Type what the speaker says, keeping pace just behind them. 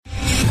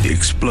the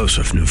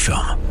explosive new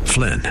film,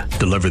 Flynn,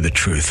 Deliver the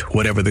Truth,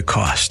 Whatever the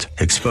Cost,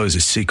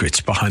 exposes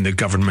secrets behind the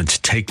government's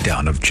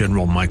takedown of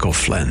General Michael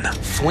Flynn.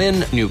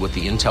 Flynn knew what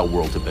the intel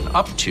world had been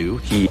up to.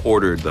 He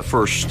ordered the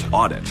first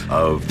audit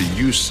of the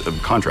use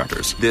of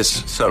contractors.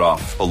 This set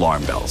off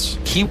alarm bells.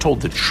 He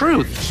told the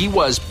truth. He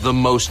was the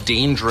most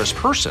dangerous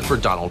person for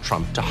Donald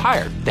Trump to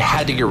hire. They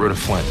had to get rid of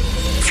Flynn.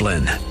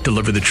 Flynn,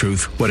 Deliver the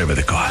Truth, Whatever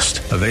the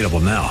Cost. Available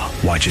now.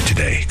 Watch it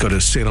today. Go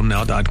to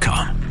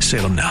salemnow.com.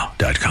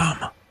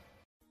 salemnow.com.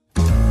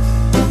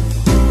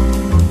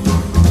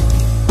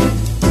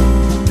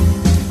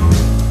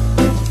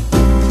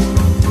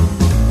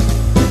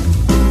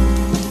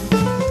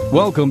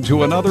 Welcome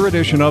to another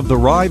edition of The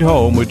Ride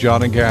Home with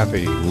John and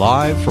Kathy,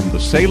 live from the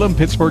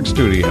Salem-Pittsburgh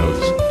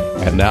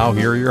studios. And now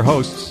here are your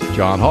hosts,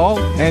 John Hall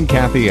and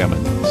Kathy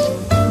Emmons.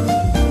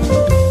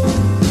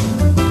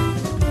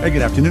 Hey,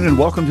 good afternoon, and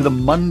welcome to the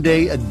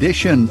Monday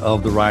edition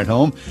of The Ride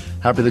Home.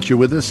 Happy that you're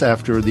with us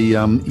after the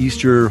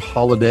Easter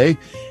holiday,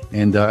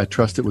 and I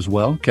trust it was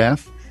well.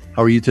 Kath,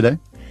 how are you today?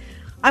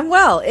 I'm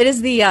well. It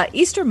is the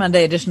Easter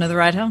Monday edition of The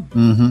Ride Home.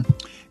 Mm-hmm.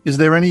 Is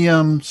there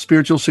any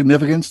spiritual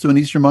significance to an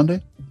Easter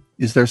Monday?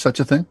 Is there such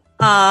a thing?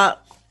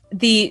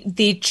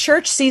 The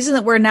church season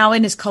that we're now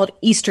in is called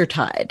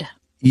Eastertide.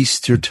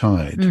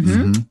 Eastertide.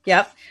 Mm-hmm.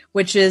 Yep.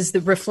 Which is the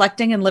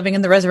reflecting and living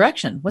in the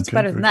resurrection. What's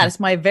better than that? It's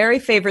my very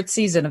favorite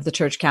season of the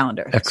church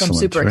calendar. Excellent. So I'm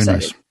super very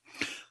excited.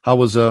 Nice. How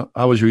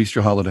was your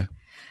Easter holiday?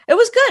 It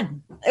was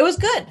good. It was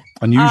good.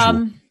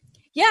 Unusual.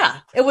 Yeah.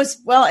 It was,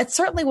 well, it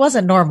certainly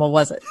wasn't normal,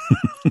 was it?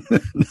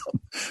 No,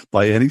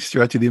 by any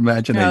stretch of the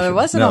imagination. No, there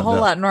wasn't a whole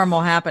lot normal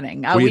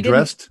happening. Were you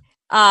dressed?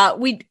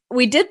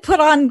 We did put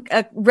on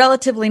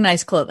relatively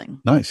nice clothing.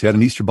 Nice. You had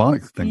an Easter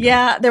bonnet thing.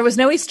 Yeah, there was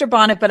no Easter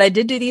bonnet, but I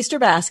did do the Easter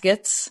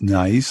baskets.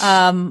 Nice.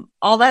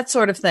 All that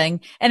sort of thing.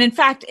 And in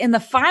fact, in the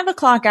 5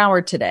 o'clock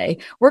hour today,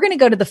 we're going to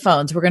go to the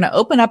phones. We're going to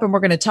open up and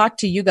we're going to talk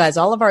to you guys,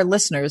 all of our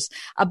listeners,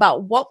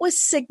 about what was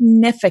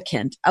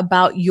significant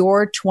about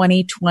your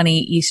 2020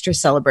 Easter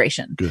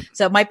celebration. Good.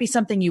 So it might be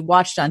something you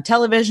watched on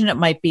television. It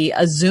might be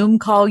a Zoom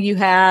call you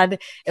had.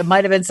 It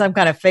might have been some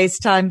kind of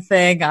FaceTime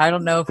thing. I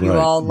don't know if you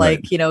all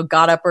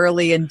got up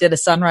early and did a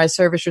sunrise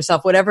service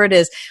yourself. Whatever it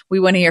is, we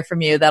want to hear from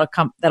you.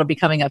 That'll be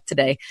coming up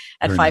today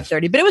at 5:30.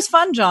 Nice. But it was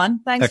fun, John.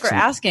 Thanks for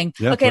asking.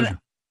 Yeah, okay. Pleasure.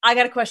 I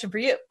got a question for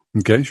you.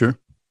 Okay, sure.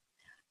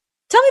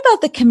 Tell me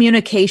about the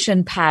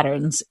communication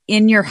patterns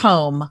in your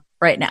home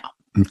right now.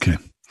 Okay.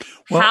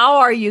 Well, how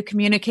are you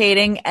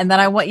communicating? And then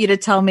I want you to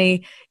tell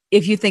me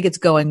if you think it's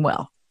going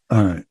well.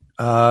 All right.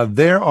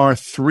 There are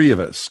 3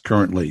 of us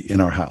currently in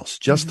our house,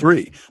 just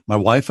 3. My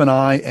wife and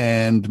I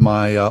and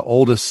my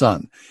oldest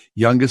son.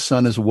 Youngest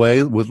son is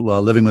away with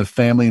living with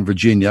family in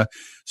Virginia.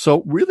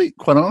 So really,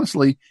 quite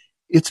honestly,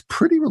 it's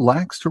pretty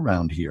relaxed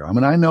around here. I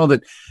mean, I know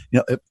that,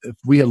 if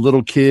we had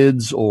little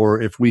kids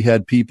or if we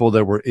had people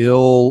that were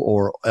ill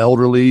or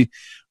elderly,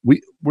 we're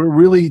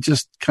really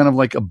just kind of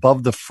like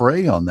above the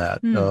fray on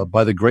that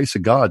by the grace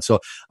of God. So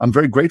I'm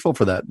very grateful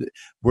for that.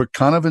 We're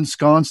kind of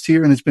ensconced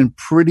here and it's been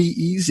pretty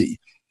easy.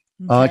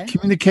 Okay.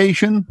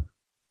 Communication,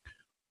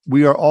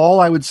 we are all,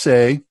 I would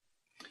say,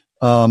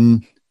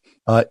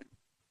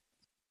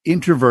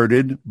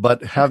 introverted,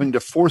 but having to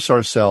force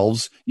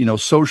ourselves,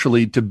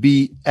 socially to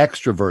be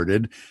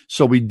extroverted.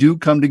 So we do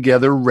come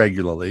together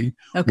regularly.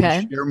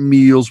 Okay. We share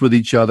meals with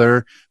each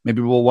other.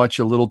 Maybe we'll watch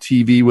a little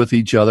TV with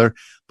each other.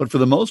 But for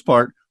the most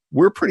part,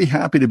 we're pretty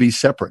happy to be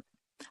separate.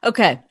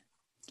 Okay.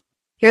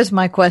 Here's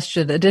my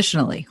question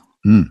additionally.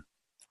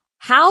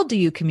 How do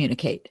you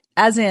communicate?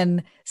 As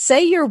in,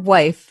 say your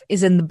wife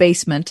is in the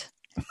basement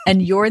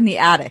and you're in the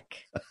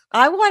attic.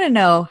 I want to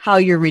know how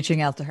you're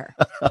reaching out to her.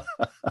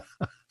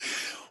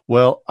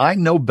 Well, I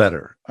know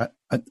better.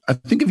 I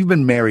think if you've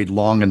been married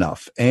long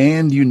enough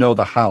and you know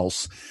the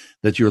house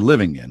that you're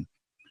living in,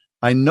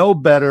 I know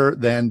better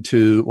than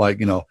to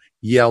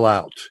yell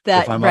out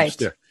if I'm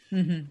upstairs.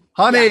 Mm-hmm.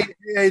 Honey,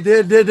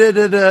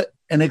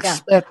 and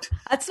expect.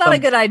 That's not a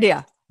good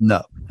idea.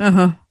 No.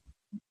 Uh-huh.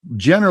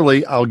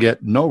 Generally, I'll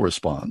get no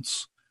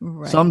response.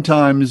 Right.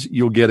 Sometimes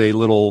you'll get a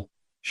little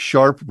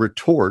sharp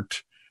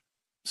retort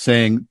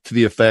saying to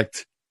the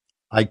effect,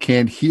 I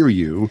can't hear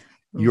you.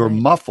 You're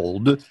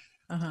muffled.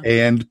 Uh-huh.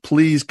 And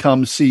please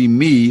come see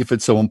me if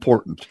it's so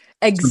important.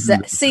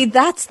 See,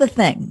 that's the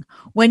thing.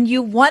 When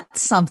you want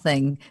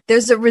something,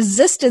 there's a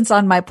resistance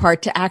on my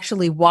part to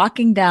actually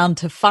walking down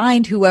to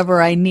find whoever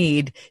I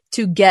need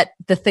to get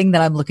the thing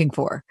that I'm looking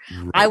for.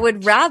 Right. I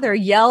would rather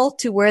yell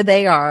to where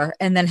they are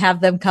and then have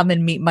them come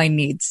and meet my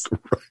needs.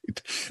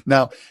 Right.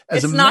 Now,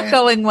 it's not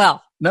going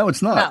well. No,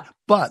 it's not.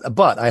 No.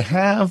 But I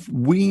have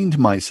weaned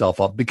myself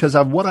up because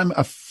of what I'm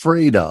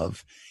afraid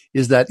of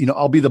is that,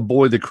 I'll be the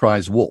boy that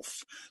cries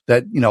wolf.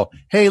 That,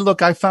 hey,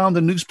 look, I found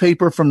a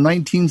newspaper from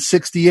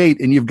 1968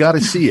 and you've got to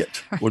see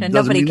it. Right, Well, it and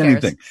doesn't mean cares.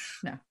 anything.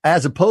 No.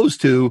 As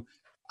opposed to,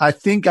 I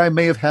think I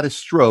may have had a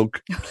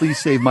stroke. Please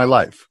save my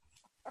life.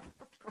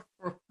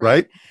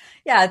 Right?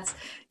 Yeah,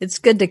 it's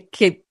good to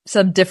keep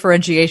some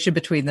differentiation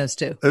between those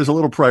two. There's a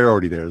little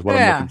priority there is what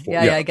I'm looking for.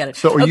 Yeah, I get it.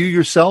 So are you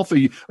yourself, are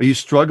you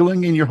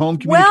struggling in your home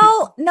community?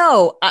 Well,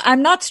 no,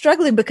 I'm not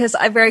struggling because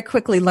I very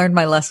quickly learned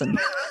my lesson.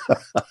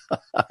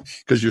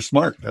 Because you're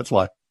smart. That's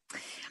why.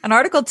 An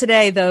article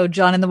today, though,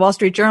 John, in the Wall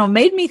Street Journal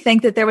made me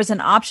think that there was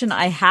an option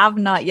I have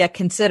not yet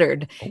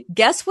considered.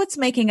 Guess what's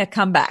making a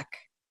comeback?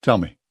 Tell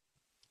me.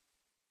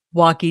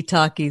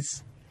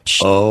 Walkie-talkies.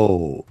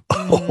 Oh,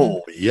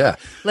 yeah.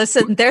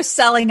 Listen, they're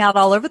selling out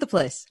all over the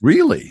place.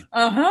 Really?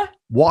 Uh-huh.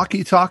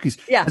 Walkie-talkies.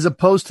 Yeah. As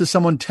opposed to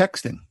someone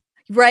texting.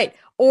 Right.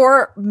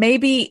 Or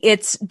maybe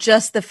it's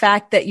just the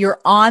fact that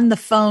you're on the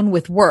phone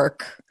with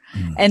work.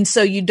 And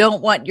so you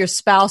don't want your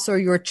spouse or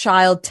your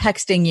child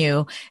texting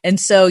you. And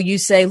so you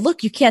say,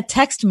 look, you can't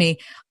text me.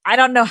 I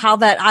don't know how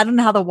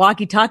the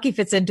walkie-talkie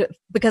fits into it,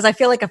 because I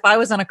feel like if I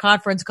was on a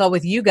conference call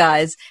with you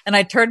guys and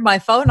I turned my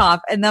phone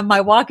off and then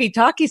my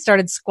walkie-talkie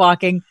started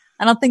squawking,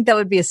 I don't think that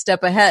would be a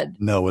step ahead.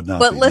 No, it would not.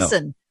 But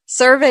listen,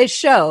 surveys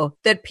show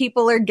that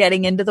people are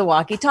getting into the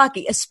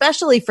walkie-talkie,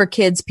 especially for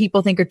kids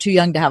people think are too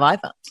young to have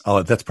iPhones.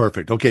 Oh, that's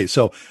perfect. Okay.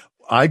 So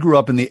I grew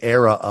up in the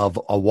era of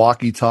a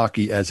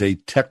walkie-talkie as a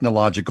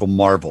technological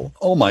marvel.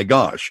 Oh my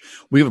gosh.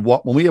 When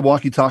we had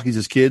walkie-talkies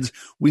as kids,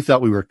 we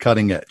thought we were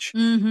cutting edge.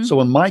 Mm-hmm. So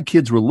when my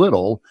kids were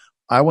little,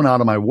 I went out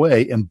of my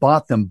way and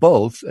bought them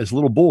both as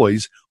little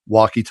boys,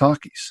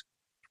 walkie-talkies.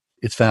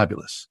 It's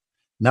fabulous.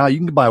 Now you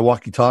can buy a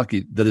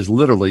walkie-talkie that is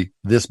literally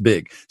this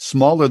big,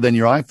 smaller than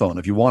your iPhone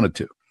if you wanted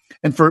to.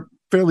 And for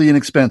fairly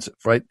inexpensive,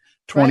 right?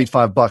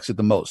 $25 at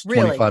the most,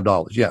 really?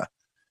 $25. Yeah.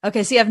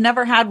 Okay. See, I've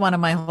never had one in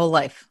my whole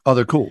life. Oh,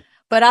 they're cool.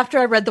 But after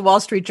I read the Wall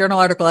Street Journal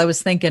article, I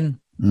was thinking,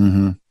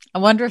 I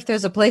wonder if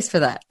there's a place for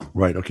that.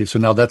 Right. Okay. So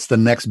now that's the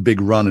next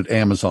big run at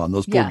Amazon.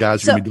 Those poor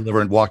guys are going to be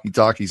delivering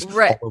walkie-talkies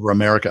all over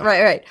America.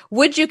 Right.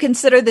 Would you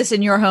consider this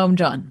in your home,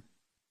 John?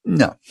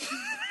 No.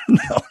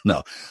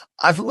 No.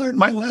 I've learned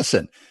my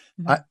lesson.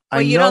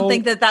 You don't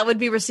think that would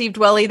be received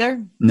well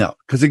either? No.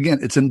 Because again,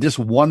 it's in just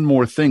one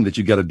more thing that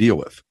you got to deal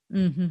with.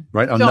 Mm-hmm.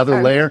 Right.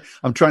 Another layer.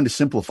 I'm trying to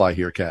simplify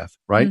here, Kath.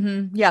 Right.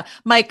 Mm-hmm. Yeah.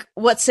 Mike,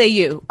 what say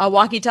you?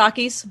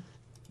 Walkie-talkies?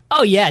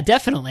 Oh, yeah,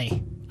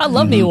 definitely. I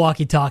love me a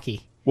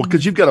walkie-talkie. Well,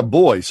 because you've got a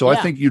boy, so I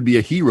think you'd be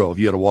a hero if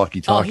you had a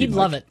walkie-talkie. Oh, he'd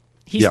love it.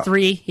 He's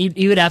 3.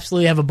 He would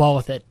absolutely have a ball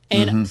with it.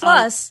 And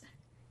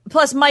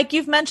Plus, Mike,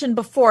 you've mentioned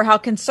before how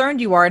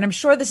concerned you are, and I'm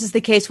sure this is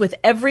the case with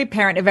every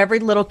parent of every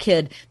little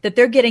kid, that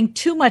they're getting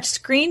too much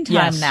screen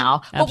time now.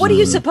 Absolutely. But what are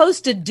you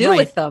supposed to do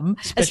with them,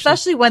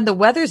 especially when the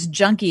weather's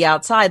junky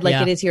outside like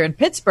it is here in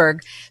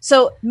Pittsburgh?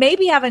 So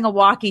maybe having a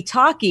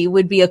walkie-talkie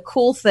would be a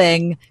cool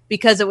thing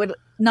because it would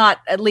not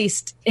at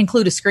least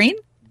include a screen?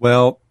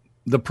 Well,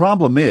 the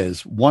problem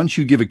is once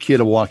you give a kid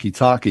a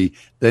walkie-talkie,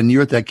 then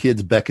you're at that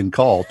kid's beck and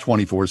call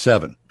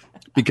 24/7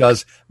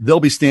 because they'll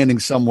be standing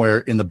somewhere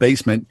in the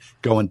basement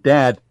going,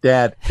 Dad,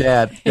 Dad,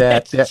 Dad,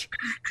 Dad, Dad.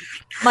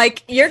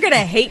 Mike, you're going to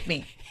hate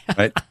me.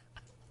 Right?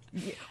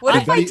 What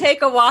if I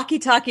take a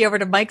walkie-talkie over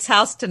to Mike's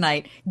house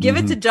tonight, give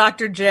it to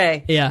Dr.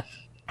 J? Yeah.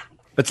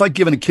 It's like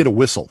giving a kid a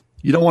whistle.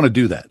 You don't want to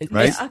do that,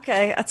 right? Yeah,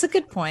 okay, that's a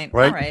good point.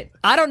 Right? All right.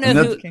 I don't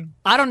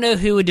know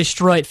who would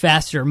destroy it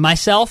faster,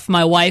 myself,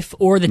 my wife,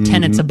 or the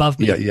tenants above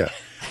me. Yeah.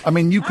 I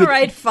mean, you could. All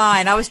right,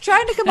 fine. I was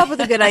trying to come up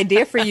with a good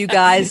idea for you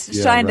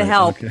guys, trying to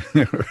help. Okay.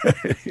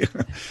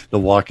 The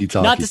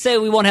walkie-talkie. Not to say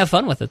we won't have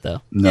fun with it,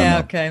 though. No.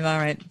 Okay, all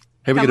right.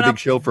 Hey, we got a big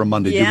show for a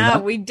Monday. Yeah,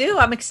 we do.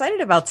 I'm excited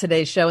about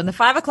today's show. In the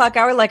 5 o'clock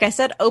hour, like I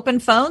said, open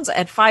phones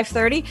at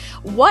 5:30.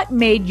 What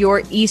made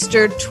your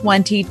Easter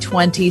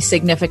 2020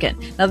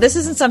 significant? Now, this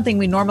isn't something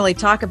we normally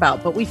talk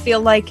about, but we feel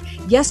like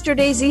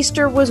yesterday's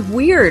Easter was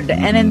weird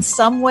and in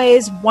some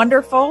ways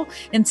wonderful,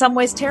 in some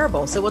ways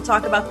terrible. So we'll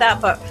talk about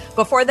that. But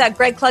before that,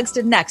 Greg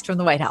Clugston next from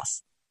the White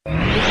House.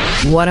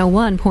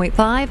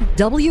 101.5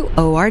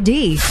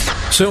 WORD.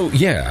 So,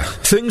 yeah,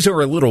 things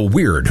are a little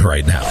weird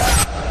right now.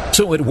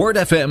 So at Word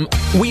FM,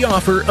 we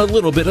offer a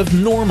little bit of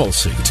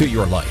normalcy to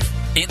your life.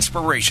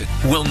 Inspiration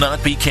will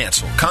not be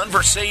canceled.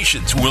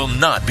 Conversations will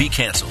not be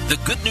canceled. The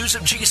good news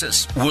of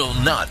Jesus will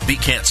not be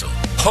canceled.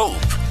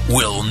 Hope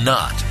will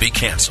not be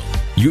canceled.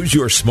 Use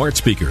your smart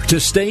speaker to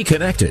stay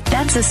connected.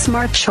 That's a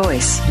smart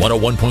choice.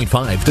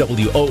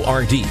 101.5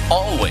 WORD.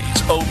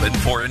 Always open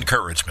for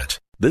encouragement.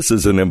 This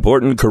is an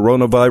important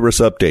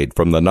coronavirus update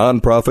from the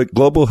nonprofit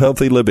Global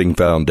Healthy Living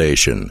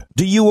Foundation.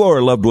 Do you or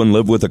a loved one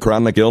live with a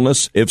chronic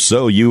illness? If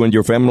so, you and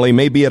your family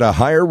may be at a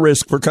higher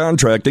risk for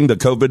contracting the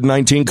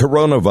COVID-19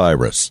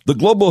 coronavirus. The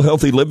Global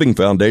Healthy Living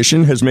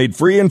Foundation has made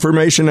free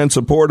information and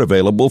support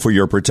available for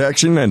your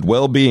protection and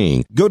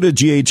well-being. Go to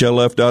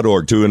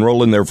ghlf.org to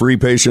enroll in their free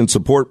patient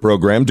support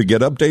program to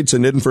get updates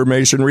and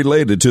information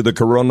related to the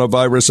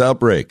coronavirus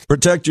outbreak.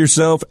 Protect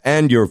yourself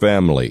and your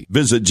family.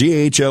 Visit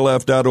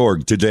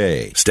ghlf.org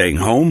today. Staying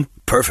home?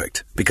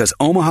 perfect, because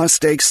Omaha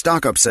Steaks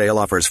Stock-Up Sale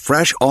offers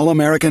fresh,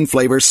 all-American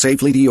flavors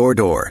safely to your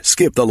door.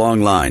 Skip the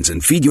long lines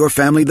and feed your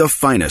family the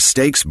finest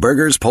steaks,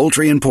 burgers,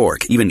 poultry, and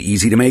pork. Even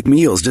easy-to-make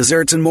meals,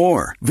 desserts, and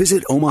more.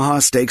 Visit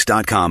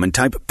omahasteaks.com and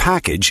type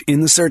package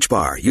in the search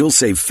bar. You'll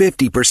save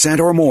 50%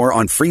 or more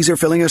on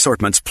freezer-filling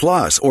assortments,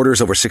 plus orders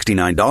over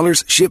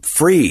 $69, ship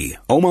free.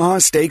 Omaha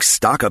Steaks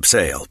Stock-Up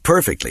Sale.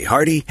 Perfectly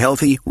hearty,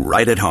 healthy,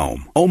 right at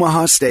home.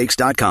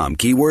 omahasteaks.com,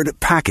 keyword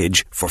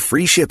package, for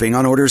free shipping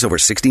on orders over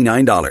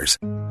 $69.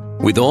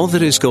 With all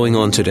that is going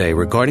on today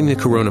regarding the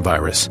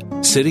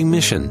coronavirus, City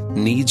Mission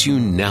needs you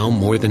now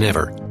more than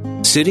ever.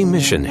 City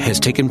Mission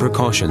has taken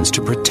precautions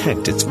to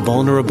protect its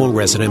vulnerable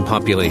resident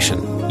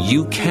population.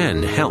 You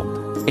can help.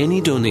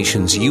 Any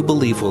donations you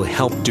believe will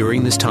help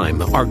during this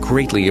time are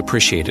greatly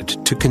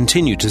appreciated to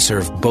continue to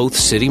serve both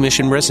City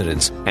Mission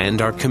residents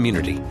and our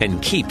community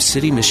and keep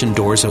City Mission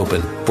doors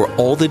open. For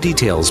all the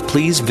details,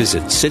 please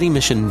visit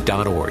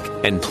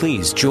citymission.org and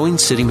please join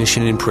City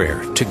Mission in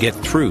prayer to get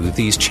through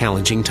these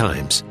challenging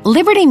times.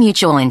 Liberty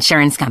Mutual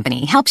Insurance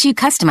Company helps you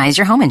customize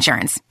your home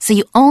insurance so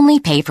you only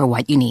pay for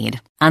what you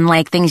need.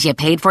 Unlike things you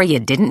paid for you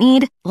didn't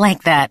need,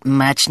 like that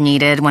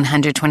much-needed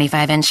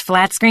 125-inch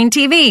flat-screen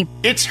TV.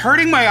 It's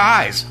hurting my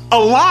eyes. A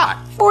lot.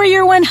 For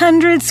your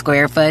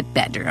 100-square-foot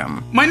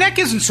bedroom. My neck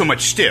isn't so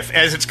much stiff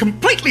as it's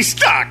completely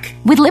stuck.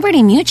 With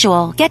Liberty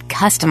Mutual, get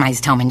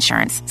customized home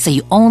insurance so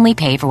you only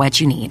pay for what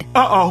you need.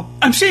 Uh-oh,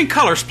 I'm seeing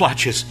color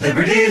splotches.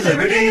 Liberty,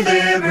 liberty,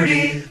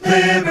 liberty,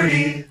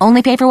 liberty.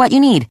 Only pay for what you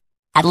need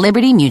at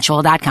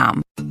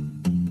libertymutual.com.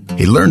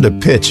 He learned to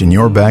pitch in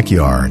your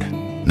backyard.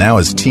 Now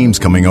his team's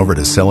coming over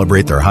to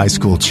celebrate their high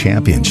school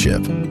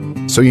championship.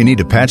 So you need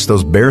to patch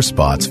those bare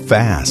spots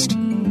fast.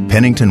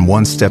 Pennington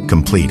One Step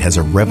Complete has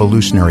a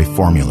revolutionary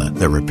formula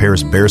that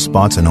repairs bare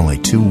spots in only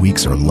 2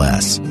 weeks or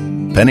less.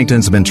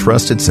 Pennington's been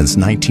trusted since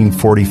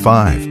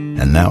 1945,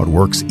 and now it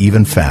works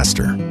even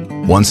faster.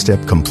 One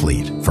Step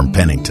Complete from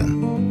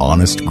Pennington.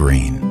 Honest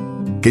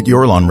green. Get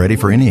your lawn ready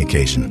for any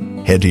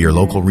occasion. Head to your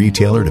local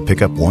retailer to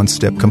pick up One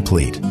Step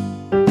Complete.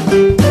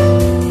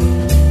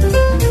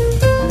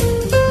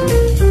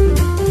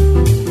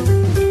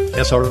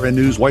 SRN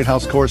News White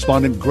House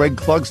correspondent Greg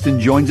Clugston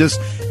joins us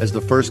as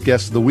the first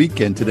guest of the week,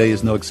 and today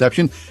is no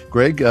exception.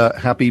 Greg,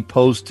 happy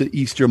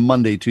post-Easter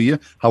Monday to you.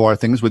 How are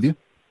things with you?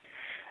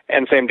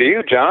 And same to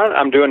you, John.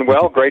 I'm doing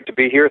well. Great to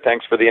be here.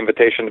 Thanks for the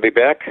invitation to be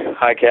back.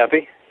 Hi,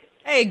 Kathy.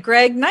 Hey,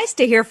 Greg. Nice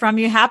to hear from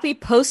you. Happy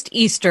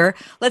post-Easter.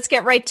 Let's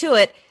get right to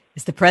it.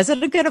 Is the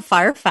president going to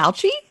fire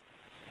Fauci?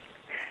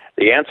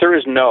 The answer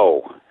is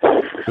no.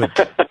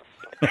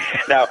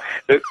 Now,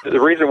 the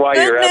reason why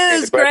you're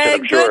asking the question, Greg,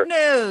 I'm sure. Good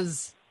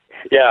news.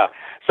 Yeah.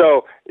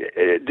 So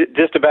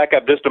just to back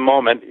up just a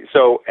moment,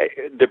 so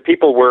the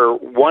people were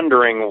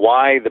wondering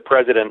why the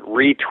president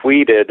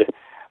retweeted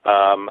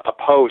a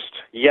post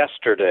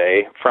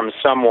yesterday from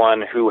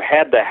someone who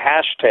had the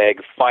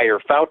hashtag Fire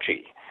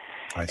Fauci.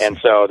 And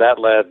so that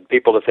led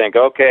people to think,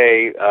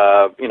 okay,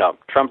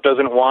 Trump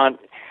doesn't want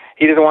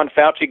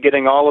Fauci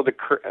getting all of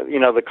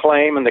the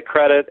claim and the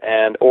credit,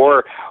 and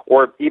or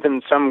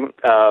even some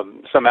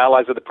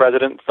allies of the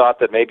president thought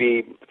that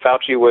maybe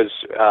Fauci was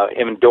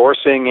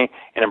endorsing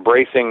and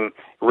embracing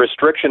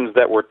restrictions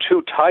that were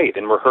too tight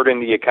and were hurting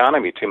the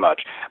economy too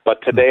much.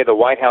 But today the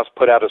White House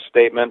put out a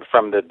statement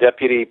from the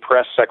Deputy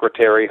Press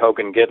Secretary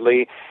Hogan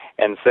Gidley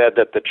and said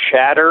that the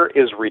chatter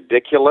is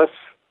ridiculous,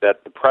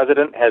 that the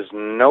president has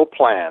no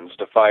plans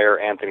to fire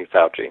Anthony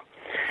Fauci.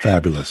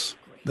 Fabulous.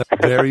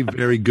 That's very,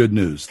 very good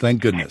news.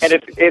 Thank goodness. And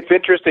it's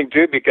interesting,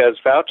 too, because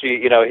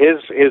Fauci,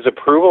 his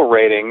approval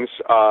ratings,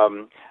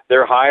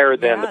 they're higher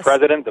than the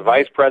president, the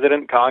vice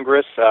president,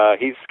 Congress.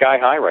 He's sky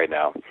high right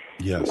now.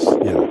 Yes,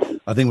 yeah.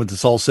 I think when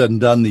it's all said and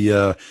done,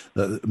 the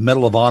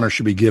Medal of Honor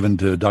should be given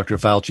to Dr.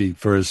 Fauci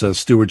for his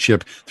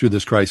stewardship through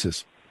this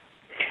crisis.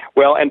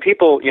 Well, and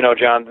people,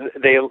 John,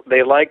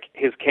 they like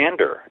his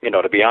candor,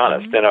 to be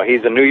honest. Mm-hmm.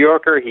 He's a New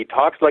Yorker. He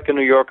talks like a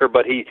New Yorker,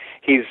 but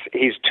he's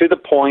to the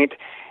point.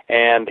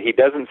 And he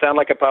doesn't sound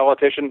like a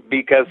politician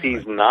because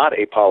he's not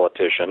a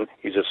politician.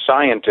 He's a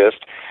scientist,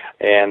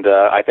 and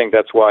I think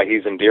that's why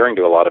he's endearing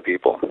to a lot of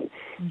people.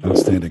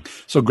 Outstanding.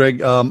 So, Greg,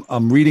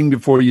 I'm reading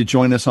before you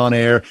join us on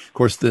air. Of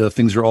course, the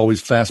things are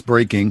always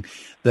fast-breaking,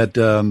 that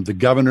the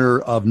governor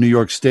of New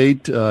York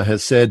State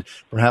has said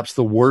perhaps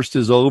the worst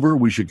is over.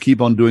 We should keep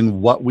on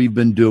doing what we've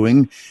been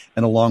doing.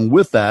 And along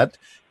with that,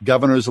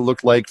 governors, it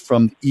looked like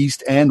from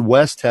East and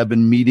West, have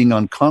been meeting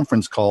on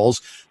conference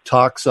calls,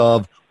 talks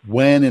of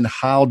when and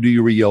how do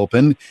you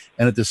reopen?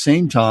 And at the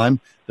same time,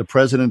 the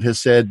president has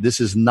said,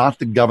 this is not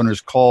the governor's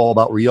call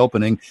about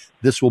reopening.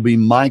 This will be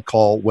my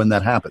call when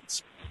that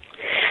happens.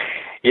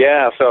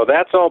 Yeah, so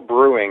that's all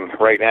brewing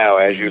right now,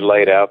 as you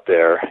laid out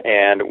there.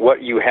 And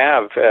what you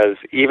have,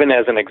 even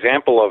as an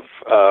example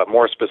of,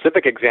 more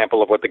specific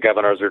example of what the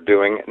governors are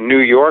doing, New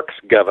York's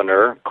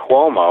governor,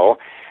 Cuomo,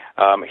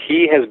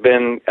 he has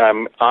been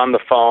on the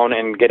phone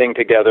and getting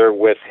together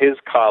with his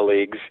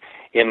colleagues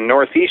in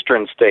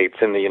northeastern states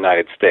in the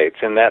United States,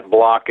 in that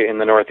block in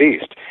the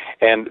Northeast.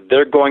 And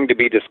they're going to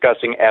be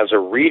discussing as a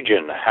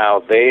region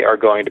how they are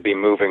going to be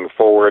moving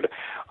forward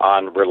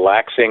on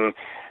relaxing,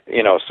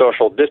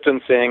 social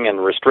distancing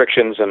and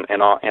restrictions and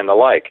the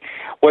like.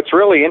 What's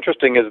really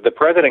interesting is the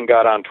president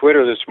got on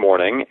Twitter this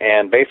morning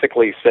and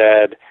basically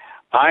said,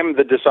 I'm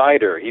the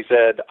decider. He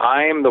said,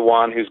 I'm the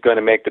one who's going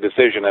to make the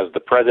decision as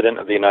the president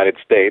of the United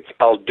States.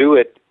 I'll do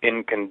it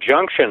in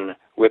conjunction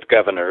with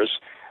governors,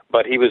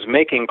 but he was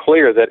making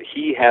clear that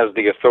he has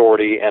the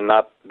authority and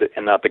not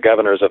the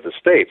governors of the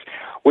states,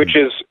 which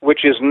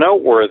is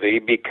noteworthy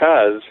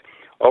because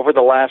over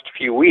the last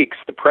few weeks,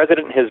 the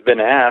president has been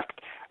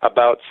asked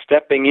about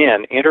stepping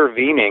in,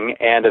 intervening,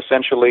 and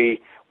essentially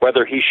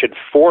whether he should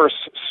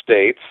force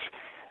states,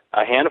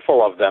 a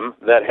handful of them,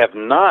 that have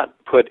not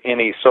put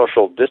any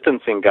social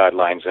distancing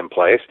guidelines in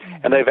place.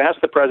 And they've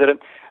asked the president,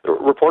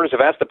 reporters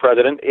have asked the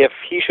president if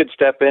he should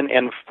step in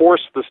and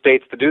force the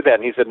states to do that.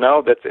 And he said,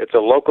 no, it's a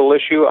local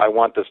issue. I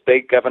want the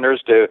state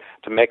governors to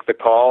make the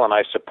call, and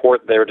I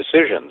support their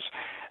decisions,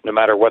 no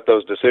matter what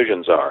those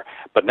decisions are.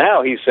 But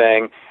now he's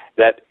saying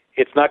that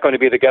it's not going to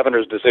be the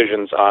governor's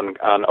decisions on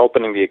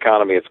opening the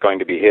economy. It's going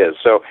to be his.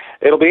 So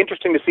it'll be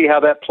interesting to see how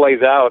that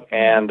plays out,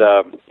 and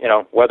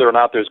whether or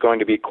not there's going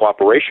to be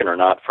cooperation or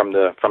not from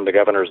the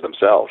governors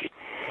themselves.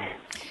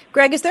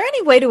 Greg, is there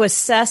any way to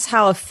assess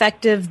how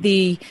effective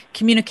the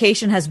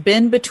communication has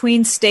been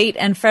between state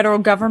and federal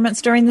governments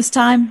during this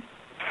time?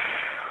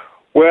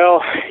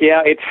 Well,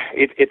 yeah,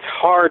 it's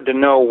hard to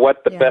know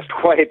what the best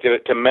way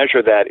to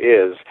measure that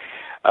is.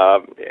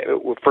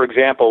 For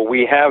example,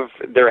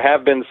 there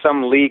have been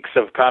some leaks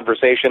of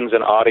conversations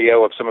and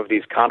audio of some of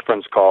these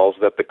conference calls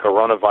that the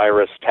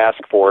coronavirus task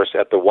force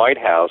at the White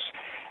House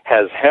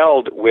has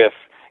held with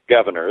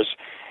governors.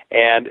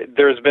 And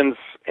there's been,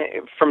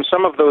 from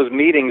some of those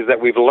meetings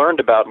that we've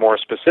learned about more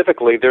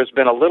specifically, there's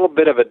been a little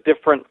bit of a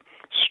different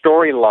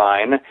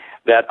storyline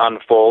that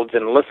unfolds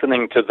in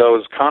listening to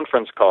those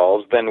conference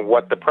calls than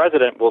what the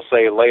president will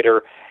say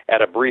later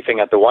at a briefing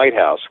at the White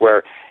House,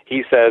 where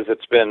he says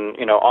it's been,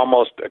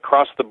 almost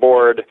across the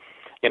board,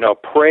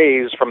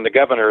 praise from the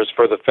governors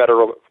for the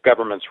federal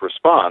government's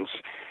response.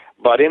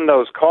 But in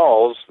those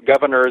calls,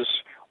 governors,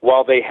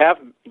 while they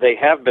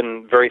have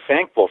been very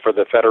thankful for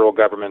the federal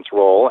government's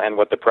role and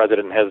what the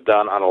president has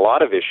done on a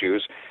lot of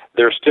issues,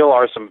 there still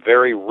are some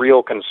very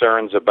real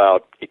concerns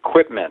about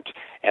equipment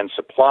and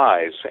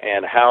supplies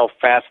and how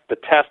fast the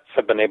tests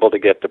have been able to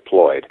get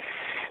deployed.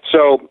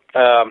 So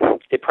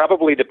it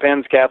probably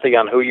depends, Kathy,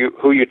 on who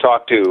you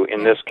talk to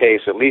in this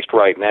case, at least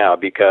right now,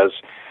 because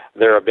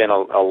there have been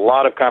a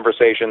lot of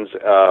conversations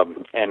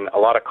and a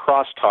lot of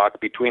crosstalk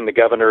between the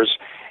governors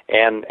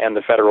and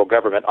the federal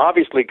government.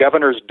 Obviously,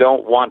 governors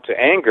don't want to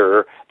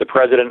anger the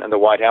president and the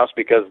White House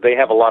because they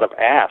have a lot of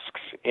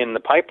asks in the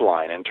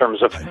pipeline in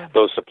terms of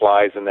those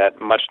supplies and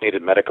that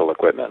much-needed medical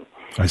equipment.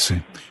 I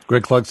see.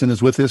 Greg Clugston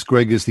is with us.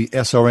 Greg is the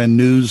SRN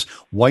News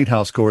White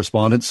House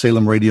correspondent,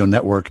 Salem Radio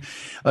Network.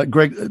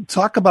 Greg,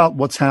 talk about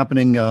what's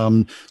happening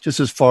just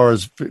as far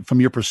as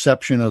from your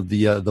perception of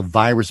the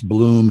virus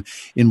bloom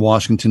in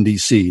Washington,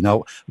 D.C.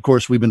 Now, of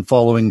course, we've been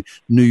following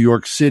New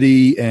York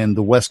City and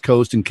the West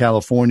Coast in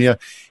California.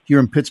 Here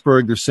in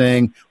Pittsburgh, they're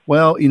saying,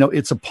 well,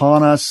 it's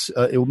upon us.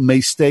 It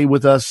may stay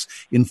with us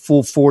in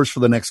full force for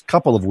the next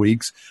couple of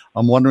weeks.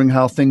 I'm wondering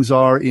how things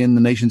are in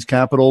the nation's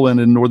capital and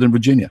in Northern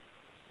Virginia.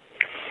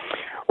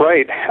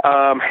 Right,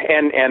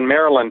 and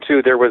Maryland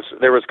too. There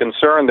was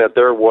concern that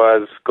there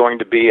was going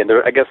to be, and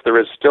I guess there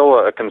is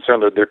still a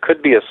concern that there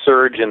could be a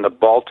surge in the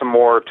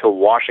Baltimore to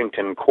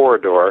Washington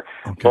corridor.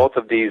 Okay. Both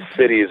of these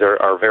cities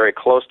are very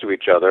close to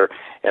each other,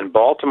 and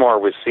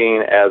Baltimore was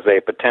seen as a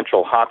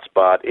potential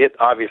hotspot. It's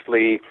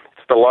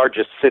the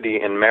largest city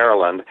in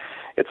Maryland.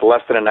 It's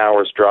less than an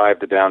hour's drive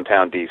to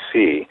downtown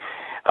D.C.,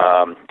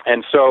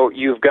 and so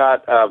you've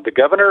got the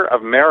governor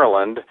of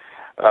Maryland,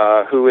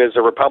 who is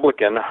a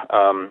Republican,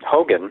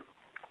 Hogan.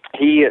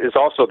 He is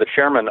also the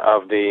chairman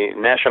of the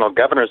National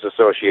Governors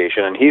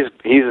Association, and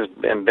he's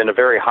been a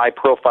very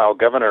high-profile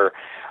governor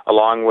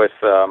along with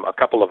a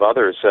couple of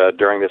others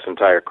during this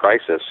entire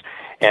crisis.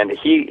 And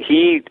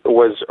he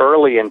was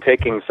early in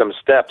taking some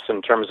steps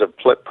in terms of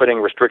putting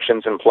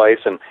restrictions in place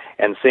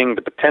and seeing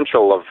the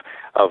potential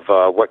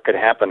of what could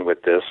happen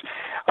with this.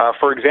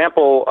 For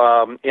example,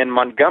 in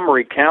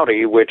Montgomery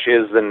County, which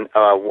is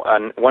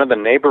one of the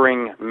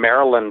neighboring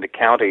Maryland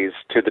counties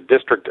to the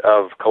District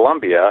of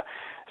Columbia,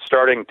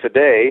 starting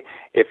today,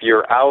 if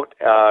you're out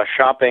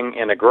shopping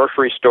in a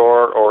grocery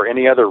store or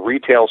any other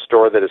retail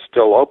store that is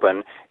still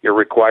open, you're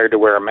required to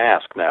wear a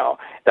mask now.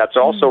 That's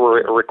also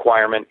a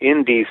requirement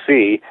in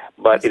D.C.,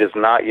 but it is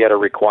not yet a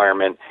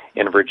requirement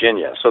in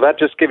Virginia. So that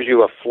just gives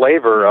you a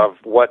flavor of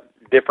what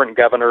different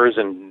governors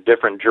and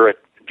different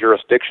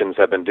jurisdictions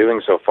have been doing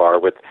so far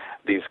with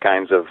these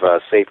kinds of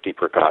safety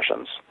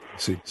precautions.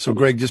 See. So,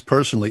 Greg, just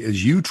personally,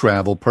 as you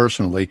travel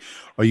personally,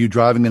 are you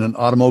driving in an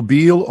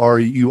automobile or are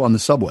you on the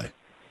subway?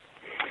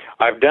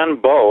 I've done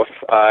both.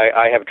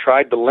 I have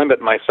tried to limit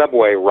my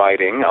subway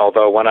riding,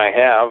 although when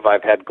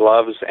I've had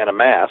gloves and a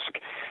mask.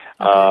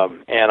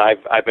 And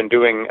I've been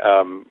doing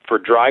for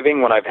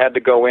driving when I've had to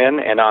go in,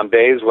 and on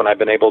days when I've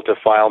been able to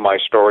file my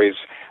stories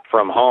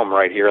from home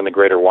right here in the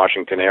greater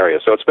Washington area.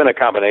 So it's been a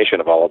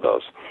combination of all of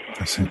those.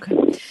 Okay.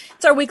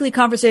 It's our weekly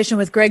conversation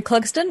with Greg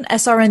Clugston,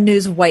 SRN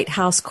News White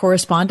House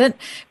correspondent.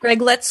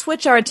 Greg, let's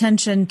switch our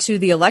attention to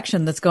the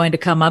election that's going to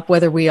come up,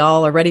 whether we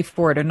all are ready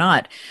for it or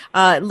not.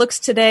 It looks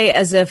today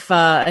as if,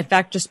 in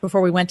fact, just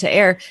before we went to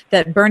air,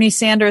 that Bernie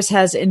Sanders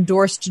has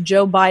endorsed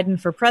Joe Biden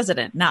for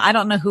president. Now, I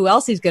don't know who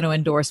else he's going to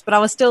endorse, but I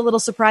was still a little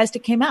surprised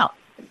it came out.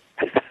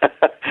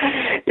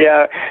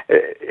 Yeah,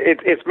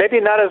 it's maybe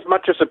not as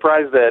much a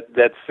surprise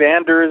that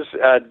Sanders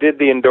did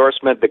the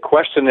endorsement. The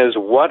question is,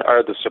 what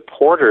are the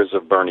supporters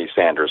of Bernie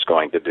Sanders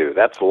going to do?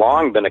 That's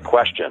long been a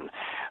question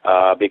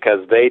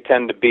because they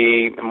tend to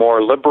be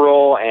more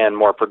liberal and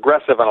more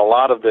progressive on a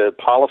lot of the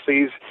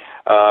policies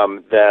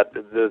that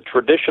the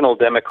traditional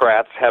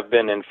Democrats have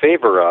been in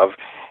favor of.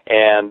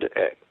 And,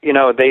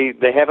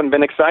 they haven't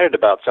been excited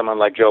about someone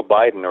like Joe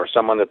Biden or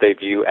someone that they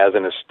view as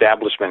an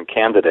establishment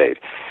candidate.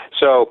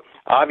 So,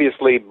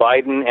 obviously,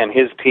 Biden and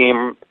his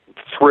team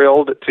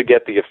thrilled to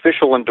get the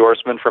official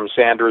endorsement from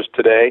Sanders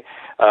today.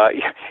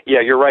 Yeah,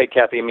 you're right,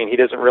 Kathy. I mean, he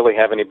doesn't really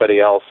have anybody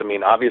else. I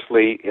mean,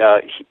 obviously,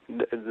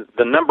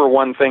 the number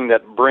one thing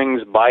that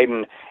brings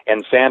Biden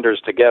and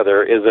Sanders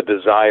together is a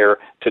desire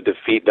to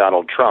defeat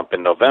Donald Trump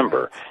in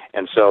November.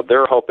 And so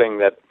they're hoping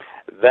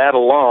that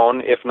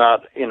alone, if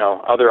not,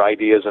 other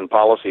ideas and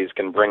policies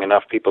can bring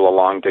enough people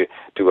along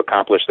to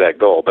accomplish that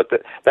goal. But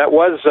that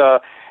was,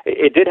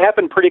 it did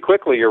happen pretty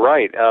quickly, you're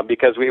right,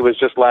 because it was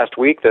just last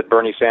week that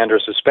Bernie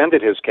Sanders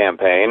suspended his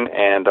campaign,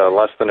 and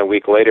less than a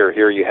week later,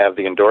 here you have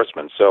the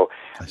endorsement. So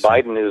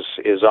Biden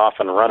is off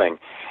and running.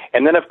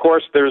 And then, of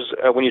course, there's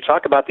when you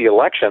talk about the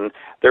election,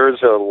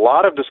 there's a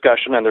lot of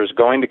discussion, and there's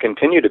going to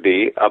continue to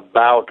be,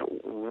 about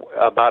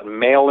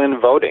mail-in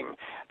voting.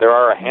 There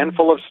are a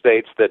handful of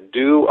states that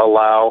do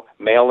allow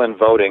mail-in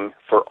voting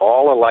for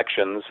all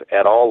elections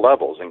at all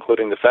levels,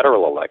 including the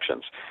federal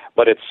elections.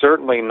 But it's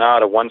certainly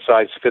not a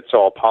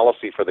one-size-fits-all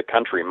policy for the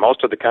country.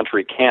 Most of the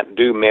country can't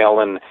do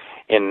mail-in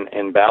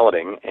in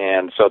balloting,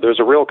 and so there's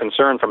a real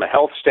concern from a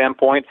health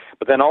standpoint,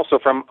 but then also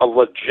from a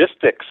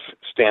logistics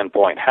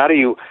standpoint. How do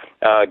you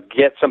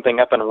get something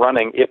up and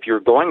running if you're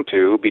going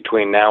to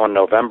between now and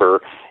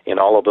November in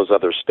all of those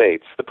other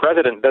states? The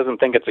president doesn't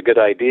think it's a good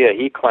idea.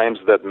 He claims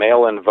that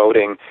mail-in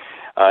voting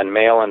and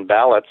mail-in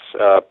ballots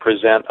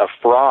present a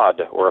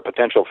fraud or a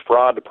potential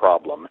fraud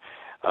problem.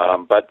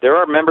 But there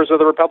are members of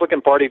the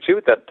Republican Party,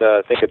 too, that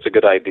think it's a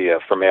good idea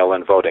for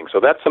mail-in voting. So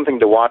that's something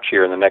to watch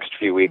here in the next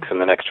few weeks and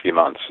the next few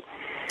months.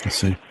 I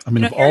see. I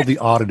mean, of all the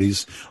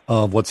oddities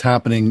of what's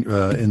happening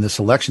in this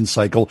election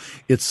cycle,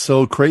 it's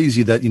so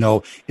crazy that,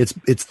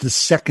 it's the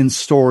second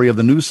story of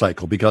the news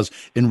cycle, because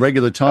in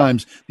regular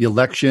times, the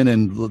election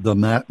and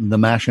the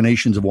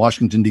machinations of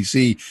Washington,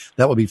 D.C.,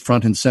 that would be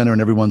front and center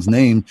in everyone's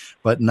name.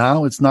 But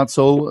now it's not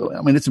so.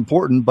 I mean, it's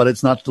important, but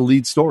it's not the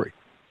lead story.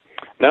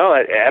 No,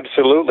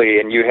 absolutely.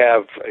 And you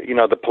have,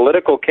 the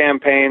political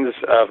campaigns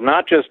of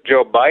not just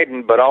Joe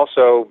Biden, but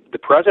also the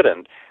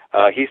president.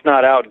 He's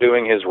not out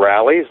doing his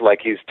rallies like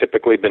he's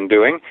typically been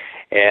doing.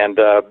 And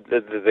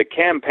the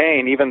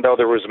campaign, even though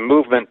there was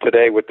movement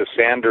today with the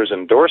Sanders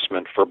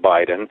endorsement for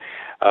Biden,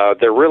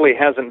 there really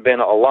hasn't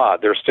been a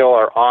lot. There still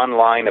are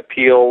online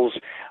appeals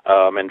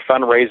and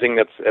fundraising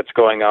that's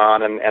going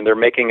on, and they're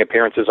making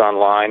appearances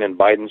online, and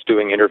Biden's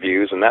doing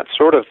interviews and that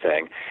sort of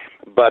thing.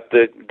 But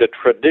the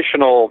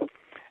traditional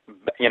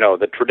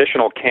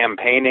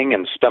campaigning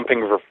and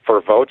stumping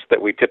for votes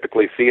that we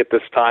typically see at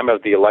this time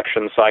of the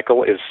election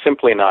cycle is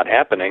simply not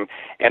happening.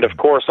 And of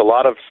course, a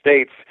lot of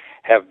states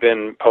have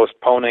been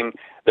postponing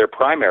their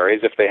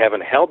primaries if they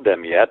haven't held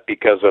them yet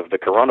because of the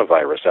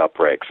coronavirus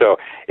outbreak. So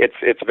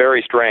it's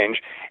very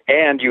strange.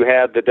 And you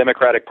had the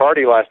Democratic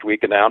Party last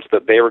week announce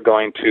that they were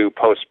going to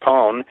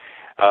postpone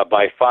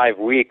by 5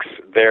 weeks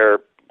their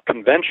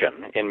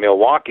convention in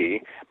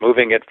Milwaukee,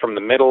 moving it from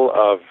the middle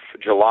of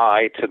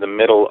July to the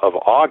middle of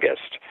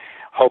August,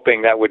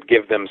 hoping that would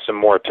give them some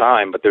more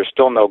time, but there's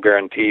still no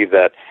guarantee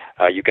that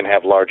you can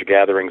have large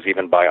gatherings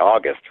even by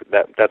August.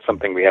 That's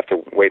something we have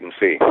to wait and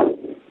see.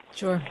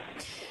 Sure.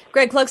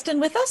 Greg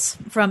Clugston with us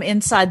from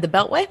Inside the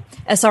Beltway,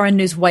 SRN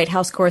News White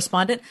House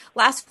correspondent.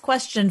 Last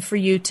question for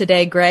you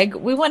today, Greg.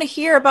 We want to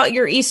hear about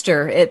your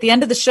Easter. At the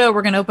end of the show,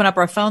 we're going to open up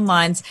our phone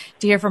lines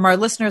to hear from our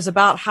listeners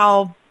about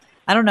how,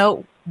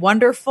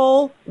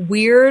 wonderful,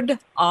 weird,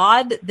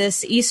 odd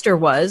this Easter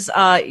was.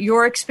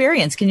 Your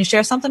experience. Can you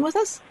share something with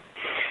us?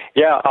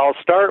 Yeah, I'll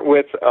start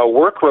with a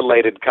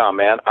work-related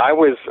comment. I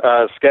was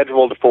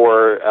scheduled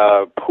for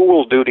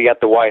pool duty at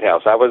the White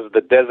House. I was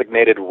the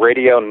designated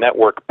radio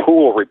network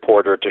pool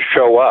reporter to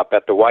show up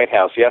at the White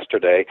House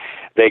yesterday.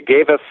 They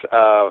gave us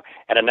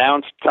an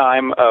announced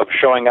time of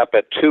showing up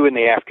at 2 in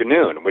the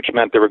afternoon, which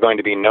meant there were going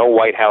to be no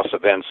White House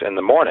events in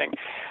the morning,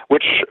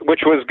 which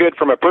was good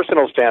from a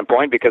personal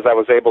standpoint because I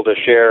was able to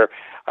share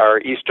our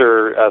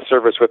Easter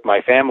service with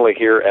my family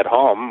here at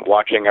home,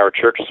 watching our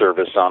church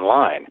service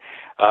online.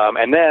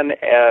 And then,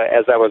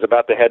 as I was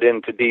about to head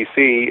into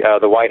D.C.,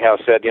 the White House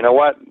said, you know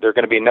what, there are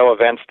going to be no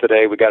events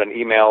today. We got an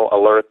email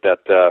alert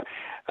that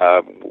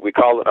we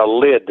call it a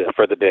lid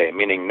for the day,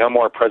 meaning no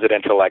more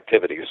presidential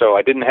activity. So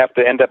I didn't have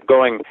to end up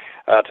going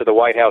to the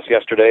White House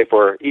yesterday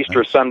for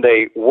Easter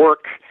Sunday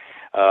work.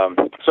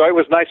 So it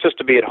was nice just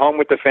to be at home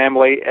with the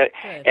family.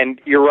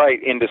 And you're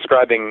right in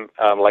describing,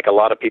 like a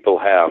lot of people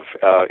have,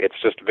 it's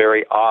just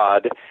very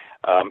odd.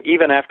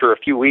 Even after a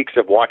few weeks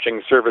of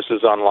watching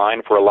services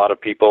online for a lot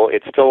of people,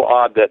 it's still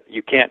odd that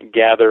you can't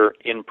gather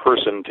in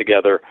person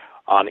together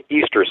on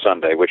Easter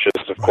Sunday, which is,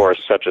 of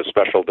course, such a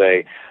special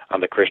day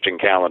on the Christian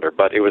calendar.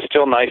 But it was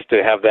still nice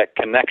to have that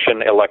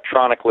connection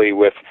electronically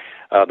with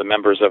the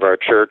members of our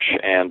church,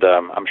 and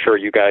I'm sure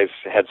you guys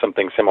had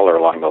something similar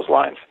along those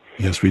lines.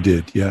 Yes, we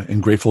did, yeah,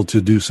 and grateful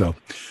to do so.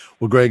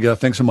 Well, Greg,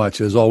 thanks so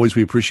much. As always,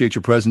 we appreciate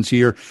your presence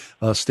here.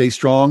 Stay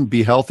strong,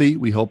 be healthy.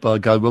 We hope,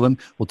 God willing,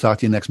 we'll talk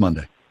to you next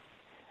Monday.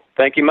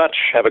 Thank you much.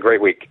 Have a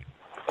great week.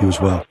 You as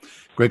well.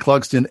 Greg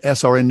Clugston,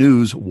 SRN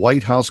News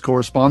White House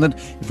correspondent.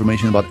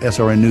 Information about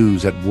SRN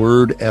News at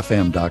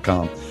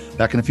wordfm.com.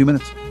 Back in a few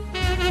minutes.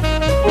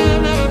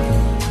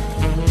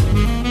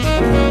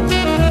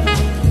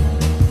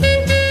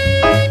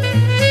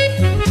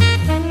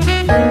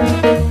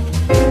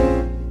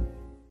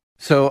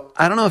 So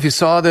I don't know if you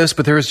saw this,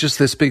 but there was just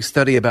this big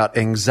study about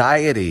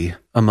anxiety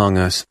among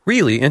us.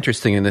 Really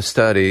interesting in this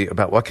study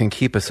about what can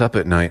keep us up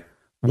at night.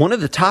 One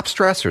of the top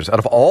stressors out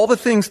of all the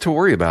things to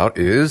worry about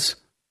is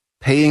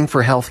paying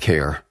for health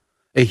care.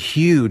 A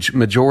huge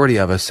majority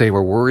of us say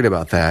we're worried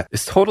about that.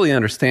 It's totally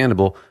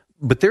understandable,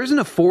 but there's an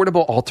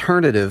affordable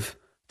alternative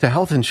to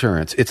health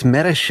insurance. It's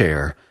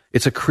MediShare.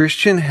 It's a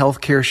Christian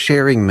healthcare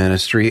sharing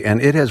ministry, and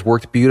it has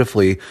worked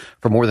beautifully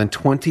for more than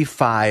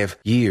 25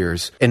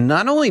 years. And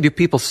not only do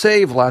people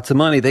save lots of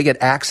money, they get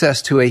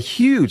access to a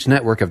huge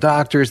network of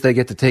doctors. They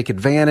get to take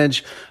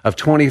advantage of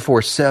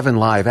 24/7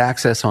 live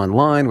access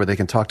online where they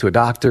can talk to a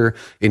doctor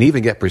and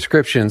even get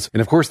prescriptions.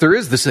 And of course, there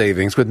is the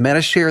savings. With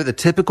MediShare, the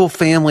typical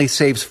family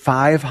saves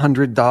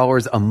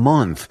 $500 a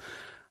month.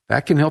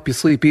 That can help you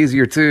sleep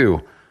easier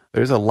too.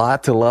 There's a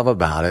lot to love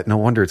about it. No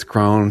wonder it's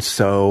grown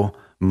so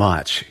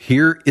much.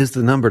 Here is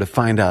the number to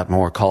find out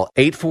more. Call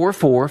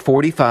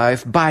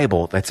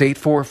 844-45-BIBLE. That's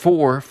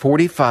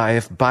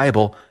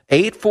 844-45-BIBLE.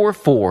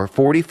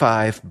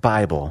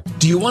 844-45-BIBLE.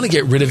 Do you want to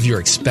get rid of your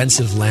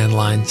expensive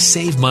landline,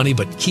 save money,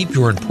 but keep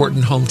your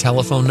important home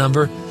telephone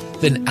number?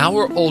 Then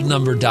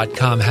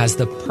OurOldNumber.com has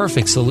the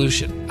perfect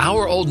solution.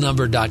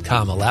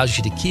 OurOldNumber.com allows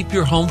you to keep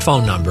your home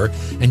phone number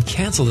and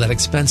cancel that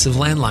expensive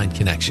landline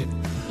connection.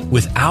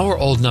 With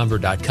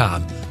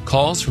OurOldNumber.com,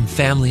 calls from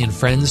family and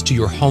friends to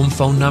your home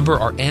phone number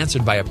are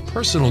answered by a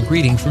personal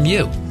greeting from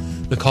you.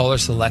 The caller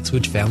selects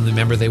which family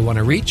member they want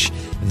to reach,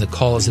 and the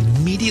call is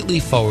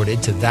immediately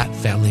forwarded to that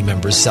family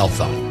member's cell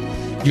phone.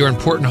 Your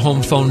important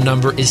home phone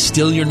number is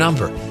still your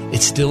number.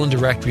 It's still in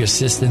directory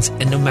assistance,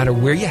 and no matter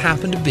where you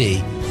happen to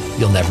be,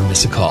 you'll never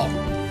miss a call.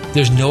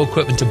 There's no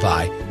equipment to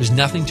buy, there's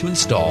nothing to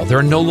install, there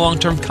are no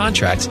long-term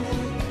contracts,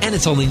 and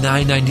it's only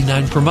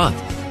 $9.99 per month.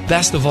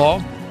 Best of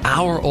all,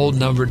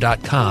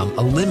 OurOldNumber.com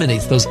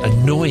eliminates those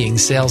annoying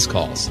sales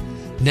calls.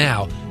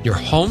 Now, your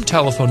home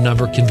telephone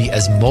number can be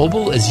as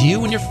mobile as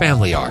you and your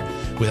family are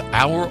with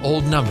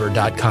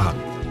OurOldNumber.com.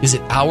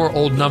 Visit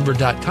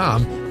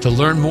OurOldNumber.com to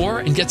learn more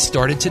and get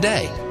started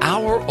today.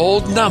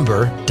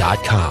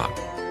 OurOldNumber.com.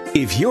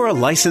 If you're a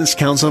licensed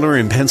counselor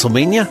in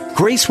Pennsylvania,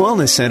 Grace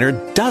Wellness Center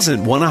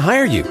doesn't want to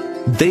hire you.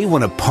 They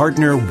want to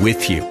partner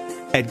with you.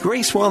 At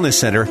Grace Wellness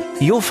Center,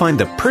 you'll find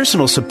the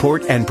personal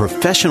support and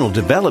professional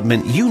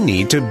development you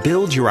need to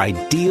build your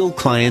ideal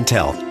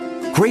clientele.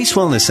 Grace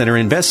Wellness Center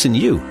invests in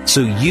you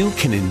so you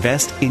can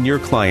invest in your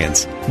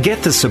clients.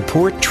 Get the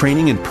support,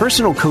 training, and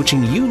personal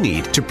coaching you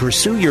need to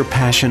pursue your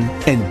passion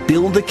and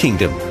build the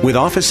kingdom with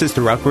offices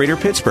throughout Greater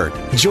Pittsburgh.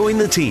 Join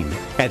the team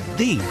at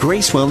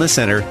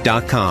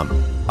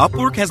thegracewellnesscenter.com.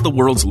 Upwork has the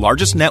world's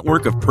largest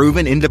network of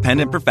proven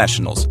independent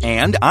professionals,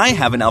 and I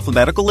have an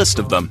alphabetical list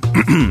of them.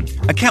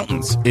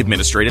 Accountants,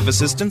 administrative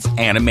assistants,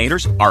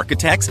 animators,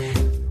 architects.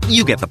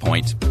 You get the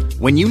point.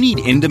 When you need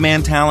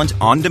in-demand talent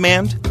on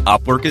demand,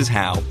 Upwork is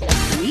how.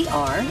 We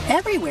are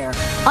everywhere.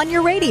 On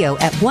your radio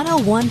at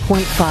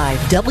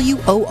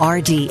 101.5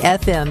 WORD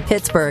FM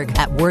Pittsburgh,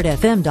 at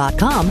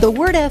wordfm.com, the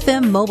Word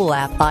FM mobile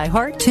app,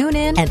 iHeart,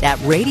 TuneIn, and at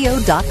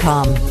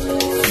radio.com.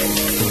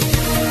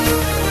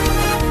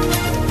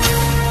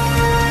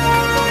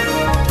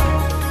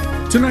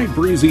 Tonight,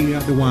 breezy,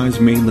 otherwise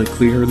mainly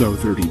clear, low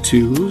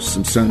 32.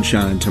 Some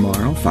sunshine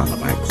tomorrow, followed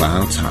by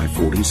clouds, high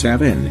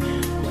 47.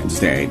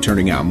 Wednesday,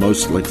 turning out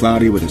mostly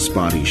cloudy with a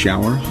spotty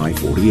shower, high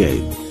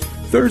 48.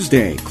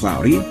 Thursday,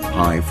 cloudy,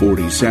 high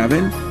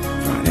 47.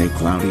 Friday,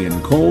 cloudy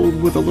and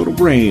cold with a little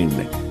rain.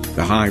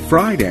 The high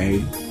Friday,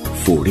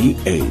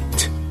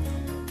 48.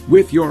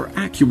 With your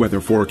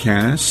AccuWeather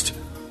forecast,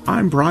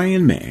 I'm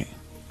Brian May.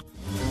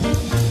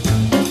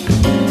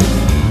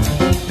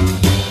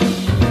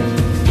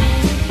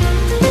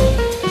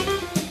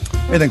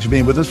 Hey, thanks for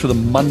being with us for the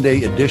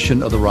Monday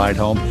edition of The Ride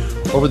Home.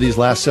 Over these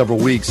last several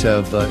weeks,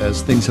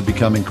 as things have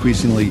become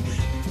increasingly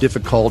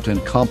difficult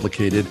and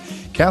complicated,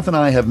 Kath and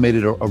I have made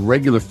it a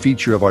regular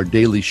feature of our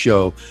daily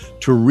show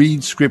to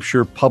read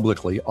Scripture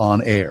publicly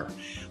on air.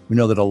 We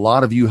know that a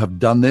lot of you have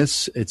done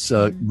this. It's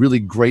really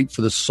great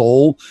for the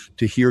soul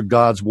to hear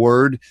God's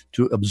word,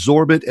 to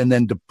absorb it, and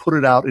then to put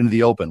it out into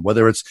the open,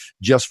 whether it's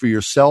just for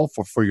yourself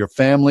or for your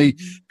family,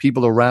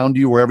 people around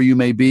you, wherever you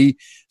may be.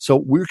 So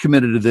we're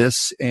committed to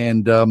this,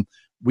 and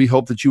we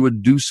hope that you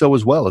would do so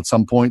as well at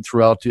some point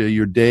throughout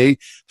your day,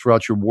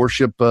 throughout your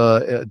worship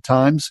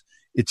times.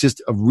 It's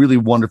just a really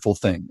wonderful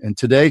thing. And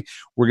today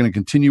we're going to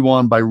continue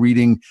on by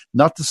reading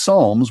not the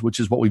Psalms, which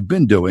is what we've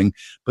been doing,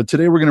 but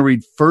today we're going to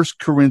read 1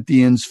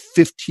 Corinthians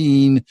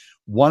 15,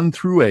 1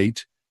 through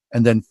 8,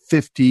 and then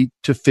 50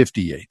 to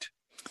 58.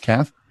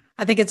 Kath?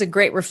 I think it's a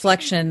great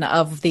reflection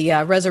of the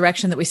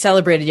resurrection that we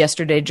celebrated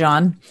yesterday,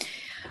 John.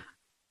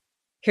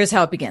 Here's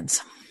how it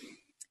begins.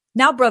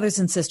 Now, brothers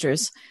and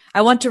sisters,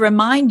 I want to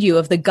remind you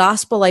of the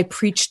gospel I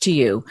preached to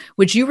you,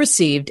 which you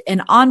received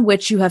and on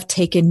which you have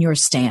taken your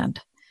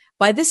stand.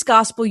 By this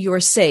gospel you are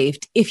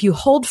saved if you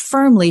hold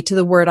firmly to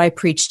the word I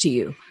preached to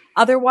you.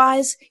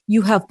 Otherwise,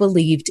 you have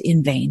believed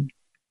in vain.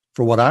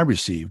 For what I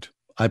received,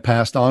 I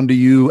passed on to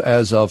you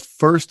as of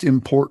first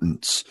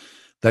importance,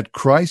 that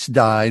Christ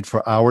died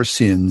for our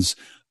sins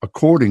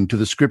according to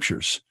the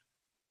Scriptures,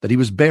 that he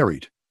was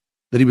buried,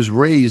 that he was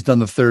raised on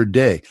the third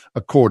day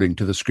according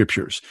to the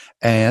Scriptures,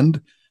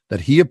 and that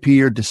he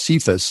appeared to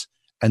Cephas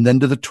and then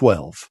to the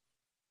 12.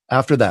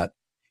 After that,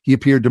 he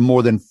appeared to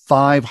more than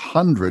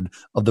 500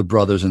 of the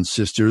brothers and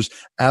sisters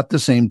at the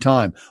same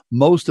time,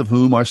 most of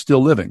whom are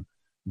still living,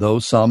 though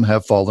some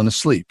have fallen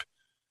asleep.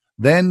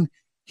 Then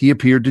he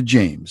appeared to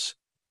James,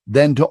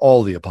 then to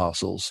all the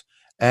apostles,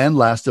 and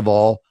last of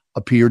all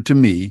appeared to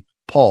me,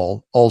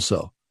 Paul,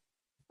 also,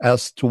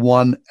 as to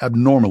one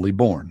abnormally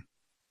born.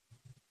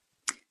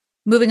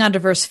 Moving on to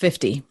verse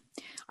 50.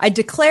 I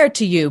declare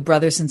to you,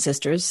 brothers and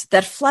sisters,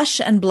 that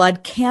flesh and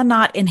blood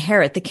cannot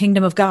inherit the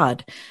kingdom of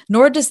God,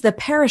 nor does the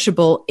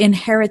perishable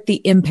inherit the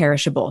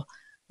imperishable.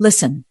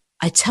 Listen,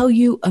 I tell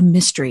you a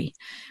mystery.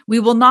 We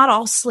will not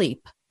all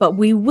sleep, but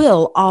we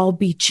will all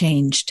be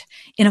changed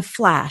in a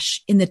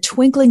flash, in the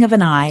twinkling of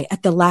an eye,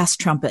 at the last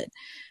trumpet.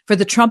 For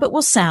the trumpet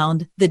will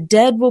sound, the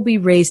dead will be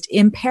raised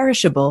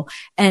imperishable,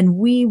 and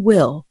we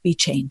will be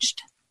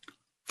changed.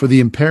 For the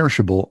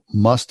imperishable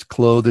must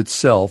clothe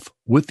itself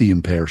with the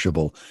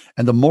imperishable,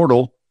 and the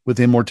mortal with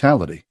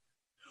immortality.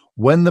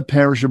 When the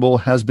perishable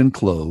has been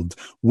clothed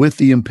with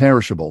the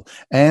imperishable,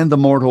 and the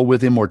mortal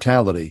with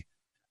immortality,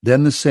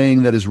 then the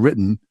saying that is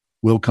written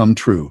will come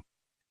true.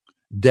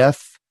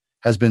 Death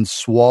has been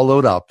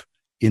swallowed up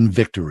in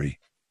victory.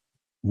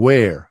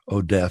 Where,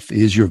 O death,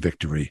 is your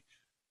victory?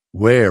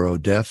 Where, O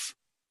death,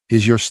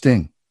 is your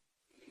sting?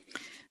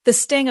 The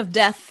sting of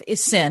death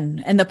is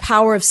sin, and the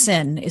power of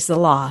sin is the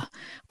law.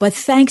 But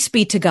thanks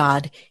be to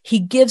God, he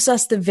gives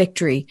us the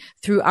victory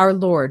through our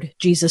Lord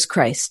Jesus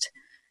Christ.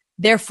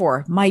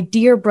 Therefore, my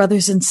dear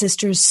brothers and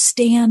sisters,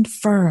 stand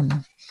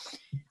firm.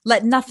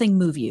 Let nothing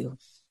move you.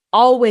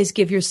 Always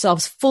give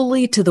yourselves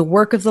fully to the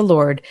work of the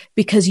Lord,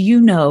 because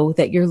you know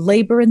that your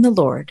labor in the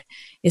Lord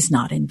is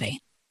not in vain.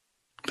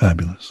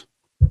 Fabulous.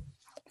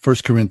 1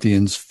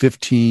 Corinthians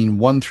 15,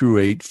 1 through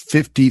 8,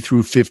 50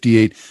 through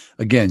 58.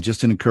 Again,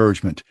 just an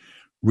encouragement.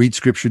 Read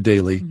Scripture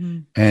daily,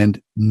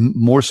 and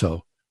more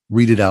so,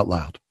 read it out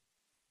loud.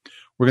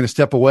 We're going to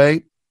step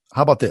away.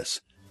 How about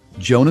this?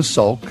 Jonas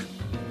Salk,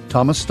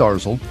 Thomas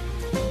Starzl,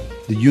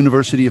 the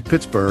University of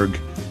Pittsburgh.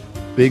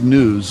 Big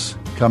news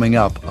coming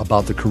up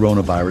about the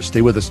coronavirus.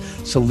 Stay with us.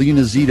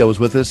 Selena Zito is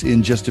with us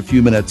in just a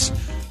few minutes.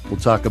 We'll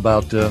talk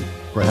about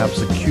perhaps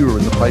a cure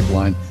in the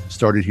pipeline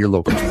started here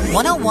locally.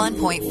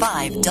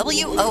 101.5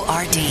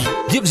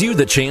 WORD gives you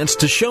the chance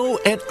to show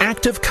an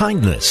act of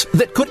kindness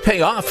that could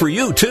pay off for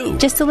you, too.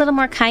 Just a little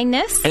more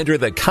kindness? Enter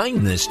the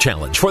Kindness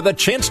Challenge for the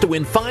chance to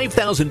win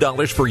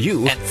 $5,000 for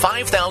you and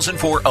 $5,000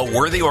 for a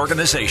worthy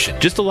organization.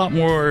 Just a lot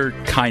more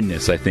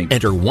kindness, I think.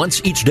 Enter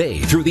once each day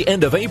through the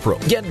end of April.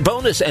 Get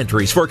bonus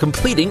entries for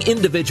completing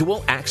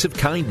individual acts of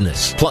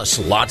kindness, plus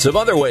lots of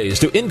other ways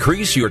to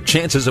increase your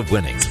chances of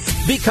winning.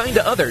 Be kind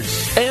to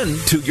others and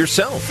to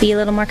yourself. Be a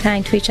little more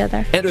kind to each other.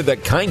 Enter the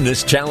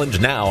Kindness Challenge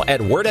now at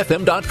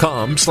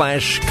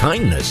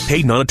wordfm.com/kindness.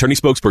 Paid non-attorney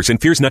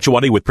spokesperson Fierce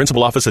Nachawati with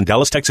principal office in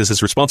Dallas, Texas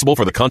is responsible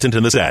for the content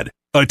in this ad.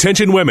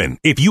 Attention women.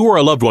 If you or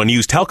a loved one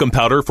used talcum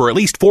powder for at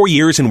least 4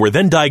 years and were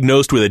then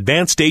diagnosed with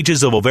advanced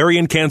stages of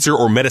ovarian cancer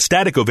or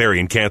metastatic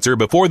ovarian cancer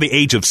before the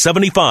age of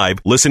 75,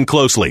 listen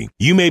closely.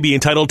 You may be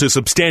entitled to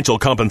substantial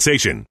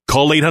compensation.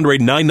 Call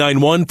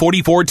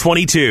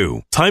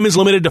 800-991-4422. Time is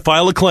limited to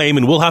file a claim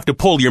and we'll have to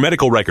pull your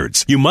medical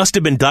records. You must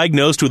have been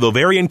diagnosed with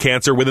ovarian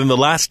cancer within the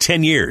last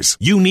 10 years.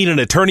 You need an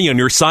attorney on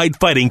your side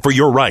fighting for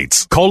your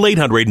rights. Call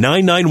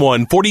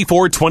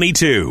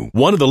 800-991-4422.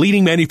 One of the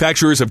leading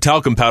manufacturers of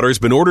talcum powder has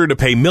been ordered to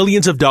pay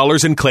millions of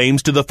dollars in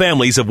claims to the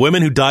families of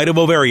women who died of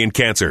ovarian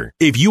cancer.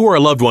 If you or a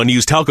loved one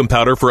used talcum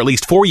powder for at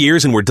least 4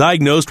 years and were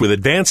diagnosed with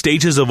advanced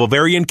stages of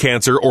ovarian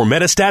cancer or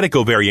metastatic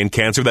ovarian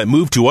cancer that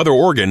moved to other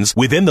organs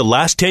within the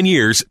last 10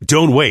 years,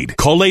 don't wait.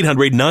 Call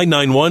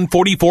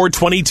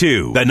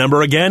 800-991-4422. That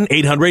number again,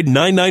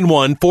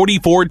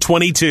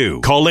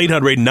 800-991-4422. Call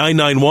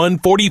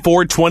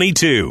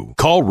 800-991-4422.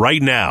 Call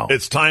right now.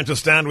 It's time to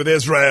stand with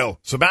Israel.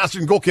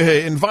 Sebastian Gorka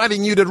here,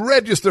 inviting you to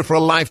register for a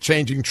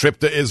life-changing trip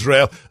to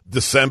Israel,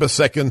 December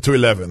 2nd to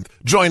 11th.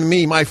 Join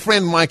me, my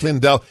friend Mike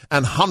Lindell,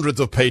 and hundreds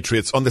of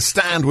patriots on the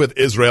Stand with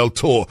Israel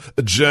tour,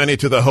 a journey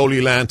to the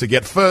Holy Land to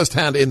get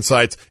first-hand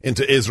insights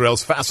into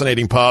Israel's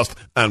fascinating past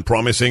and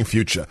promising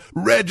future.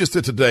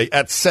 Register today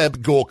at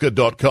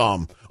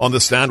sebgorka.com. On the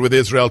Stand with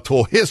Israel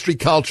tour, history,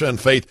 culture, and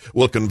faith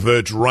will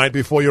converge right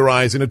before your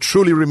eyes in a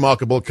truly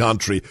remarkable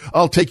country.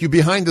 I'll take you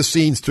behind the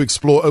scenes to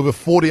explore over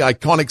 40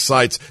 iconic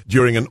sites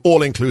during an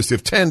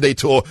all-inclusive 10-day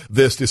tour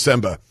this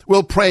December.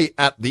 We'll pray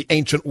at the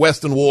ancient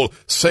Western Wall,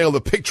 sail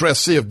the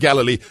picturesque Sea of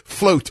Galilee,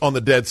 float on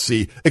the Dead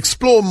Sea,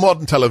 explore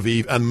modern Tel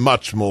Aviv, and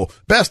much more.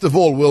 Best of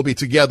all, we'll be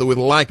together with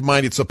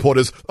like-minded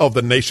supporters of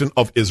the nation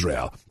of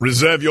Israel.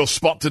 Reserve your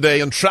spot today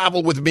and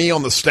travel with me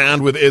on the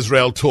Stand with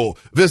Israel tour.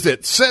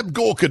 Visit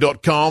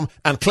sebgorka.com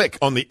and click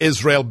on the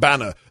Israel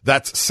banner.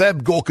 That's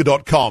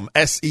sebgorka.com,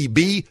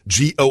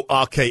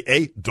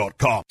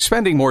 sebgorka.com.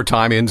 Spending more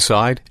time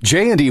inside?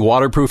 J&D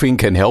Waterproofing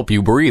can help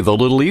you breathe a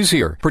little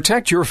easier.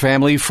 Protect your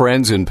family,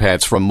 friends, and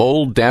pets from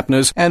mold,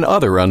 dampness, and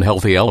other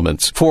unhealthy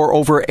elements. For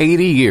over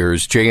 80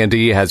 years,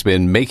 J&D has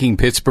been making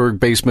Pittsburgh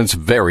basements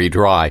very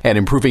dry and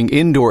improving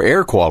indoor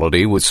air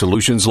quality with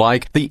solutions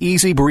like the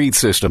Easy Breathe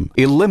system.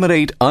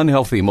 Eliminate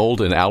unhealthy mold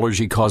and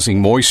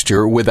allergy-causing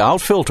moisture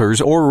without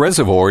filters or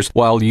reservoirs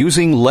while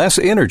using less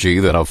energy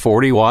than a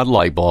 40-watt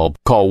light bulb.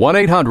 Call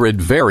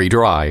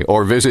 1-800-VERY-DRY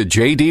or visit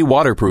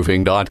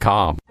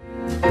jdwaterproofing.com.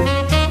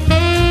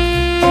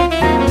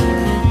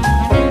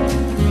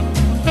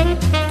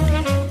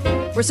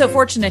 We're so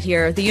fortunate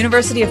here. The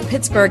University of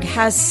Pittsburgh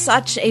has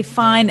such a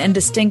fine and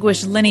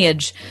distinguished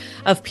lineage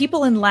of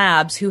people in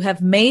labs who have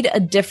made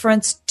a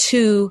difference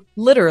to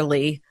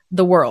literally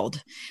the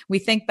world. We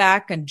think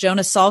back on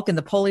Jonas Salk and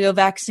the polio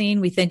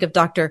vaccine. We think of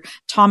Dr.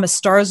 Thomas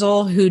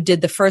Starzl, who did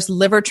the first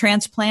liver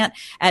transplant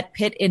at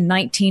Pitt in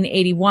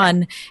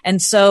 1981.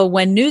 And so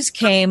when news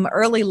came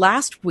early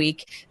last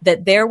week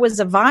that there was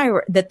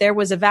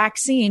a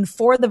vaccine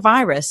for the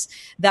virus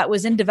that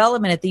was in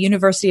development at the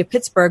University of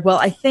Pittsburgh, well,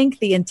 I think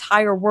the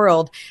entire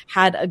world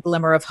had a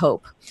glimmer of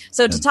hope.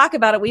 So to talk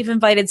about it, we've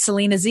invited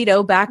Selena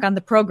Zito back on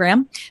the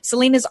program.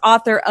 Selena's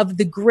author of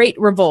The Great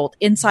Revolt,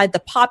 Inside the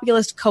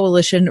Populist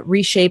Coalition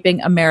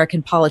Reshaping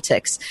American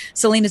Politics.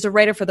 Selena is a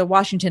writer for the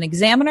Washington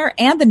Examiner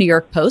and the New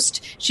York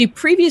Post. She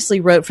previously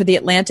wrote for The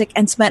Atlantic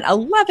and spent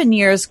 11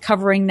 years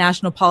covering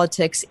national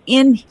politics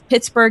in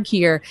Pittsburgh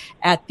here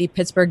at the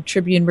Pittsburgh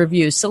Tribune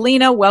Review.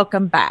 Selena,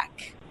 welcome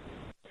back.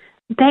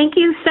 Thank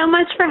you so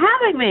much for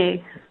having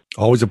me.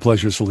 Always a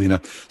pleasure,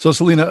 Selena. So,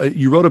 Selena,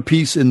 you wrote a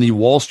piece in the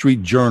Wall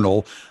Street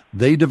Journal.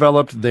 They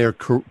developed their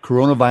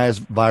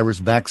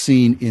coronavirus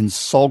vaccine in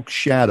Salk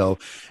shadow,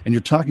 and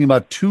you're talking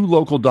about two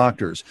local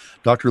doctors,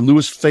 Dr.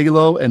 Louis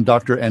Falo and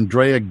Dr.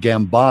 Andrea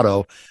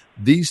Gambado.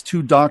 These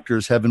two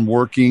doctors have been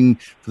working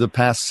for the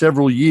past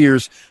several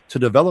years to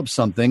develop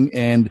something,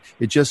 and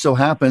it just so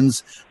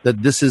happens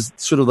that this is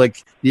sort of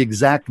like the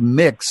exact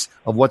mix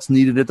of what's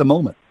needed at the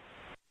moment.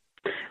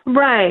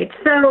 Right.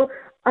 So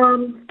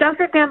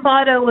Dr.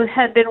 Gambado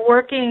had been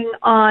working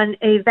on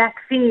a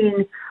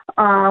vaccine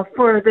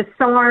for the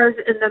SARS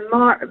and the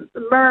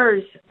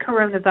MERS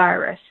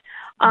coronavirus.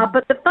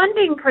 But the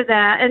funding for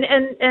that, and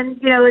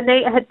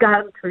they had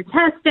gotten through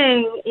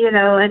testing,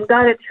 and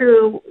got it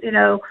through,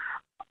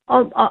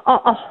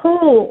 a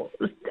whole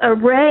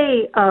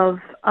array of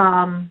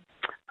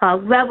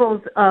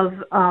levels of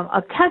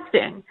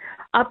testing.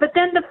 But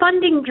then the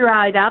funding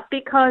dried up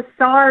because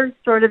SARS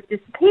sort of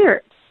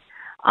disappeared.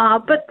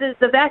 But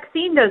the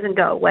vaccine doesn't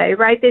go away,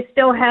 right? They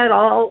still had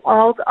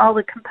all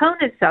the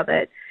components of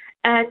it.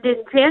 And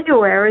in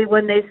January,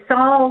 when they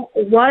saw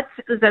what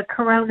the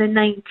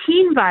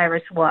Corona-19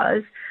 virus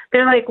was,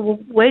 they're like, well,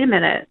 wait a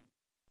minute,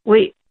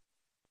 we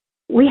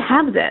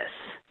have this.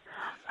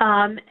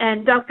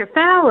 And Dr.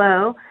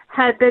 Falo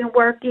had been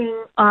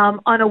working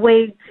on a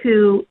way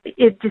to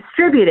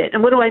distribute it.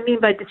 And what do I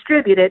mean by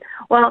distribute it?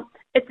 Well,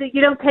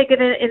 you don't take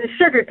it in a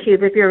sugar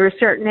cube if you're a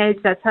certain age.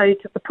 That's how you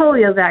took the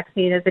polio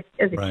vaccine as a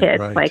kid,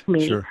 like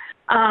me. Sure.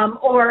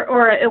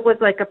 Or it was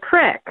like a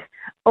prick.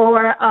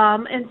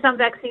 And some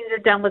vaccines are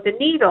done with a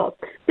needle.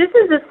 This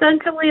is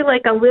essentially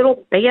like a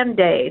little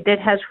Band-Aid that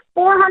has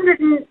 400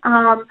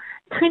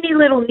 tiny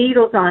little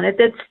needles on it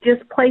that's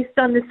just placed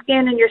on the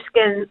skin, and your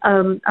skin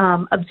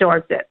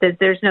absorbs it.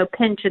 There's no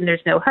pinch and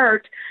there's no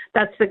hurt.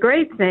 That's the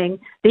great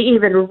thing. The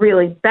even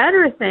really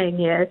better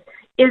thing is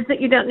that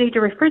you don't need to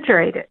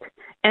refrigerate it.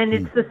 And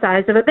it's the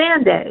size of a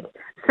Band-Aid.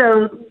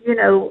 So,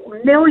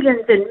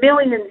 millions and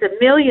millions and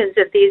millions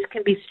of these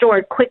can be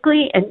stored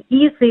quickly and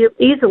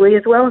easily,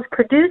 as well as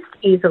produced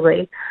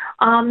easily,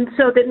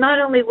 so that not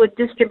only would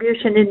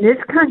distribution in this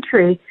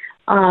country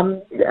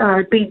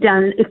be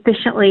done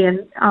efficiently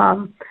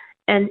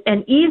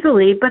and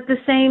easily, but the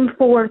same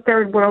for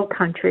third world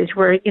countries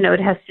where, it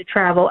has to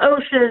travel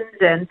oceans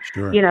and,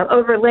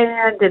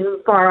 overland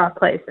and far off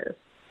places.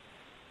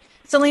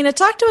 Selena,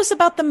 talk to us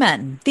about the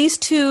men. These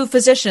two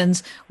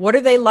physicians, what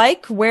are they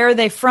like? Where are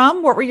they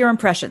from? What were your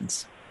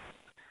impressions?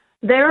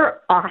 They're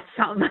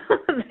awesome.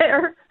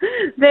 they're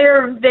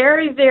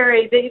very,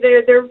 very,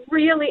 they're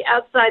really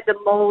outside the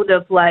mold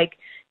of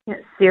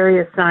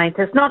serious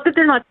scientists. Not that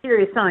they're not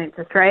serious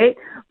scientists, right?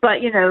 But,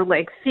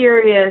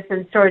 serious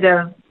and sort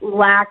of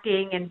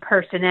lacking in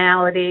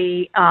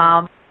personality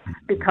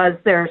because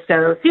they're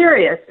so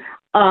serious.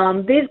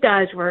 These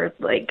guys were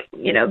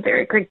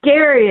very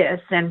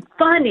gregarious and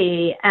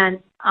funny and,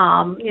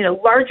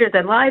 larger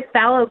than life.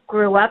 Fallow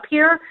grew up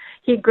here.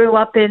 He grew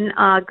up in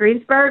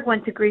Greensburg,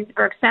 went to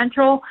Greensburg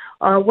Central,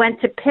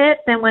 went to Pitt,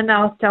 then went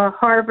off to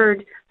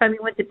Harvard.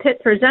 Went to Pitt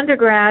for his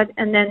undergrad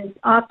and then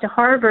off to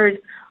Harvard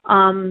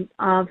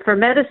for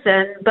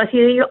medicine, but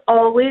he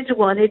always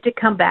wanted to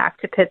come back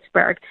to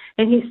Pittsburgh.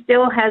 And he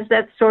still has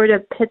that sort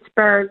of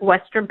Pittsburgh,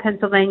 Western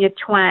Pennsylvania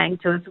twang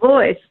to his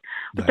voice.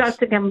 Nice. But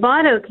Dr.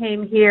 Gambato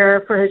came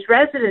here for his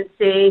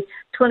residency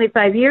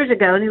 25 years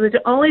ago, and he was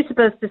only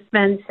supposed to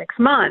spend 6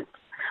 months.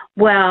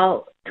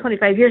 Well,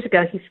 25 years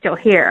ago, he's still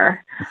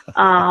here.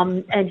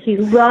 And he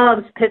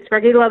loves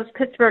Pittsburgh. He loves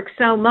Pittsburgh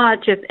so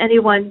much. If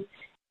anyone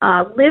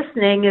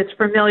listening is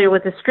familiar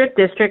with the Strip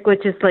District,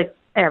 which is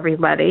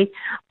everybody,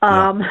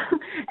 and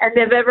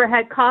they've ever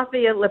had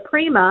coffee at La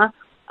Prima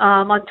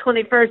on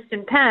 21st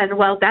and Penn,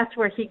 well, that's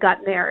where he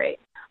got married.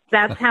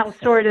 That's how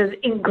sort of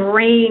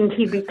ingrained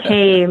he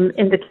became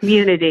in the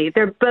community.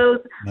 They're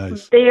both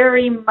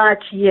very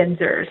much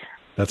Yinzers.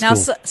 That's now,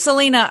 cool.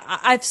 Selena,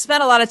 I've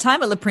spent a lot of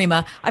time at La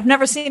Prima. I've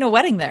never seen a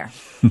wedding there.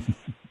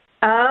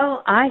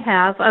 Oh, I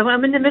have.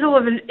 I'm in the middle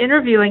of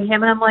interviewing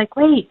him, and I'm like,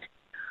 wait,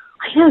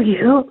 I know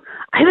you.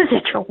 I was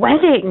at your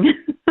wedding.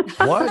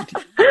 What?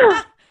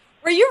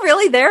 Were you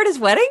really there at his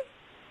wedding?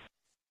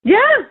 Yeah.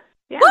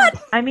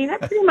 What? I mean, I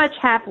pretty much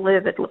half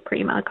live at La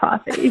Prima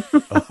Coffee.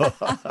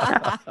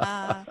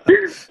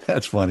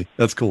 That's funny.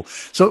 That's cool.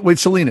 So wait,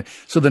 Selena,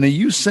 so then are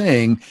you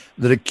saying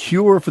that a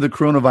cure for the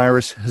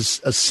coronavirus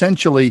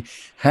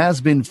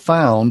has been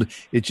found?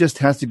 It just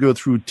has to go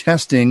through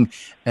testing,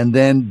 and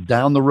then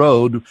down the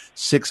road,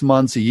 6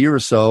 months, a year or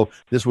so,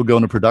 this will go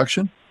into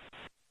production?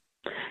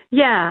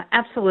 Yeah,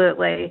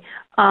 absolutely.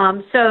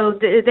 So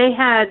they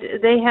had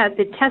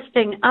the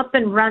testing up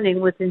and running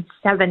within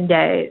 7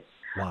 days.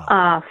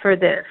 Wow. For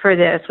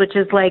this, which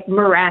is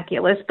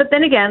miraculous. But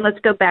then again, let's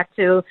go back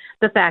to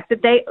the fact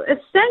that they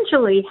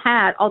essentially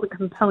had all the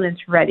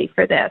components ready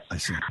for this. I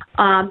see.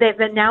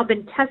 They've now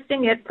been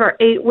testing it for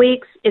 8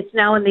 weeks. It's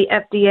now in the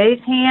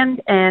FDA's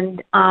hand,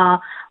 and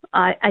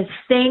I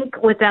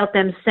think without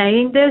them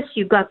saying this,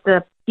 you got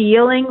the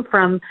feeling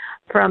from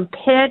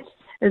Pitt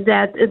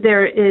that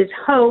there is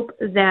hope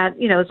that,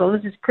 as long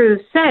as it's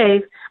proved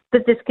safe,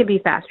 that this can be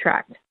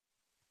fast-tracked.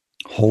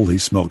 Holy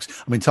smokes.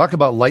 I mean, talk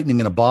about lightning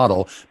in a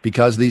bottle,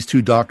 because these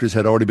two doctors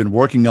had already been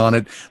working on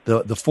it.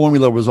 The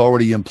formula was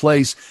already in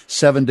place.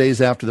 7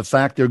 days after the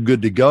fact, they're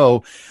good to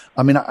go.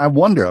 I mean, I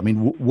wonder,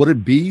 would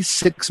it be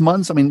 6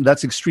 months? I mean,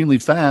 that's extremely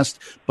fast,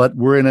 but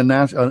we're in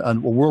a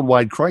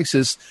worldwide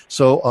crisis.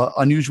 So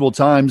unusual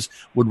times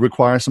would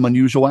require some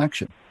unusual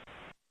action.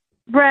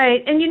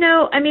 Right. And,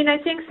 I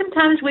think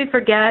sometimes we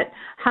forget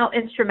how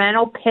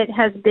instrumental Pitt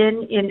has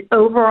been in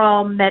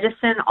overall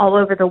medicine all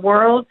over the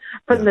world,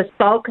 from the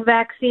Salk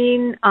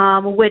vaccine,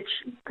 which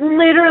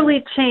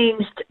literally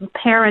changed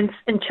parents'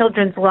 and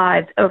children's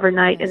lives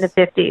overnight in the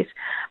 50s.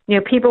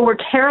 People were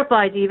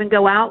terrified to even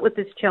go out with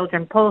their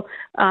children, go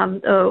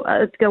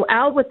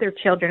out with their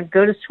children,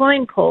 go to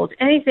swimming pools,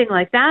 anything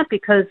like that,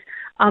 because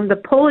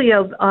the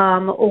polio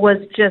was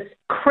just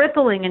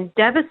crippling and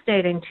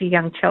devastating to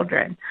young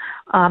children.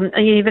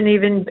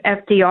 Even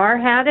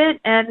FDR had it,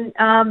 and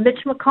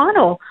Mitch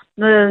McConnell,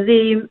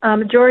 the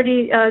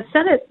majority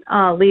Senate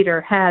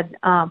leader, had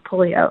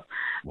polio.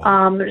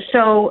 Wow.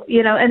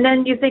 And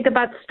then you think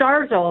about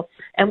Starzl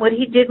and what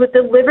he did with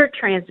the liver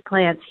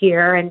transplants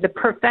here, and the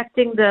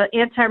perfecting the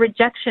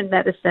anti-rejection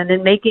medicine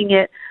and making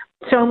it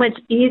so much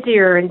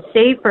easier and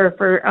safer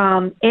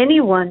for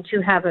anyone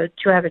to have a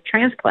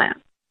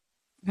transplant.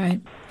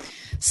 Right.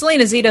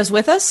 Selena Zito's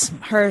with us.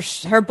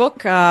 Her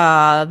book,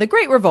 The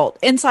Great Revolt,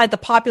 Inside the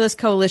Populist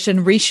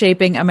Coalition,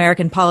 Reshaping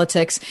American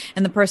Politics,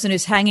 and the person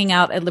who's hanging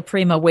out at La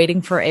Prima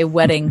waiting for a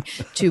wedding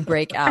to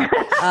break out.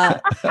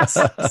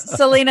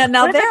 Selena,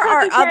 now there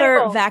are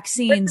other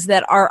vaccines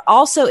that are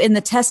also in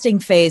the testing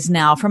phase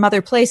now from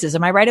other places.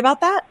 Am I right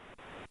about that?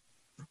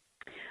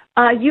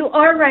 You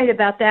are right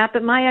about that,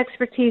 but my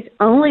expertise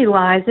only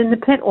lies in the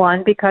Pitt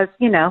one because,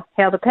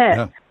 hail the Pitt.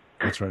 Yeah,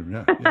 that's right.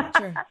 Yeah.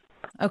 Sure.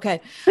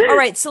 Okay. All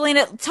right,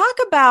 Selena, talk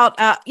about,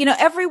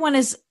 everyone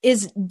is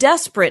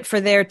desperate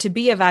for there to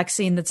be a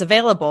vaccine that's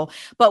available,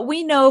 but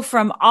we know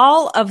from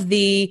all of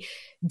the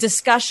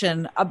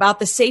discussion about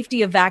the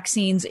safety of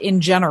vaccines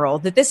in general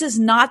that this is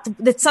not,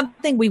 that's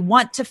something we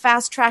want to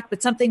fast track,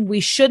 but something we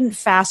shouldn't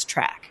fast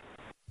track.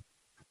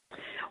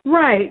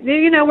 Right.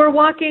 We're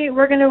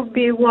going to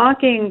be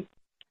walking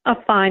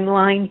a fine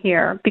line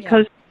here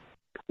because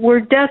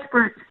we're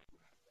desperate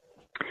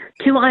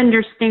to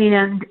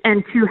understand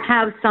and to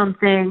have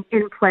something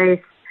in place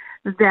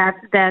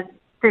that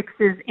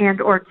fixes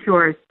and or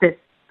cures this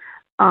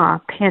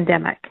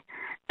pandemic.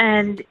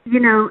 And,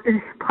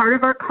 part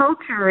of our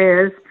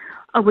culture is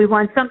we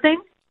want something,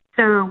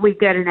 so we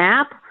get an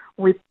app,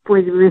 we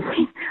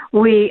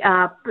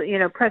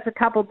press a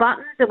couple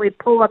buttons and we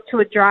pull up to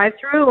a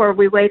drive-through, or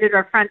we wait at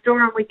our front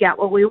door and we get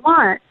what we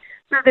want.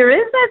 So there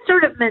is that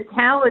sort of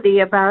mentality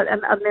about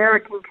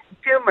American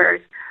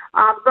consumers.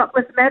 But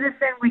with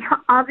medicine, we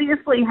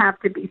obviously have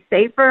to be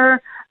safer,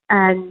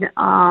 and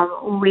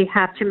we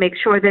have to make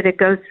sure that it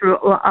goes through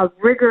a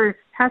rigorous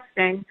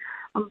testing.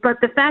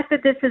 But the fact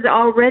that this has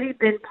already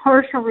been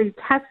partially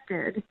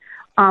tested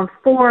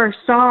for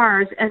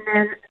SARS and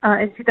then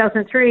in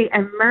 2003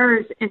 and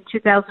MERS in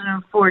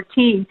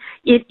 2014,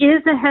 it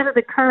is ahead of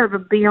the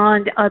curve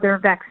beyond other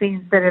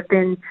vaccines that have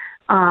been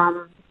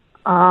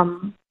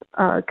come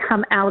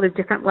out of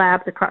different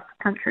labs across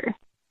the country.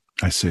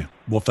 I see.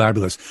 Well,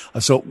 fabulous.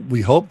 So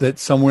we hope that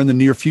somewhere in the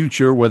near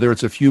future, whether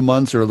it's a few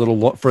months or a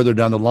little further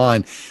down the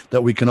line,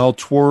 that we can all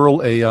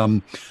twirl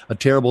a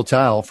terrible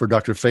towel for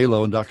Dr.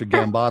 Falo and Dr.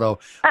 Gambato.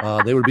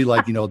 They would be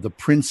like, the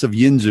Prince of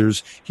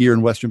Yinzers here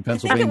in Western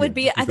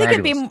Pennsylvania.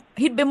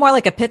 He'd be more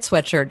like a pit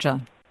sweatshirt,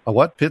 John. A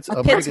what? Pit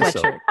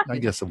sweatshirt. I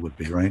guess it would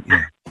be, right?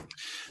 Yeah.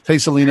 Hey,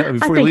 Selena,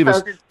 before you leave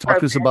us,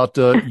 talk to us about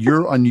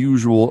your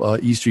unusual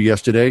Easter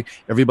yesterday.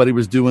 Everybody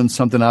was doing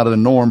something out of the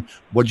norm.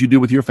 What'd you do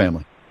with your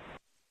family?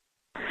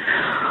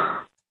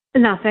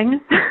 Nothing.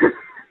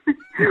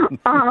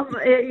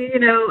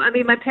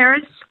 My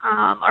parents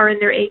are in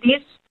their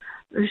 80s,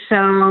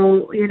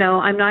 so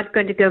I'm not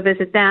going to go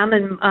visit them,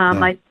 and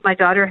my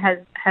daughter has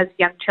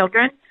young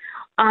children.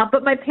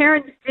 But my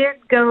parents did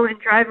go and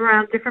drive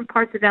around different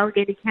parts of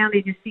Allegheny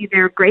County to see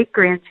their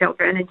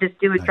great-grandchildren and just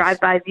do a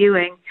drive-by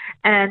viewing.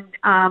 And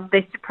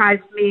they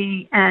surprised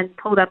me and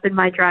pulled up in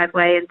my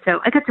driveway, and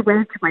so I got to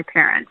wave to my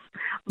parents.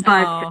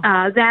 But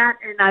that,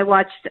 and I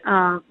watched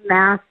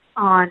Mass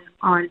on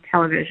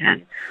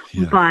television,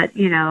 but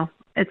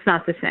it's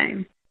not the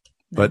same.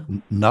 But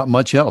not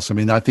much else. I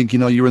mean, I think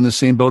you're in the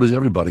same boat as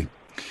everybody.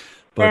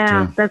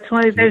 But, that's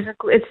why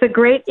it's a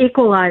great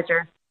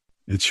equalizer.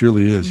 It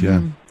surely is.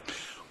 Yeah.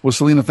 Well,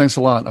 Selena, thanks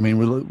a lot. I mean,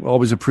 we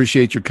always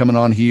appreciate you coming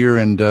on here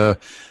and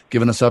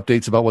giving us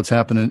updates about what's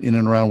happening in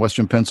and around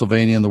Western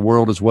Pennsylvania and the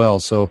world as well.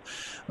 So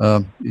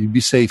you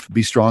be safe,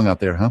 be strong out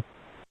there, huh?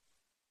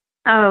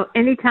 Oh,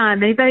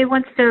 anytime. Anybody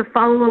wants to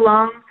follow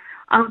along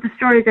the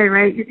stories I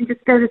write, you can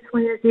just go to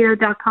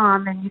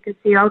SelenaZito.com and you can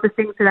see all the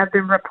things that I've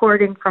been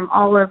reporting from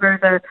all over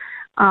the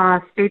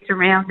states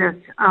around us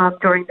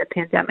during the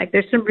pandemic.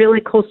 There's some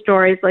really cool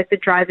stories like the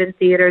drive-in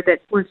theater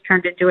that was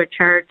turned into a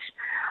church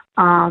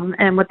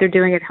and what they're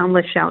doing at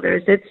homeless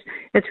shelters.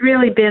 It's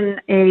really been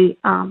a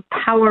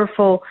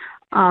powerful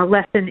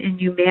lesson in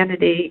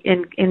humanity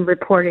in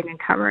reporting and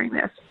covering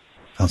this.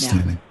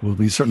 Outstanding. Yeah. Well,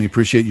 we certainly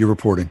appreciate your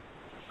reporting.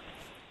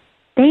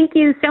 Thank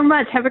you so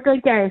much. Have a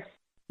great day.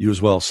 You as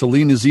well.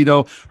 Selena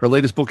Zito, her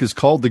latest book is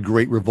called The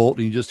Great Revolt.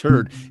 And you just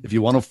heard, if you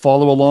want to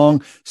follow along,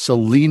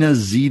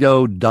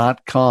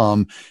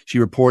 SelenaZito.com. She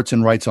reports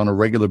and writes on a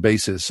regular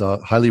basis.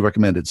 Highly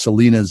recommended,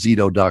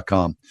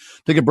 SelenaZito.com.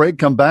 Take a break,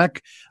 come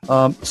back.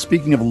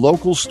 Speaking of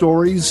local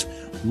stories,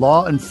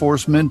 law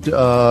enforcement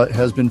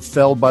has been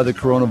felled by the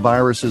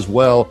coronavirus as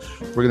well.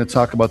 We're going to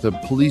talk about the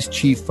police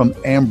chief from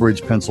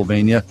Ambridge,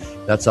 Pennsylvania.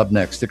 That's up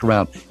next. Stick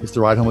around. It's The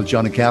Ride Home with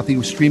John and Kathy.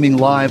 We're streaming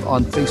live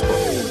on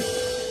Facebook.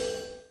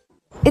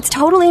 It's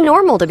totally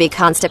normal to be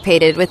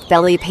constipated with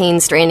belly pain,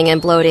 straining,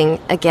 and bloating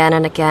again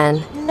and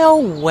again. No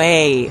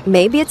way.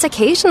 Maybe it's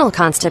occasional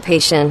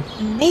constipation.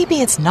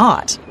 Maybe it's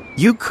not.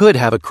 You could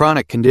have a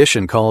chronic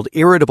condition called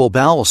irritable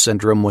bowel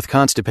syndrome with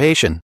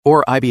constipation,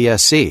 or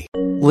IBS-C.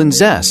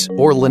 Linzess,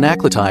 or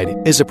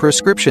linaclotide, is a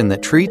prescription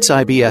that treats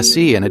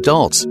IBS-C in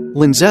adults.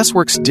 Linzess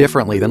works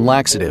differently than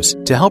laxatives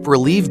to help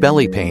relieve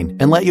belly pain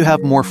and let you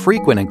have more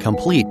frequent and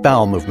complete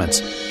bowel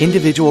movements.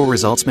 Individual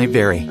results may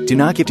vary. Do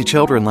not give to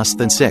children less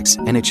than 6,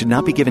 and it should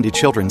not be given to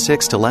children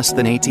 6 to less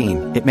than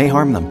 18. It may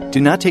harm them.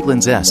 Do not take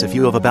Linzess if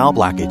you have a bowel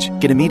blockage.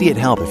 Get immediate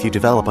help if you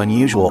develop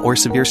unusual or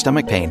severe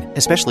stomach pain,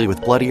 especially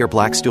with bloody or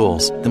black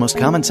stools. The most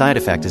common side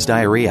effect is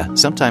diarrhea,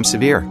 sometimes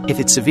severe. If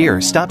it's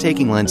severe, stop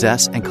taking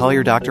Linzess and call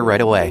your doctor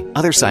right away.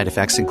 Other side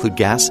effects include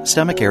gas,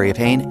 stomach area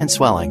pain, and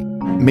swelling.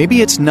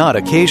 Maybe it's not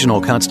occasional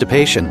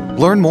constipation.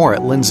 Learn more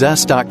at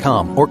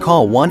linzess.com or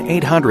call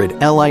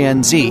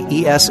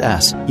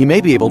 1-800-LINZESS. You may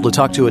be able to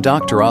talk to a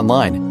doctor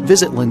online.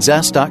 Visit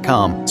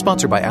linzess.com.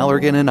 Sponsored by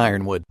Allergan and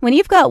Ironwood. When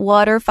you've got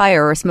water,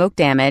 fire, or smoke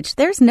damage,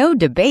 there's no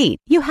debate.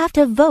 You have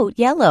to vote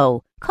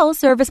yellow. Call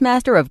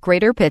ServiceMaster of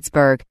Greater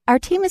Pittsburgh. Our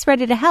team is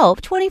ready to help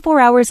 24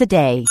 hours a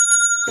day.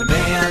 The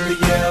man, the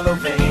yellow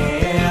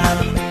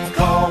van,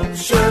 call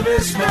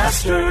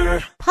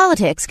ServiceMaster.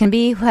 Politics can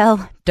be,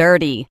 well,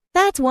 dirty.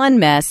 That's one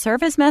mess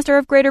ServiceMaster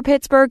of Greater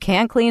Pittsburgh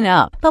can't clean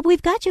up. But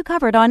we've got you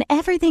covered on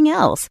everything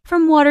else,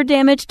 from water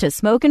damage to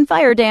smoke and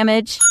fire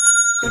damage.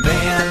 The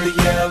man,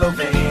 the yellow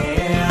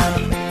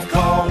van,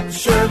 call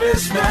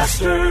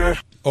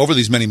ServiceMaster. Over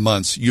these many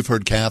months, you've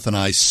heard Kath and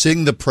I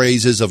sing the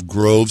praises of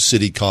Grove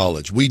City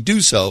College. We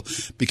do so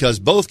because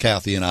both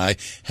Kathy and I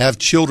have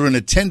children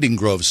attending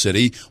Grove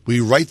City. We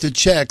write the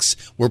checks.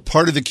 We're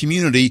part of the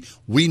community.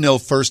 We know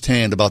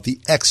firsthand about the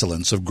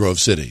excellence of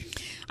Grove City.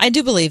 I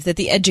do believe that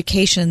the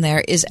education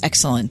there is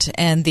excellent,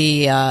 and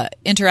the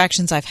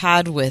interactions I've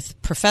had with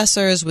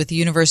professors, with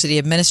university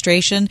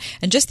administration,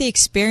 and just the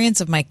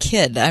experience of my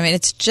kid. I mean,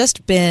 it's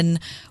just been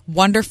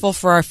wonderful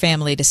for our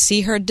family to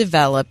see her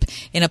develop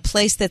in a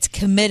place that's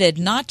committed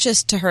not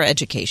just to her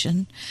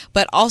education,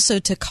 but also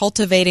to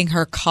cultivating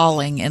her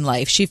calling in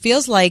life. She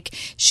feels like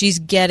she's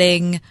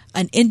getting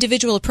an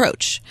individual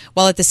approach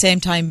while at the same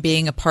time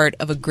being a part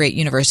of a great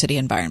university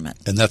environment.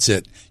 And that's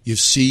it. You've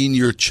seen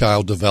your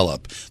child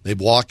develop. They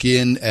walk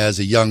in as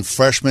a young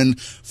freshman.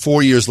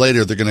 4 years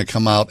later, they're going to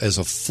come out as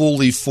a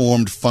fully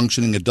formed,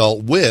 functioning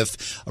adult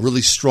with a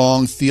really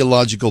strong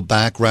theological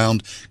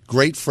background,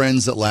 great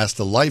friends that last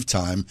a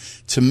lifetime.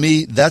 To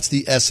me, that's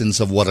the essence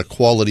of what a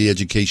quality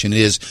education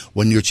is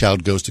when your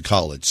child goes to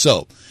college.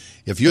 So,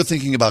 if you're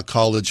thinking about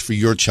college for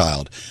your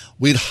child,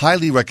 we'd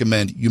highly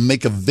recommend you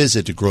make a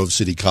visit to Grove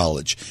City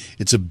College.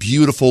 It's a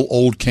beautiful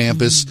old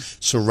campus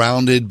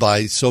surrounded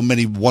by so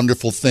many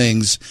wonderful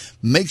things.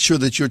 Make sure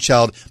that your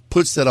child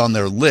puts that on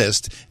their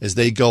list as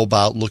they go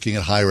about looking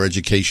at higher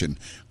education.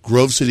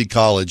 Grove City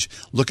College.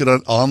 Look at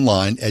it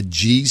online at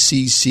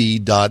gcc.edu.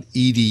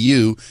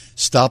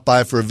 Stop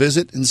by for a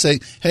visit and say,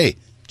 hey,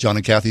 John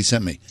and Kathy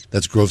sent me.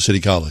 That's Grove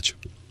City College.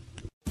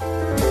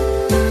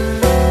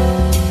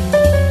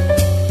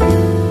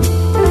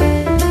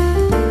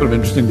 Sort of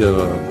interesting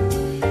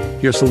to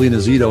hear Selena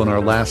Zito in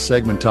our last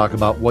segment talk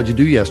about what'd you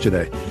do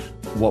yesterday.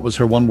 What was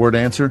her one-word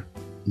answer?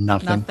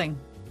 Nothing.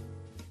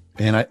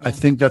 And I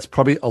think that's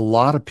probably a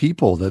lot of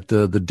people, that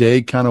the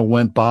day kind of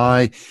went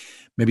by.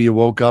 Maybe you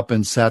woke up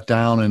and sat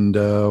down and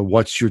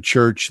watched your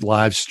church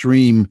live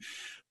stream.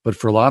 But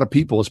for a lot of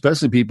people,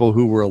 especially people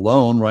who were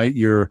alone, right?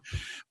 You're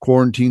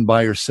quarantined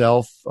by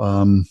yourself.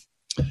 Look,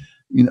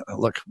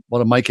 what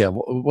did Mike have?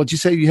 What'd you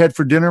say you had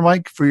for dinner,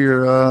 Mike, for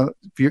your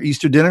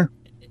Easter dinner?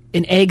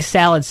 An egg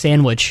salad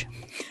sandwich.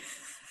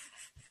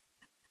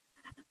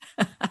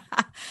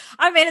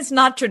 I mean, it's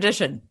not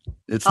tradition.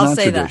 I'll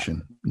say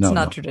tradition. No, it's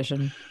not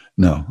tradition.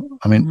 No.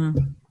 I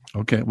mean,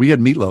 okay. We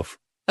had meatloaf.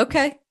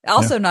 Okay.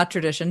 Also not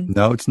tradition.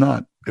 No, it's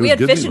not. We had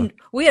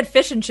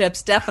fish and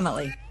chips,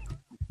 definitely.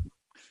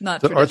 Not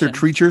tradition. Arthur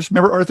Treachers.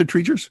 Remember Arthur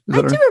Treachers?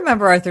 I do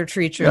remember Arthur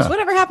Treachers. Yeah.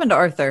 Whatever happened to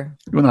Arthur?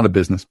 He went out of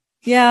business.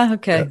 Yeah,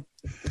 okay.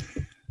 Yeah.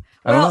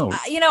 I don't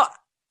know.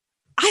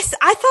 I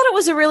thought it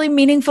was a really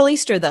meaningful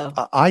Easter, though.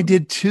 I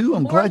did, too.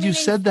 I'm glad you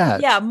said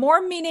that. Yeah,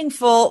 more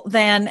meaningful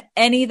than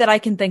any that I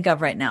can think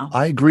of right now.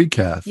 I agree,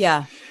 Kath.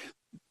 Yeah.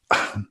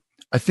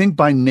 I think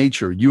by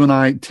nature, you and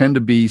I tend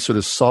to be sort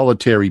of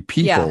solitary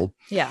people.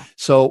 Yeah.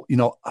 So,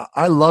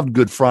 I loved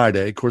Good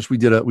Friday. Of course, we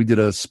did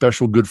a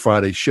special Good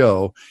Friday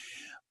show,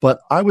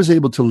 but I was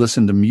able to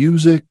listen to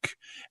music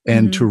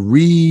and to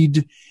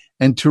read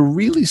and to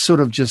really sort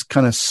of just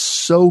kind of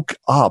soak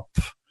up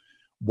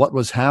what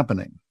was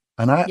happening.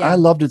 And I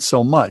loved it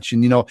so much.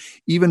 And,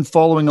 even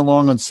following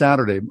along on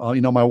Saturday,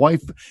 my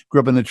wife grew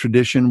up in a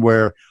tradition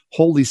where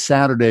Holy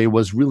Saturday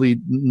was really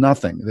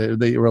nothing.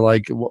 They were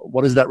like,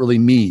 what does that really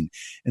mean?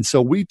 And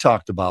so we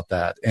talked about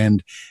that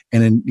and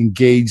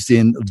engaged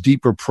in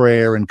deeper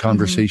prayer and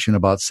conversation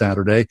about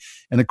Saturday.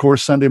 And of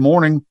course, Sunday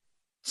morning.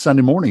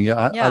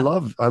 I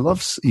love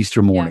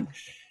Easter morning.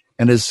 Yeah.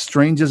 And as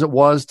strange as it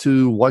was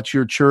to watch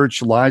your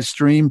church live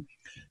stream,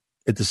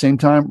 at the same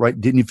time, right?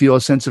 Didn't you feel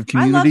a sense of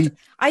community?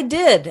 I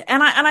did.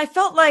 And I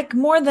felt like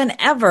more than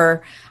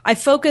ever, I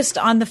focused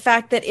on the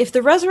fact that if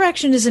the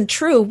resurrection isn't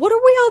true, what are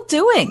we all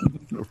doing?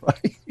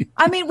 Right.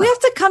 I mean, we have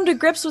to come to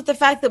grips with the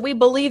fact that we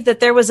believe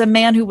that there was a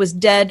man who was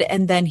dead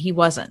and then he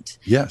wasn't.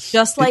 Yes.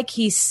 Just like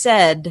he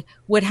said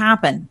would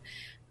happen.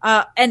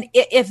 And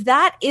if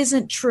that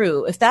isn't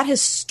true, if that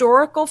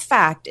historical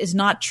fact is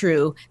not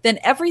true, then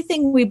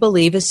everything we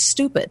believe is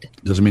stupid.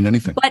 Doesn't mean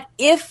anything. But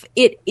if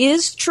it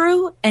is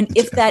true, and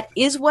if that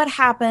is what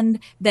happened,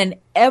 then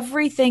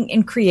everything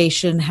in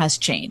creation has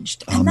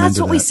changed. And that's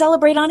what we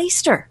celebrate on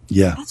Easter.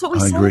 Yeah. That's what we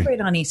celebrate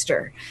on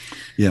Easter.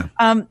 Yeah.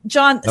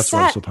 John,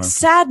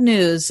 sad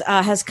news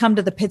has come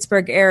to the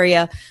Pittsburgh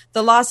area.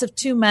 The loss of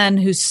two men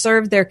who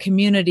served their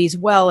communities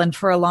well and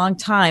for a long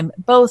time.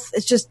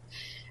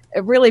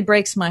 It really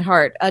breaks my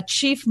heart.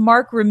 Chief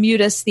Mark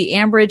Remutis, the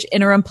Ambridge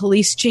interim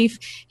police chief,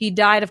 he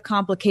died of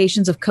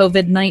complications of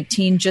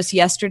COVID-19 just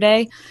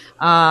yesterday.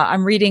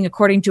 I'm reading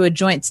according to a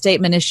joint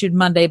statement issued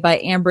Monday by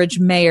Ambridge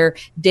Mayor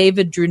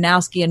David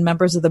Drunowski and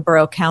members of the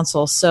Borough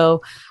Council.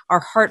 So our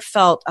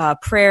heartfelt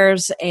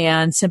prayers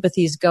and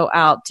sympathies go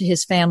out to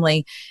his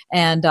family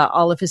and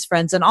all of his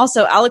friends. And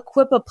also,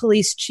 Aliquippa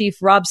Police Chief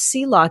Rob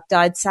Seelock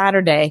died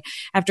Saturday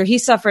after he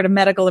suffered a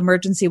medical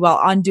emergency while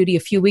on duty a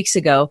few weeks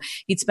ago.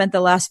 He'd spent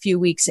the last few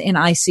weeks in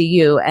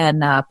ICU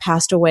and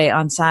passed away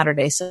on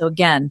Saturday. So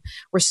again,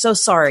 we're so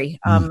sorry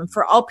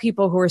for all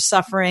people who are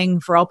suffering,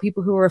 for all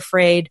people who are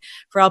afraid,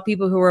 for all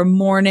people who are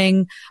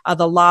mourning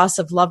the loss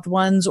of loved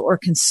ones or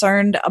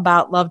concerned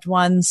about loved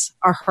ones.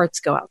 Our hearts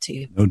go out to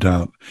you. No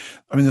doubt.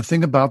 I mean, the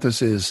thing about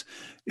this is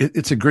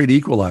it's a great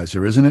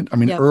equalizer, isn't it? I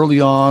mean, Yep. Early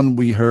on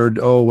we heard,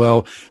 oh,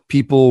 well,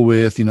 people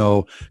with,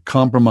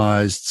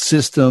 compromised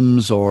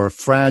systems or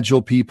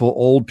fragile people,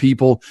 old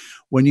people.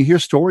 When you hear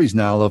stories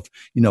now of,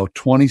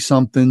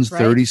 20-somethings,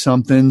 Right.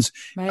 30-somethings,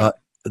 Right.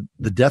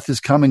 the death is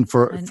coming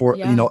for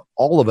yeah.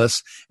 all of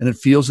us. And it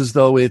feels as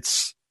though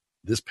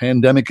this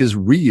pandemic is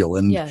real.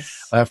 And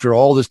Yes. after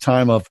all this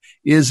time of,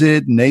 is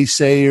it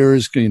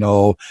naysayers,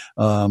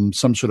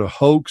 some sort of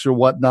hoax or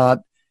whatnot,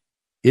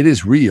 it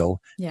is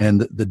real. Yeah.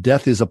 And the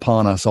death is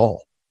upon us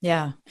all.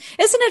 Yeah.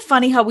 Isn't it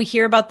funny how we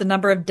hear about the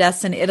number of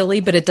deaths in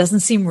Italy, but it doesn't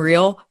seem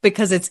real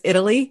because it's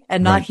Italy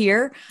and not Right.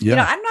 here?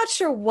 Yeah. I'm not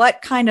sure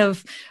what kind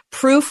of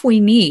proof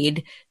we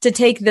need to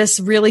take this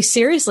really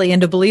seriously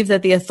and to believe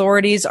that the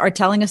authorities are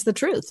telling us the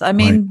truth. I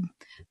mean,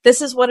 this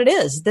is what it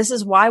is. This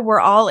is why we're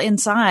all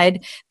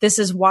inside. This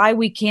is why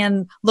we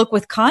can look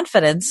with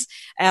confidence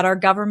at our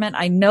government.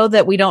 I know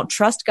that we don't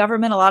trust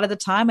government a lot of the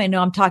time. I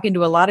know I'm talking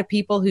to a lot of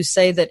people who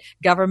say that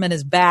government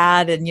is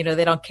bad and,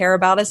 they don't care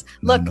about us.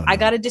 Look, I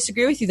got to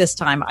disagree with you this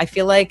time. I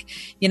feel like,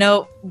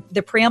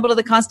 the preamble to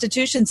the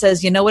Constitution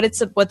says,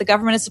 what the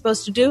government is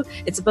supposed to do?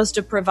 It's supposed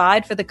to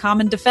provide for the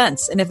common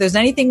defense. And if there's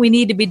anything we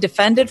need to be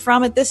defended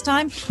from at this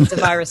time, it's a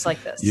virus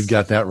like this. You've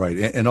got that right.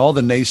 And all the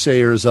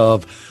naysayers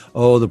of,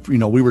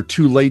 we were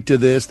too late to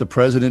this, the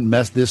president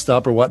messed this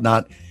up or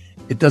whatnot.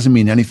 It doesn't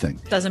mean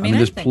anything. Doesn't mean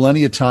there's anything.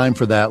 plenty of time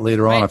for that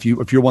later on. If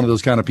you're one of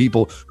those kind of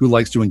people who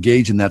likes to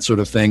engage in that sort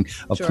of thing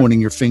of Sure.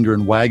 pointing your finger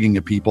and wagging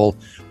at people,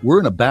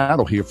 we're in a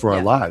battle here for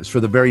our lives, for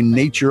the very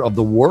nature of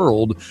the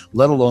world,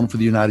 let alone for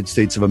the United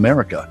States of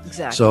America.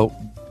 Exactly. So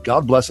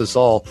God bless us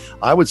all.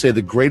 I would say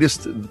the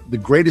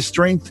greatest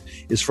strength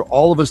is for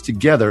all of us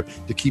together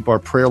to keep our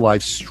prayer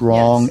life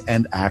strong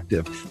and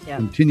active. Yeah.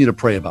 Continue to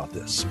pray about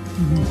this.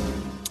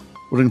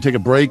 We're going to take a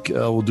break.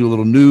 We'll do a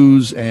little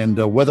news and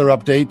weather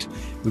update.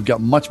 We've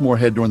got much more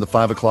ahead during the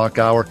 5 o'clock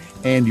hour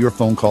and your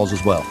phone calls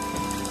as well.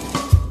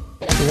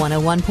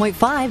 101.5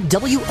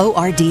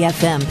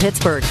 WORD-FM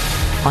Pittsburgh.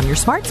 On your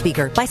smart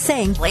speaker by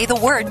saying, play the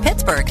word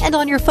Pittsburgh. And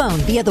on your phone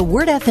via the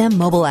Word FM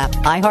mobile app,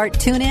 iHeart,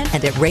 TuneIn,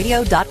 and at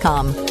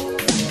radio.com.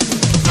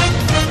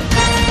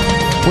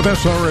 With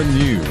SRN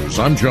News,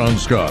 I'm John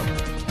Scott.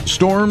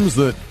 Storms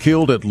that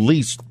killed at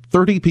least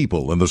 30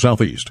 people in the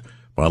Southeast,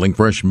 piling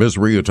fresh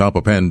misery atop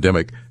a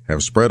pandemic,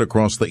 have spread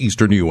across the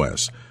eastern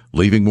U.S.,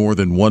 leaving more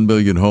than 1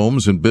 million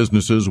homes and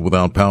businesses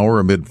without power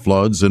amid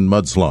floods and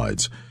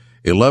mudslides.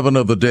 11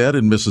 of the dead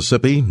in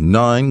Mississippi,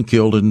 9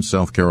 killed in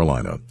South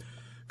Carolina.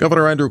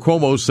 Governor Andrew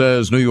Cuomo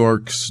says New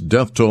York's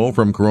death toll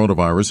from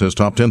coronavirus has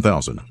topped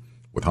 10,000,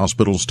 with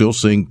hospitals still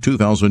seeing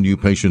 2,000 new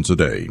patients a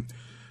day.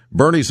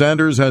 Bernie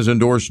Sanders has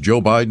endorsed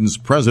Joe Biden's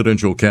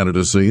presidential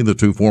candidacy. The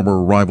two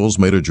former rivals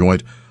made a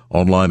joint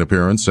online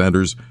appearance,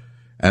 Sanders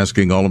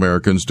asking all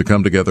Americans to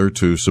come together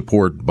to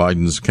support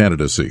Biden's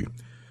candidacy.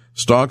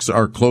 Stocks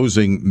are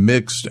closing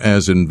mixed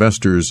as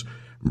investors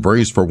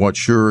brace for what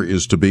sure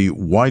is to be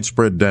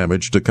widespread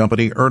damage to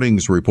company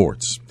earnings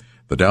reports.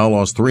 The Dow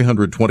lost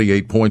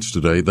 328 points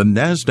today. The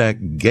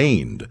Nasdaq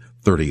gained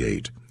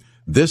 38.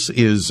 This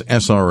is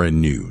SRN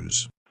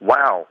News.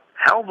 Wow,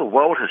 how the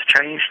world has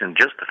changed in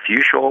just a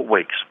few short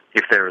weeks.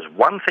 If there is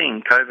one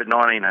thing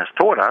COVID-19 has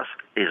taught us,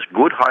 is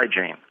good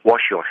hygiene.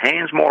 Wash your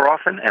hands more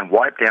often and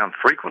wipe down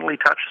frequently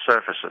touched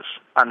surfaces.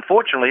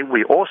 Unfortunately,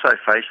 we also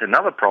face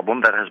another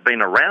problem that has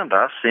been around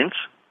us since,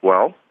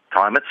 well,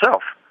 time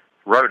itself.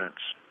 Rodents.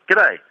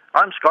 G'day,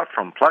 I'm Scott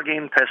from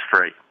Plug-In Pest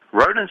Free.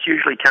 Rodents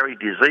usually carry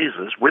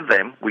diseases with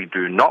them we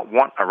do not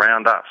want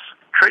around us.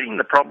 Treating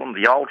the problem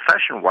the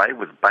old-fashioned way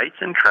with baits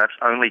and traps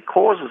only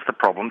causes the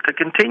problem to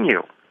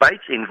continue.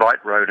 Baits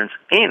invite rodents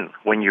in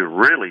when you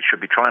really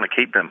should be trying to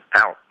keep them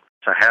out.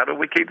 So how do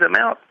we keep them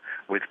out?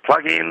 With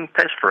Plug-In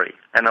Pest Free,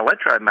 an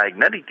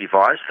electromagnetic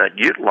device that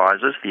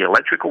utilizes the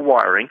electrical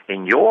wiring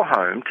in your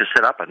home to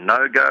set up a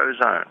no-go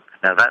zone.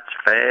 Now that's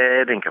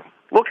fair dinkum.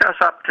 Look us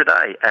up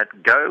today at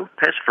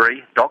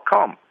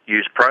gopestfree.com.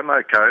 Use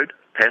promo code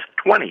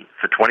PEST20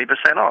 for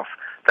 20% off.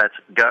 That's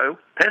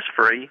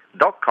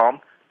gopestfree.com,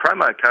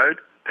 promo code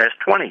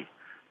PEST20.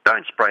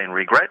 Don't spray and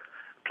regret.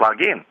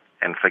 Plug in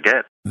and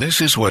forget.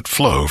 This is what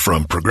Flo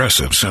from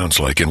Progressive sounds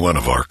like in one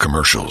of our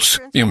commercials.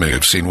 You may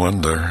have seen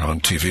one there on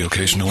TV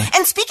occasionally.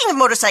 And speaking of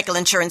motorcycle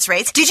insurance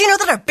rates, did you know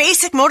that our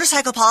basic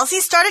motorcycle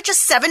policies start at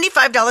just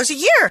 $75 a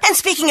year? And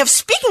speaking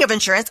of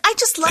insurance, I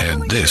just love...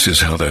 And this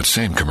is how that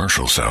same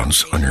commercial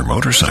sounds on your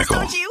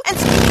motorcycle.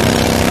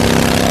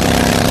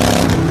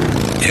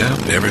 Yeah,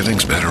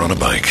 everything's better on a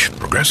bike.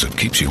 Progressive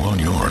keeps you on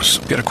yours.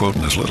 Get a quote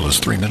in as little as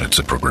 3 minutes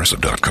at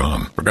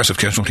Progressive.com. Progressive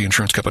Casualty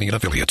Insurance Company and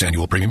affiliates.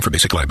 Annual premium for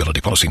basic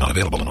liability policy not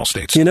available in all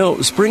states. You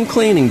know, spring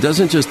cleaning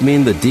doesn't just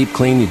mean the deep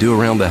clean you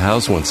do around the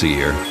house once a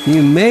year.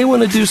 You may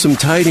want to do some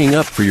tidying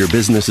up for your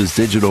business's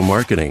digital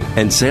marketing,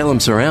 and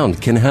Salem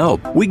Surround can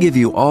help. We give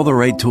you all the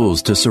right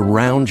tools to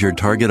surround your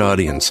target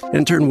audience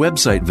and turn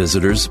website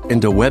visitors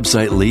into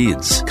website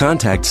leads.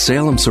 Contact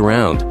Salem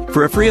Surround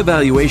for a free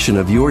evaluation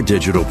of your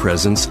digital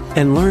presence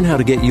and learn how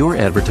to get your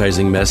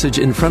advertising message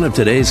in front of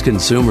today's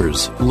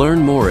consumers. Learn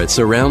more at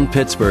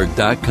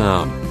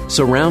surroundpittsburgh.com.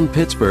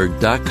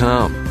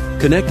 Surroundpittsburgh.com,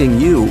 connecting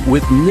you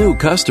with new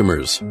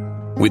customers.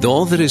 With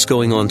all that is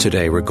going on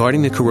today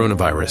regarding the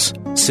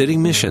coronavirus, City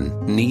Mission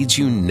needs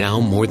you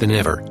now more than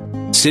ever.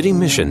 City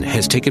Mission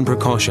has taken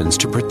precautions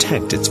to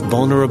protect its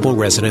vulnerable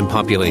resident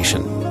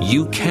population.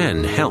 You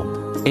can help.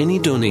 Any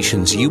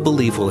donations you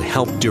believe will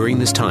help during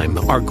this time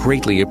are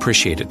greatly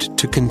appreciated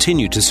to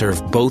continue to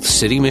serve both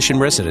City Mission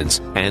residents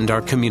and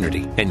our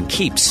community and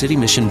keep City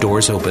Mission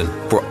doors open.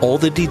 For all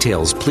the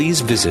details, please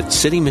visit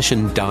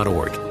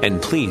citymission.org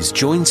and please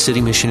join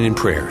City Mission in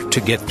prayer to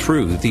get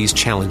through these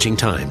challenging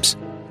times.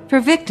 For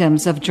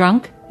victims of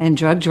drunk and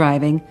drug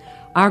driving,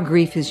 our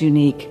grief is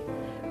unique,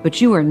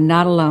 but you are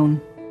not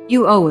alone.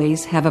 You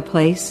always have a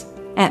place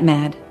at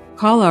MAD.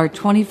 Call our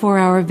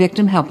 24-hour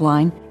victim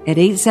helpline at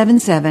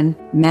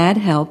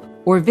 877-MAD-HELP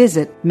or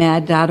visit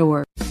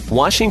mad.org.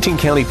 Washington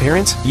County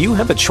parents, you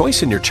have a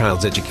choice in your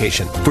child's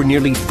education. For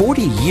nearly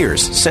 40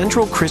 years,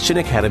 Central Christian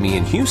Academy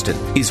in Houston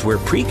is where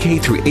pre-K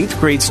through 8th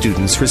grade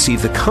students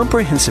receive the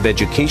comprehensive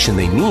education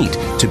they need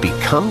to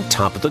become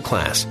top of the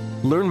class.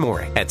 Learn more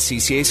at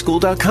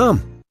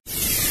ccaschool.com.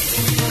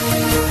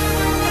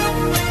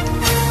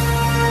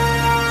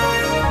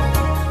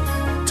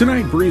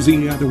 Tonight,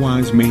 breezy,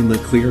 otherwise mainly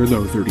clear,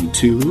 low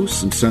 32.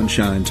 Some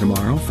sunshine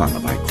tomorrow,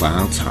 followed by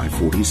clouds, high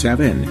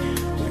 47.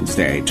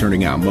 Wednesday,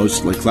 turning out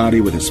mostly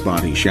cloudy with a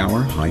spotty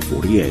shower, high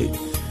 48.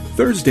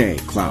 Thursday,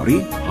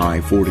 cloudy,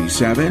 high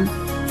 47.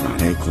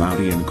 Friday,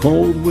 cloudy and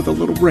cold with a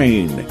little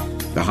rain.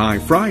 The high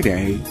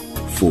Friday,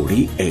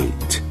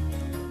 48.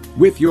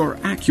 With your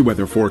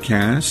AccuWeather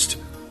forecast,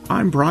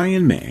 I'm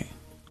Brian May.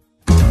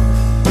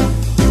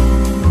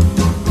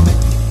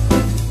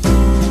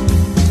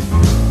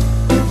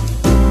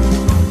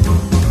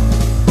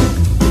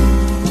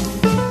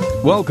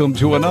 Welcome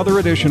to another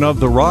edition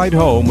of The Ride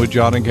Home with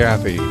John and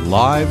Kathy,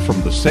 live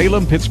from the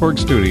Salem Pittsburgh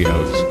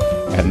studios.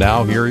 And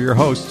now here are your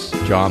hosts,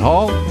 John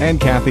Hall and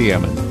Kathy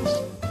Emmons.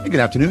 Hey, good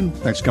afternoon.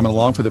 Thanks for coming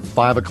along for the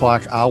 5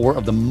 o'clock hour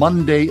of the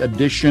Monday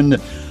edition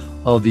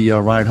of the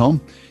Ride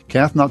Home.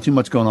 Kath, not too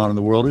much going on in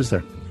the world, is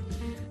there?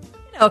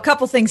 A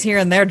couple things here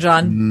and there,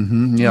 John.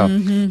 Mm-hmm, yeah.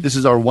 Mm-hmm. This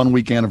is our 1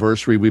 week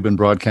anniversary. We've been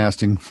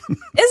broadcasting.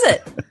 Is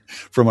it?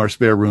 From our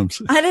spare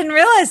rooms. I didn't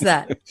realize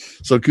that.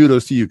 So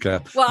kudos to you,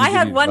 Kath. Well, I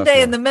had one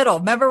day in the middle.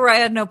 Remember where I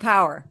had no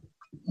power?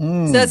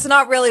 So it's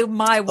not really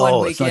my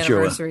 1 week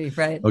anniversary,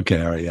 right?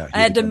 Okay, all right, yeah. I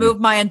had to move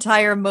my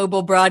entire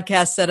mobile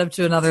broadcast setup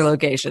to another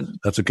location.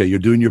 That's okay. You're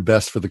doing your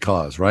best for the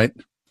cause, right?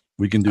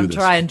 We can do this.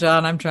 I'm trying,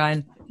 John. I'm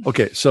trying.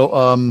 Okay, so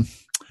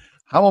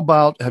how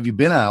about, have you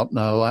been out?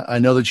 Now, I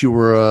know that you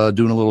were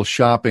doing a little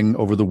shopping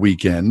over the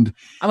weekend.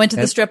 I went to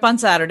the Strip on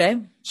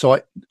Saturday.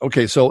 So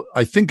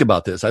I think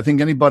about this. I think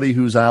anybody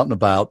who's out and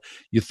about,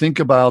 you think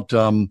about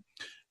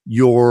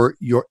your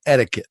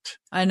etiquette.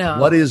 I know.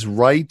 What is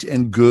right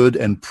and good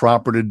and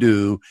proper to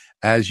do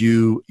as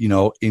you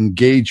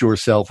engage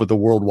yourself with the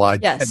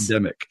worldwide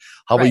pandemic?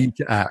 How are you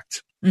to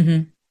act?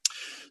 Mm-hmm.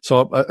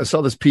 So I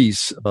saw this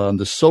piece on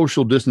the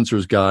Social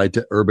Distancer's Guide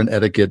to Urban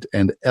Etiquette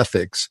and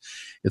Ethics.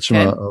 It's from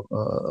a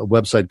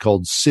website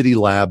called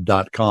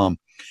citylab.com.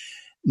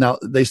 Now,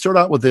 they start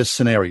out with this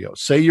scenario.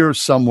 Say you're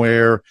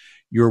somewhere,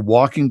 you're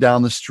walking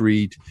down the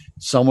street,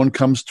 someone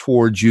comes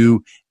towards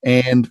you,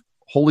 and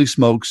holy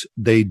smokes,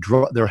 their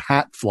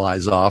hat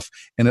flies off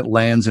and it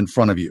lands in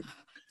front of you.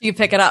 Do you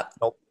pick it up?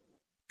 Nope.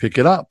 Pick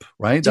it up,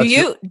 right? Do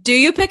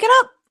you pick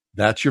it up?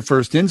 That's your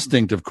first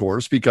instinct, of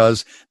course,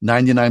 because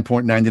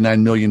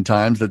 99.99 million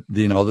times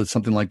that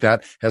something like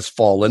that has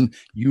fallen,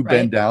 you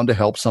bend down to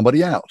help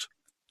somebody out.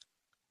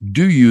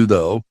 Do you,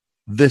 though,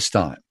 this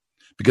time?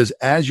 Because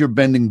as you're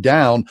bending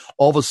down,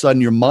 all of a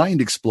sudden your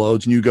mind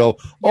explodes and you go,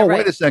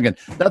 wait a second,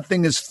 that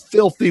thing is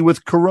filthy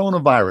with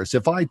coronavirus.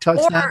 If I touch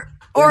that.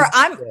 Or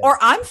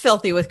I'm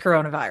filthy with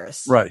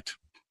coronavirus. Right.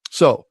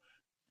 So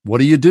what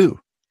do you do?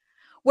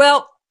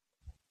 Well,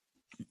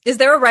 is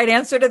there a right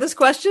answer to this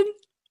question?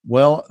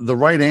 Well, the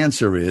right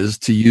answer is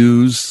to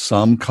use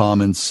some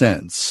common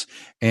sense.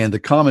 And the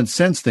common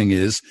sense thing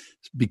is,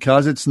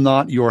 because it's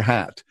not your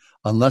hat,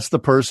 unless the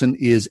person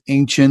is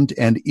ancient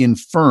and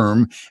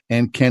infirm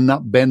and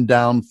cannot bend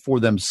down for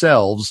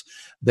themselves,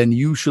 then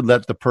you should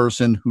let the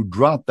person who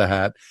dropped the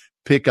hat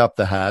pick up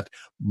the hat,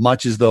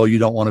 much as though you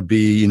don't want to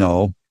be,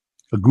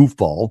 a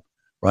goofball,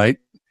 right?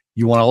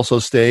 You want to also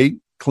stay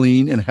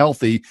clean and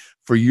healthy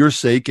for your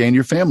sake and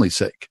your family's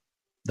sake.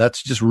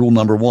 That's just rule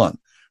number one.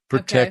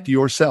 Protect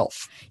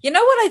yourself. You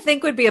know what I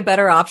think would be a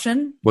better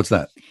option? What's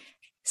that?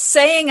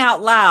 Saying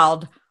out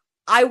loud,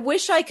 I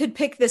wish I could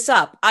pick this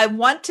up. I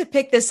want to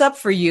pick this up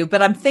for you,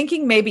 but I'm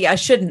thinking maybe I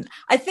shouldn't.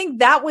 I think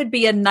that would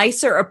be a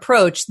nicer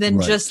approach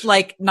than just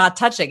like not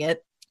touching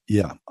it.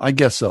 Yeah, I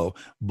guess so.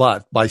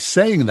 But by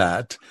saying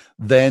that,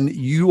 then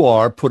you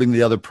are putting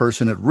the other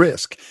person at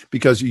risk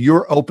because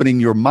you're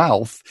opening your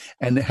mouth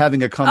and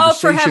having a conversation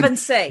for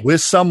heaven's sake. with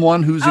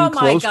someone who's in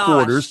close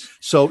quarters.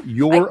 So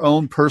your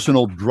own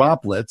personal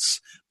droplets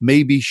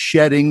may be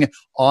shedding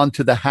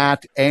onto the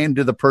hat and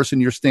to the person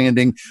you're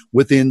standing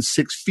within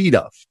 6 feet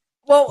of.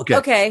 Well,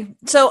 okay.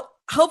 So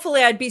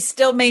hopefully I'd be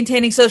still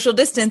maintaining social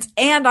distance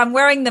and I'm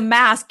wearing the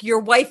mask your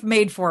wife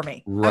made for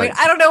me. Right. I mean,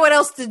 I don't know what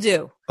else to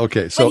do.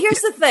 Okay. So but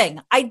here's the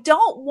thing. I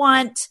don't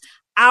want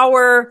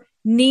our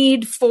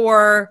need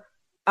for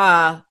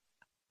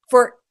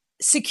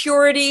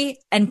security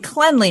and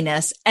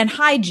cleanliness and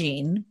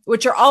hygiene,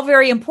 which are all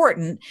very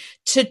important,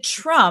 to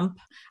trump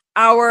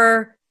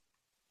our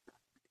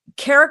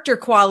character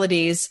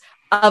qualities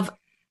of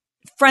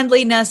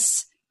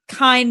friendliness,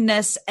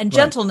 kindness, and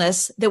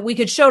gentleness that we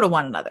could show to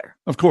one another.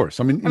 Of course.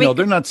 I mean,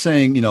 they're not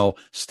saying,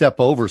 step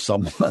over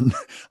someone.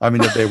 I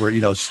mean, if they were,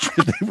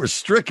 they were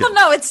stricken. Well,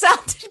 no, it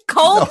sounded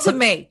cold to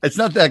me. It's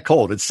not that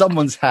cold. It's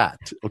someone's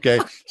hat. Okay.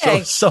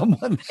 So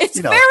someone, it's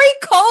very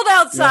cold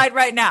outside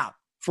right now.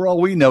 For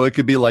all we know, it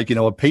could be like,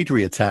 a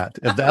Patriots hat.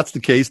 If that's the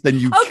case, then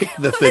you kick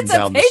the thing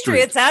down the street. It's a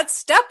Patriots hat.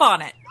 Step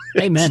on it.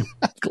 Amen.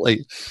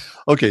 Exactly.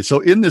 Okay.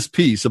 So in this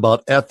piece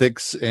about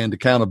ethics and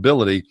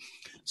accountability,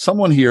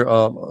 someone here,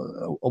 a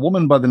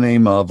woman by the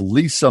name of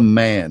Lisa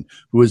Mann,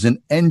 who is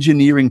an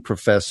engineering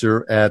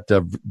professor at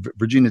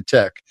Virginia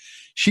Tech,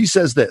 she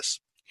says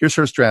this. Here's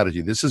her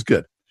strategy. This is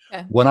good.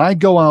 Okay. When I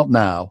go out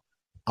now,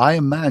 I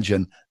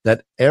imagine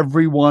that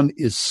everyone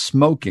is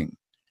smoking,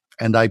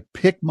 and I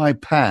pick my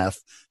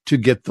path to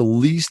get the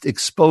least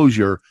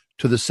exposure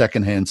to the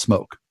secondhand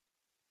smoke.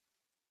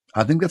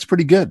 I think that's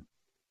pretty good.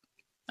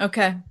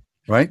 Okay.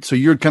 Right? So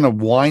you're kind of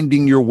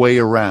winding your way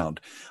around.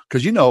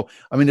 Because,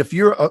 if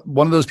you're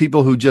one of those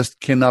people who just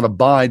cannot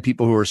abide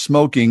people who are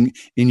smoking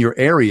in your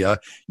area,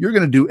 you're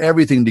going to do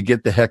everything to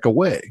get the heck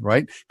away,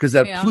 right? Because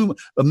that plume,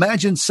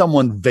 imagine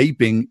someone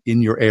vaping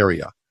in your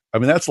area. I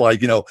mean, that's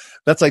like,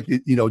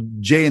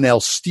 J&L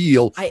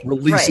Steel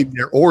releasing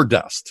their ore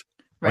dust.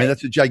 Right. I mean,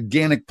 that's a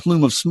gigantic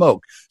plume of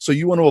smoke. So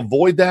you want to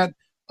avoid that?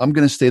 I'm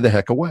going to stay the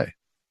heck away.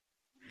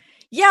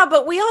 Yeah,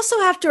 but we also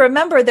have to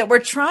remember that we're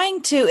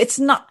trying to,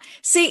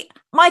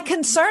 my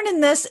concern in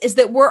this is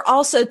that we're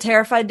also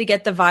terrified to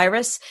get the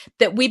virus,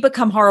 that we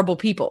become horrible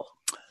people.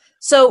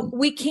 So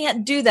we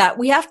can't do that.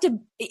 We have to,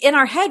 in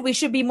our head, we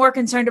should be more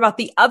concerned about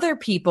the other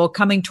people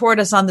coming toward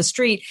us on the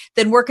street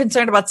than we're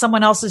concerned about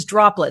someone else's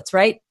droplets,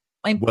 right?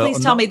 I mean, please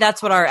tell me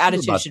that's what our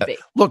attitude should be.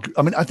 Look,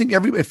 I mean, I think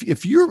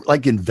if you're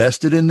like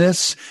invested in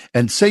this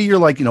and say you're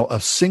like, a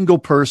single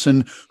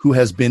person who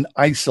has been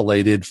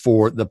isolated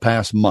for the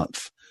past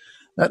month,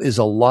 that is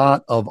a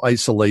lot of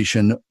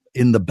isolation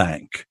in the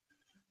bank.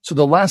 So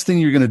the last thing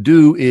you're going to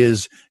do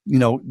is,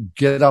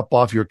 get up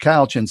off your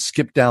couch and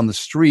skip down the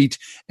street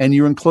and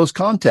you're in close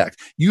contact.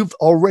 You've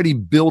already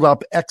built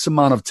up X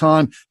amount of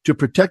time to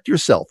protect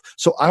yourself.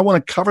 So I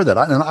want to cover that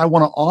and I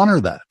want to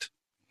honor that.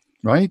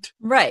 Right?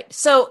 Right.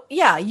 So,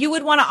 yeah, you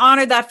would want to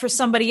honor that for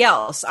somebody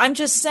else. I'm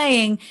just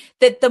saying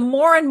that the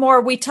more and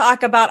more we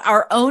talk about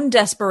our own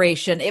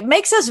desperation, it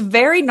makes us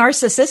very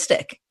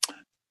narcissistic.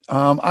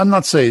 I'm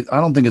not saying,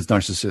 I don't think it's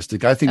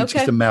narcissistic. I think it's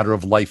just a matter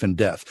of life and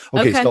death.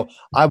 Okay. So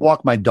I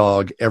walk my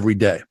dog every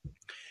day.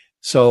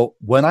 So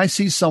when I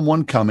see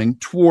someone coming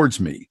towards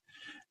me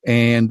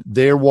and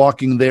they're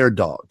walking their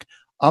dog,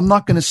 I'm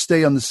not going to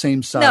stay on the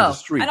same side of the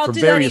street for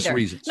various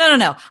reasons.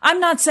 No. I'm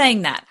not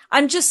saying that.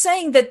 I'm just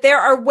saying that there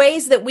are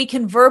ways that we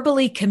can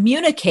verbally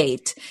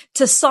communicate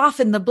to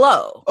soften the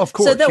blow. Of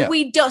course. So that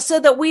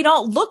we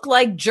don't look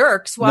like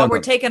jerks while we're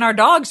taking our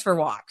dogs for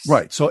walks.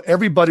 Right. So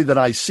everybody that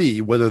I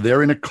see, whether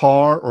they're in a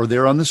car or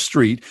they're on the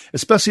street,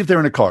 especially if they're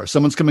in a car,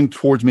 someone's coming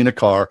towards me in a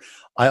car,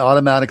 I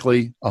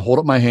hold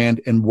up my hand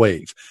and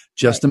wave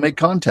just to make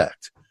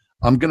contact.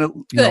 I'm going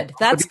to. Good.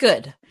 That's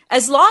good.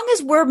 As long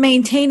as we're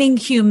maintaining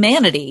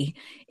humanity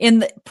in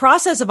the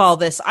process of all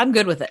this, I'm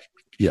good with it.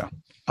 Yeah,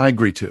 I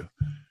agree too.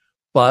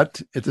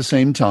 But at the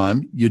same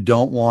time, you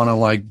don't want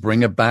to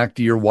bring it back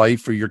to your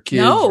wife or your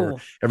kids or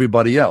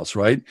everybody else,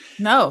 right?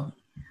 No.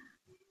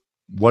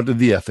 What are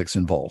the ethics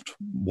involved?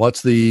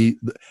 You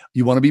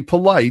want to be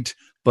polite,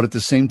 but at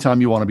the same time,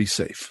 you want to be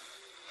safe.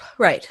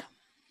 Right.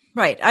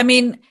 I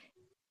mean,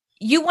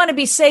 you want to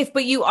be safe,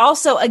 but you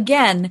also,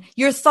 again,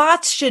 your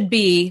thoughts should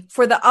be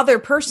for the other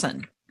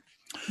person.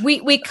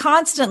 We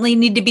constantly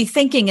need to be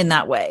thinking in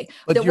that way,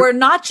 that we're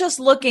not just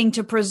looking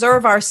to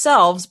preserve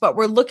ourselves, but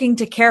we're looking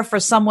to care for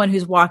someone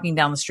who's walking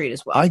down the street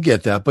as well. I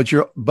get that,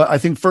 but I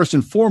think first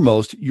and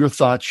foremost, your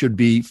thoughts should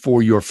be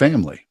for your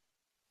family.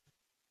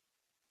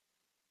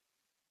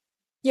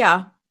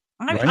 Yeah.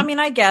 I mean,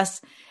 I guess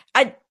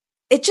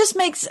it just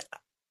makes,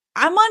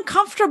 I'm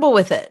uncomfortable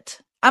with it.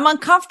 I'm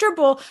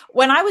uncomfortable.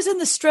 When I was in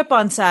the Strip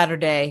on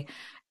Saturday,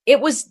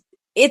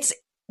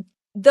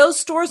 those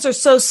stores are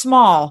so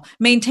small,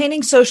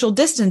 maintaining social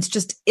distance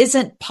just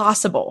isn't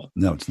possible.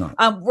 No, it's not.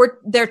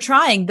 They're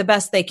trying the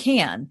best they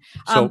can,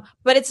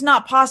 but it's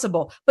not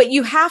possible. But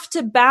you have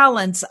to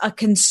balance a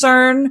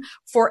concern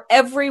for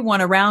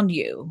everyone around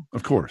you,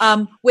 of course,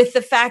 with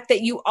the fact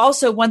that you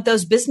also want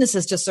those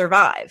businesses to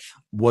survive.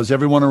 Was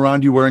everyone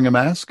around you wearing a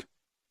mask?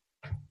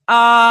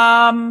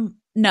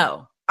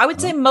 No. I would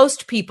say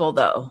most people,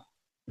 though.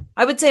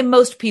 I would say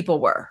most people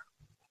were.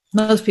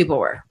 Most people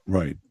were.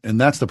 Right.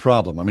 And that's the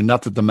problem. I mean,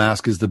 not that the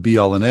mask is the be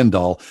all and end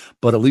all,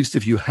 but at least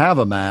if you have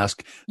a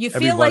mask, you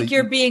feel like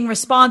you're being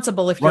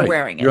responsible if you're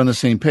wearing it. You're on the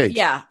same page.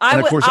 Yeah.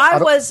 It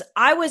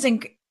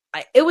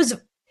was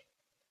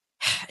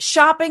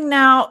shopping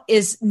now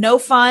is no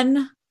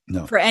fun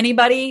for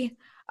anybody.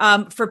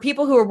 For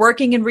people who are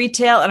working in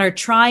retail and are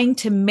trying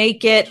to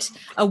make it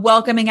a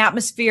welcoming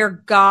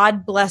atmosphere,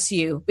 God bless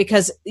you,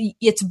 because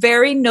it's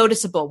very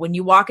noticeable when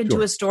you walk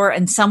into a store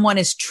and someone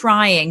is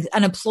trying,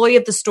 an employee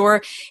of the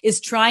store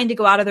is trying to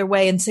go out of their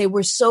way and say,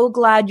 we're so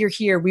glad you're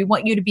here. We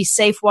want you to be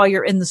safe while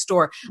you're in the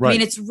store. Right. I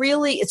mean, it's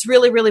really,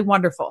 really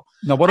wonderful.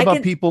 Now, what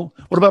about people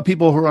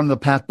who are on the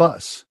PATH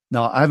bus?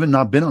 Now, I haven't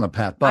not been on a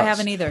PATH bus. I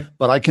haven't either.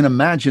 But I can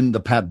imagine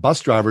the PATH bus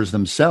drivers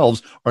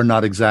themselves are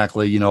not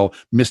exactly,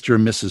 Mr.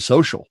 and Mrs.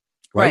 Social,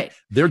 right?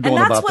 They're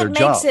going about their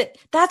job.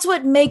 That's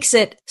what makes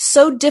it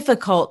so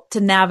difficult to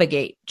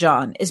navigate,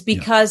 John, is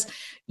because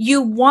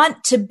you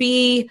want to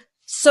be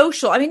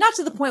social. I mean, not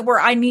to the point where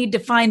I need to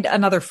find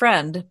another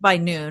friend by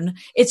noon.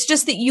 It's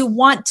just that you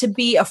want to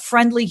be a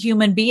friendly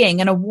human being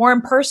and a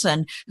warm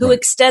person who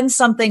extends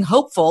something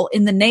hopeful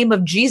in the name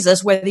of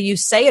Jesus, whether you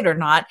say it or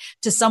not,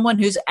 to someone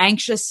who's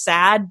anxious,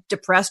 sad,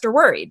 depressed, or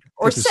worried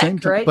or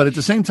sick, right? But at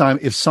the same time,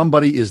 if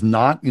somebody is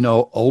not,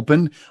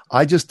 open,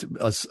 I just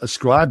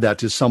ascribe that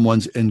to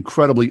someone's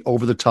incredibly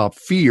over-the-top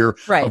fear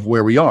of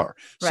where we are.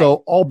 Right.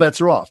 So all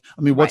bets are off.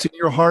 I mean, what's in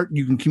your heart,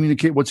 you can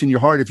communicate what's in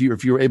your heart if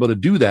you're able to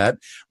do that,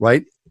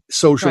 right?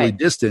 Socially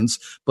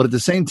distanced, but at the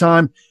same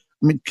time,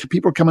 I mean,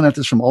 people are coming at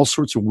this from all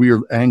sorts of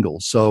weird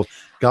angles. So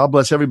God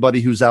bless everybody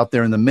who's out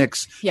there in the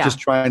mix, just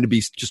trying to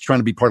be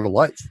part of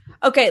life.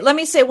 Okay, let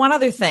me say one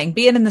other thing.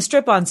 Being in the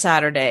Strip on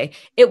Saturday,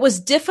 it was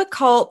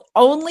difficult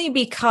only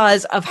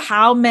because of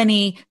how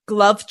many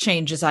glove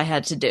changes I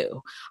had to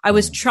do. I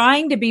was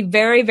trying to be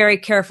very, very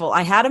careful.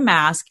 I had a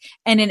mask,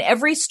 and in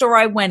every store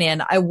I went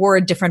in, I wore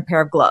a different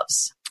pair of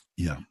gloves.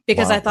 Yeah.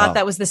 Because I thought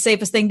that was the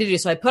safest thing to do.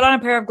 So I put on a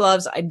pair of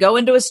gloves. I'd go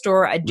into a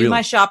store. I'd do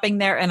my shopping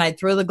there, and I'd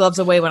throw the gloves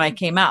away when I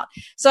came out.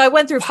 So I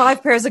went through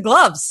 5 pairs of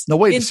gloves in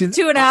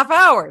 2.5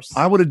 hours.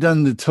 I would have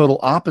done the total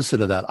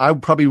opposite of that. I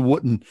probably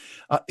wouldn't.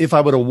 If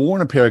I would have worn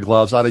a pair of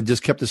gloves, I'd have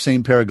just kept the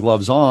same pair of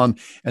gloves on.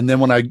 And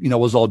then when I,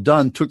 was all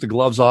done, took the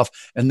gloves off.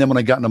 And then when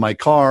I got into my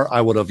car,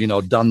 I would have,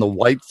 done the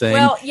white thing.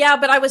 Well, yeah,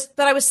 but I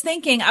was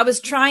thinking, I was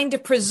trying to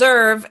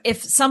preserve,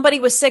 if somebody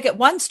was sick at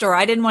one store,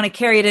 I didn't want to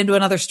carry it into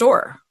another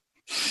store.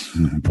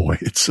 Boy,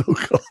 it's so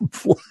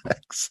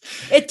complex.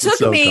 It took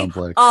me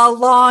a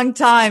long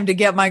time to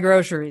get my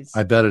groceries.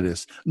 I bet it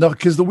is. No,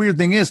 because the weird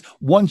thing is,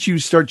 once you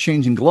start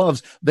changing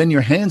gloves, then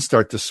your hands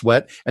start to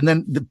sweat. And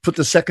then put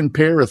the second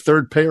pair, a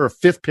third pair, a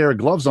fifth pair of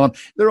gloves on.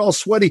 They're all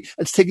sweaty.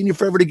 It's taking you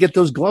forever to get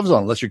those gloves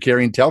on, unless you're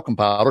carrying talcum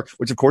powder,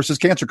 which of course is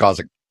cancer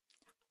causing.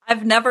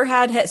 I've never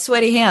had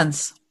sweaty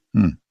hands.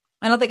 I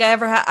don't think I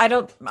ever had.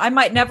 I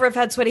might never have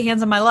had sweaty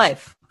hands in my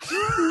life.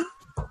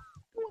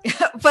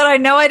 But I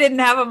know I didn't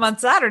have them on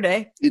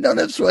Saturday. You don't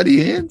have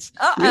sweaty hands?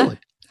 Really?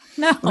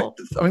 No.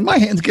 I mean,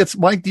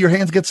 Mike, do your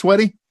hands get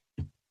sweaty?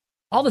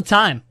 All the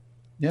time.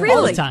 Yeah. Really?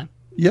 All the time.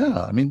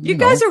 Yeah. I mean, you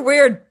guys are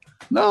weird.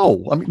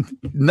 No, I mean,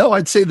 no,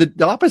 I'd say the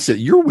opposite.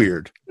 You're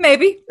weird.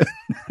 Maybe.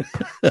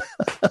 It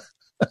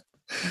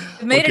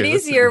made it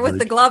easier with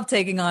the glove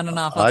taking on and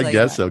off. I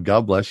guess so.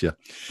 God bless you.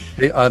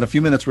 Hey, in a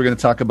few minutes, we're going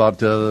to talk about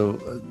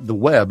the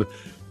web.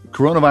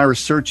 Coronavirus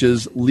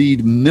searches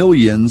lead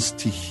millions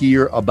to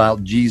hear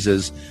about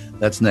Jesus.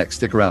 That's next.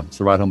 Stick around. It's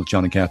The Ride Home with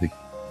John and Kathy.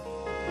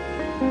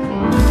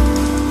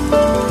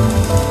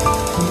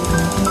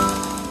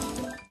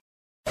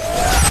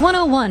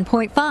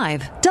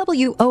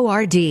 .5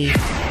 WORD.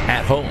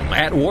 At home,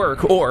 at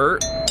work, or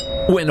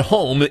when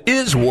home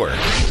is work.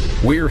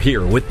 We're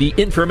here with the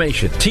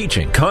information,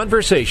 teaching,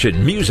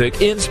 conversation,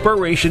 music,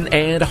 inspiration,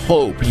 and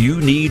hope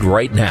you need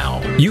right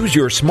now. Use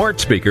your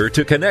smart speaker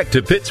to connect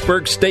to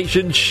Pittsburgh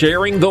station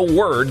sharing the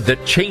word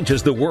that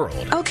changes the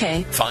world.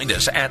 Okay. Find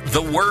us at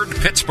The Word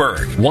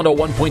Pittsburgh,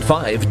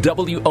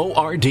 101.5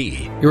 WORD.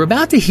 You're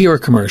about to hear a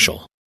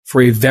commercial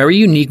for a very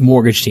unique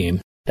mortgage team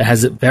that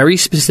has a very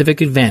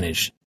specific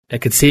advantage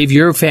that could save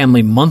your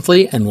family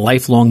monthly and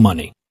lifelong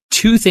money.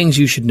 2 things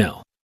you should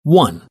know.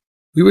 1.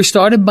 We were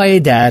started by a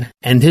dad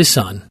and his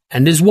son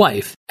and his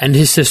wife and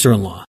his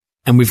sister-in-law,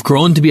 and we've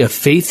grown to be a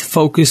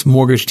faith-focused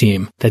mortgage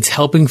team that's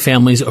helping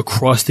families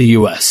across the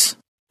U.S.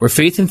 We're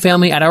faith and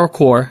family at our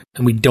core,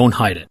 and we don't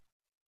hide it.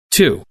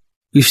 2,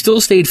 we've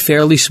still stayed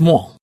fairly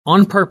small,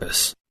 on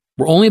purpose.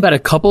 We're only about a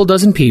couple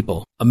dozen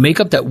people, a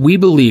makeup that we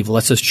believe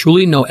lets us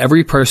truly know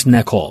every person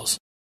that calls.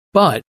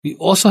 But we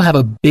also have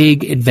a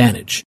big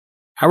advantage.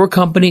 Our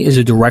company is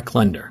a direct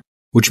lender,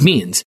 which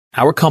means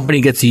Our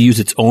company gets to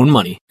use its own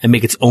money and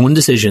make its own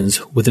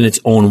decisions within its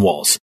own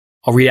walls.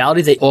 A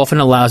reality that often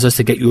allows us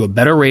to get you a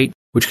better rate,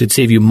 which could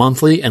save you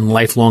monthly and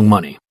lifelong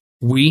money.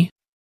 We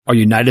are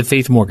United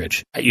Faith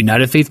Mortgage at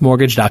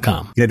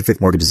UnitedFaithMortgage.com. United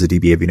Faith Mortgage is a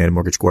DBA of United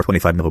Mortgage Corp.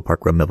 25 Melville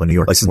Park Road, Melville, New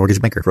York. Licensed mortgage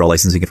banker. For all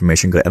licensing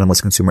information, go to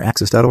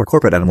NMLSConsumerAccess.org.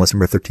 Corporate NMLS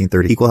number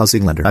 1330. Equal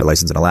housing lender.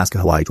 Licensed in Alaska,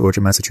 Hawaii, Georgia,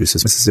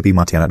 Massachusetts, Mississippi,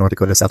 Montana, North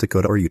Dakota, South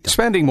Dakota, or Utah.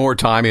 Spending more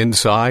time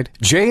inside?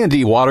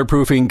 J&D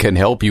Waterproofing can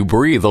help you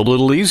breathe a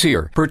little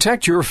easier.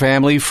 Protect your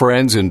family,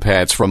 friends, and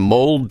pets from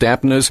mold,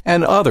 dampness,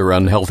 and other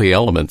unhealthy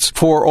elements.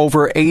 For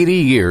over 80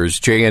 years,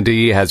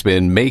 J&D has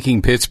been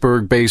making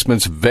Pittsburgh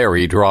basements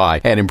very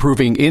dry and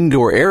improving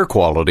indoor air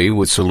quality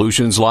with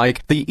solutions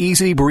like the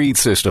Easy Breathe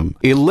system.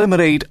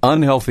 Eliminate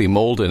unhealthy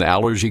mold and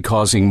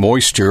allergy-causing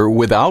moisture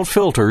without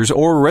filters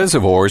or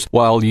reservoirs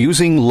while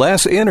using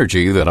less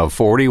energy than a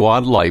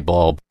 40-watt light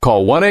bulb.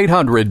 Call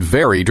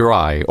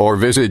 1-800-VERY-DRY or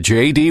visit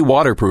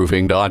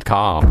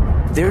jdwaterproofing.com.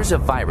 There's a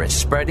virus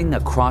spreading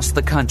across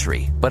the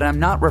country, but I'm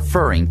not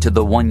referring to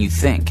the one you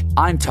think.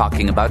 I'm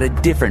talking about a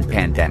different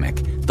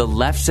pandemic, the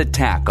left's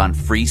attack on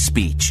free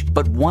speech.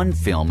 But one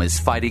film is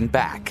fighting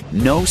back.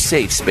 No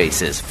Safe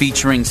Spaces,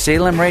 featuring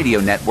Salem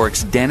Radio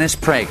Network's Dennis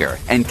Prager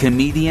and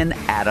comedian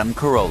Adam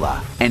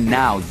Carolla. And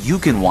now you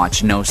can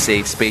watch No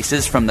Safe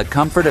Spaces from the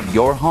comfort of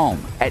your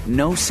home at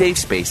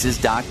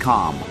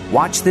nosafespaces.com.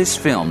 Watch this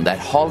film that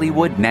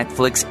Hollywood,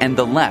 Netflix, and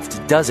the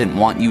left doesn't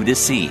want you to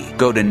see.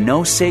 Go to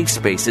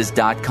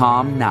nosafespaces.com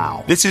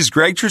now. This is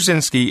Greg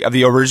Trzynski of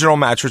the Original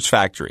Mattress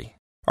Factory.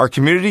 Our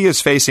community is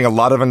facing a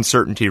lot of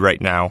uncertainty right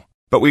now,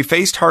 but we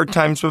faced hard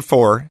times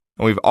before,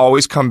 and we've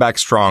always come back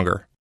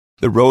stronger.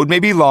 The road may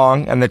be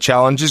long and the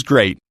challenge is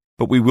great,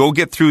 but we will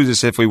get through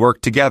this if we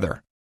work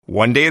together,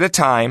 one day at a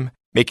time,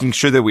 making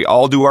sure that we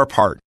all do our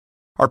part.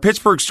 Our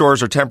Pittsburgh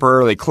stores are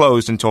temporarily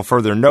closed until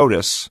further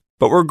notice,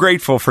 but we're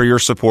grateful for your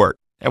support,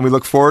 and we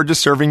look forward to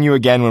serving you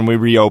again when we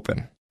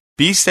reopen.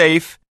 Be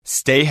safe,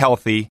 stay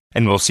healthy,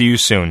 and we'll see you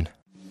soon.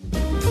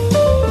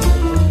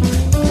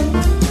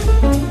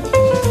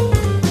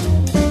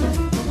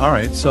 All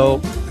right,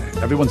 so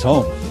everyone's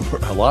home.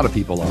 A lot of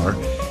people are.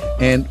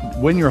 And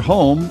when you're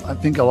home, I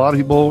think a lot of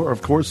people,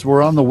 of course,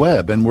 we're on the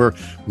web and we're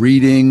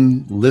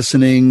reading,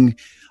 listening,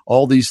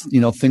 all these,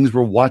 things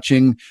we're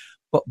watching.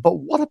 But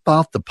what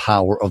about the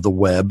power of the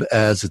web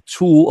as a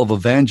tool of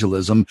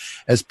evangelism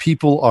as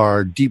people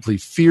are deeply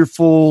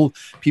fearful,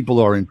 people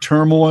are in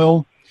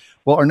turmoil?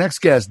 Well, our next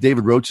guest,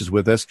 David Roach, is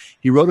with us.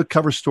 He wrote a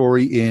cover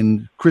story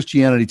in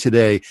Christianity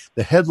Today.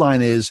 The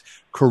headline is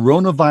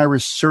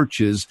Coronavirus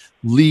Searches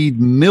Lead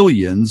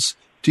Millions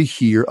to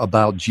Hear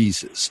About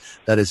Jesus.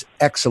 That is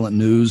excellent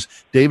news.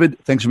 David,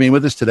 thanks for being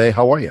with us today.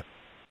 How are you?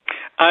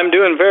 I'm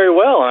doing very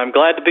well. I'm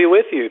glad to be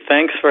with you.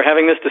 Thanks for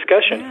having this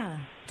discussion. Yeah.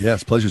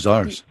 Yes, pleasure's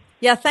ours.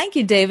 Yeah, thank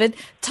you, David.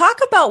 Talk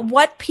about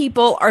what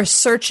people are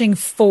searching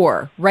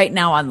for right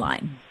now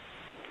online.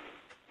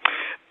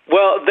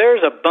 Well,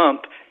 there's a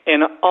bump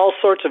in all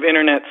sorts of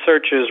internet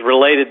searches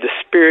related to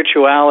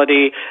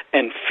spirituality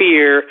and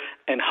fear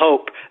and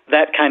hope,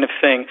 that kind of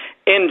thing.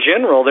 In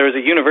general, there was a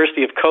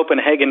University of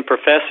Copenhagen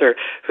professor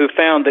who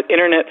found that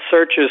internet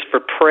searches for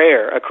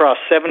prayer across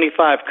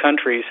 75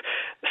 countries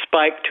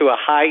spiked to a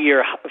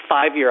 5-year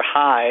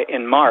high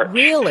in March.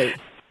 Really?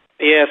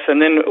 Yes,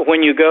 and then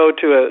when you go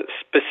to a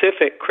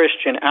specific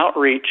Christian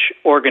outreach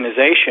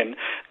organization,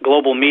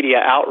 Global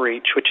Media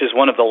Outreach, which is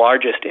one of the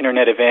largest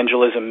internet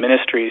evangelism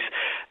ministries,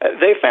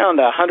 they found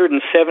a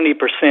 170%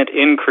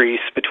 increase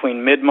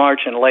between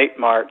mid-March and late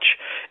March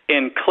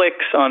in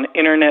clicks on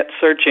internet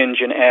search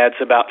engine ads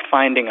about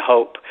finding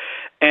hope.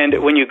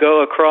 And when you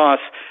go across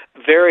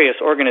various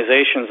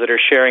organizations that are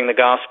sharing the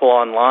gospel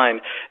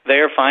online, they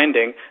are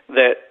finding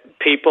that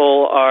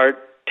people are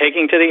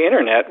taking to the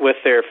internet with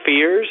their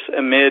fears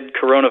amid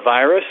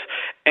coronavirus.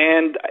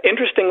 And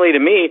interestingly to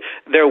me,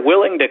 they're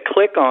willing to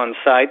click on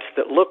sites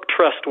that look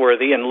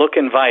trustworthy and look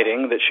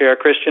inviting that share a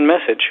Christian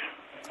message.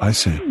 I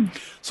see.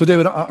 So,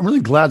 David, I'm really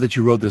glad that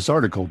you wrote this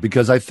article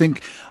because I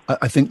think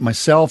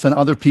myself and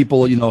other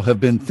people, have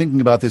been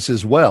thinking about this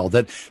as well,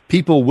 that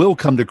people will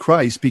come to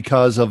Christ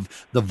because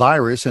of the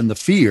virus and the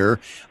fear.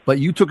 But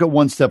you took it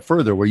one step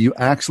further where you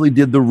actually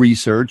did the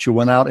research. You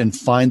went out and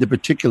find the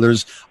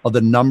particulars of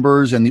the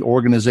numbers and the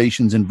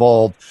organizations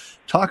involved.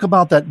 Talk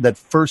about that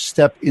first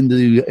step in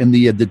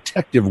the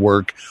detective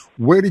work.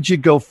 Where did you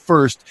go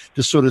first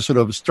to sort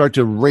of start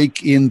to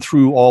rake in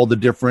through all the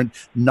different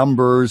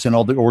numbers and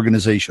all the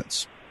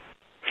organizations?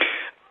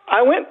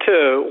 I went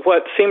to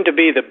what seemed to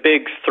be the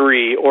big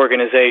three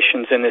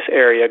organizations in this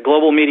area: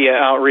 Global Media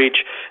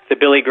Outreach, the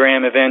Billy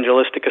Graham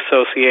Evangelistic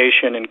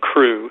Association, and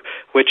CREW,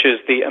 which is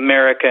the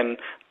American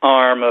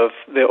arm of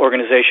the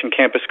organization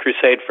Campus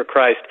Crusade for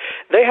Christ.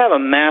 They have a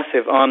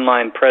massive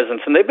online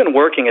presence, and they've been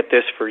working at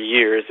this for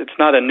years. It's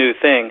not a new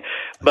thing,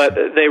 but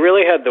they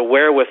really had the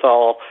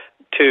wherewithal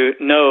to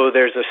know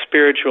there's a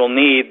spiritual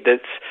need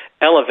that's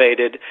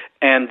elevated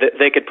and that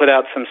they could put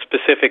out some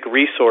specific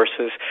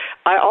resources.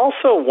 I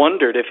also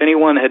wondered if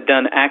anyone had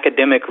done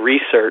academic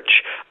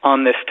research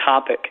on this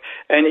topic.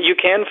 And you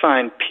can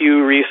find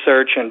Pew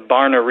Research and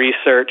Barna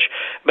Research,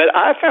 but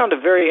I found a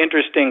very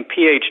interesting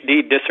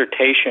PhD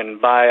dissertation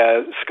by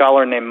a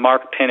scholar named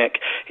Mark Pinnock.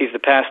 He's the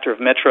pastor of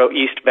Metro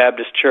East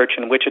Baptist Church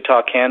in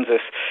Wichita,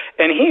 Kansas,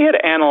 and he had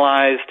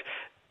analyzed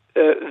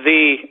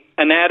the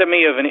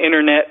anatomy of an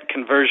internet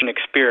conversion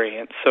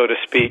experience, so to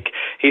speak.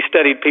 He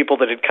studied people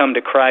that had come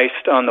to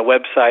Christ on the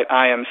website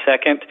I Am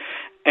Second,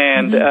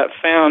 and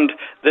found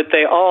that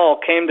they all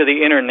came to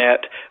the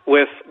internet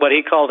with what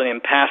he called an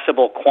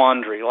impassable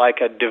quandary,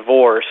 like a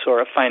divorce or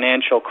a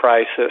financial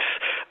crisis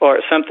or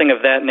something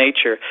of that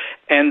nature.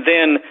 And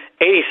then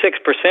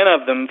 86%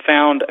 of them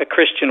found a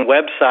Christian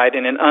website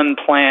in an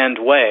unplanned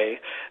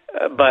way,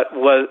 but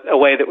was a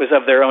way that was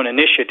of their own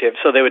initiative.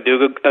 So they would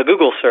do a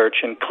Google search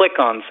and click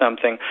on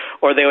something,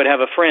 or they would have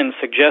a friend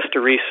suggest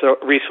a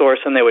resource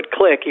and they would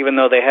click even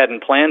though they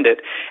hadn't planned it.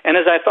 And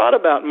as I thought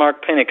about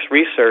Mark Pinnock's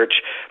research,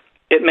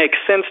 it makes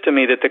sense to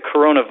me that the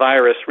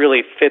coronavirus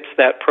really fits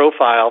that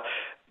profile,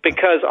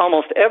 because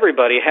almost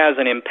everybody has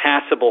an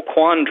impassable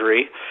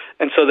quandary,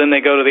 and so then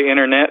they go to the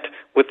internet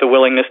with the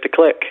willingness to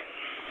click.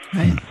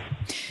 Right.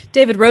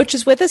 David Roach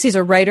is with us. He's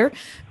a writer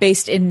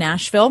based in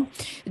Nashville.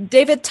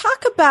 David,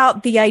 talk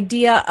about the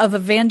idea of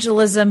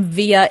evangelism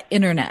via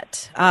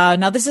internet.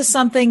 Now, this is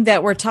something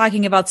that we're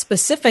talking about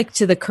specific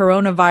to the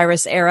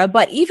coronavirus era,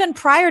 but even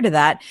prior to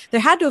that,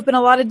 there had to have been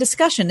a lot of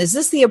discussion. Is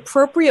this the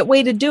appropriate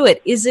way to do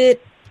it? Is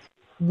it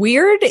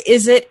weird?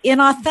 Is it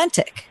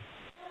inauthentic?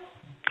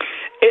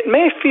 It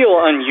may feel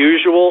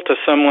unusual to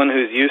someone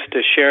who's used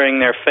to sharing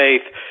their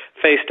faith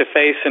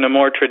face-to-face in a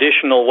more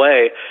traditional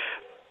way.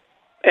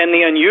 And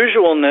the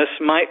unusualness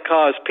might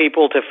cause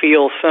people to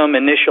feel some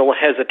initial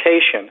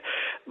hesitation.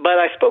 But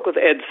I spoke with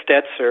Ed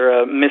Stetzer,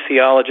 a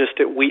missiologist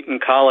at Wheaton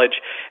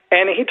College,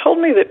 and he told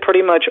me that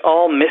pretty much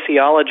all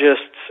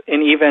missiologists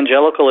in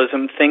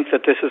evangelicalism think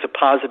that this is a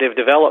positive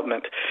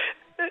development.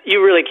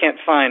 You really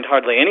can't find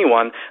hardly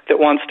anyone that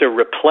wants to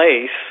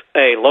replace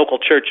a local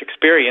church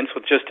experience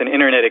with just an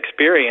internet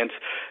experience,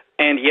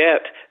 and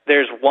yet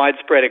there's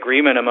widespread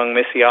agreement among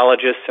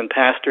missiologists and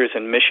pastors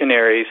and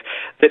missionaries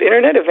that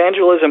internet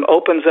evangelism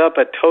opens up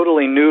a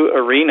totally new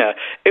arena.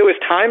 It was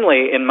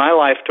timely in my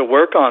life to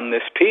work on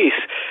this piece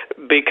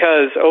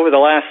because over the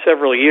last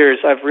several years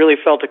I've really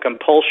felt a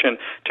compulsion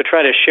to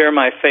try to share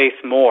my faith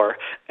more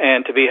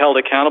and to be held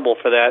accountable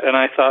for that. And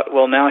I thought,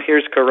 well, now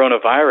here's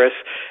coronavirus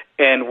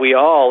and we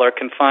all are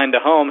confined to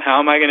home. How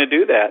am I going to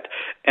do that?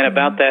 And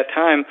about that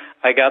time,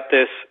 I got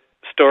this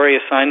story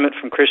assignment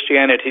from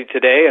Christianity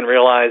Today and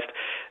realized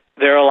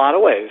there are a lot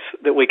of ways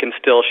that we can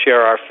still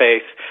share our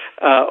faith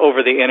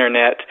over the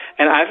internet.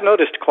 And I've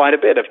noticed quite a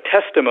bit of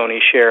testimony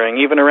sharing,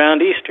 even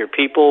around Easter.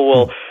 People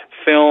will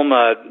film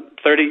a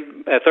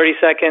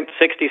 30-second,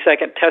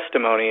 60-second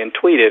testimony and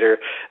tweet it, or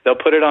they'll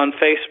put it on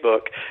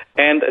Facebook.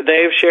 And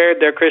they've shared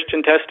their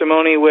Christian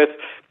testimony with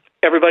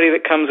everybody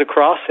that comes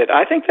across it.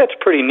 I think that's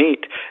pretty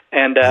neat.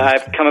 And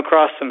I've come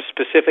across some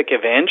specific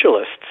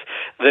evangelists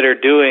that are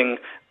doing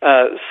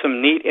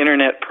some neat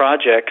internet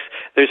projects.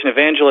 There's an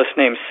evangelist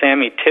named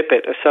Sammy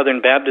Tippett, a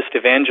Southern Baptist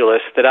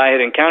evangelist that I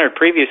had encountered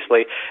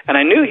previously, and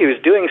I knew he was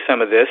doing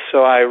some of this,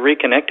 so I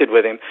reconnected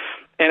with him.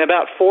 And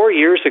about 4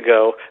 years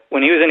ago,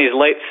 when he was in his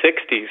late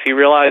 60s, he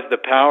realized the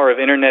power of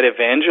internet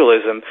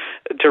evangelism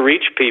to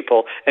reach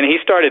people, and he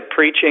started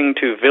preaching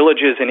to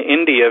villages in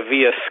India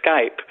via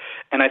Skype.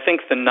 And I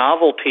think the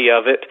novelty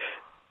of it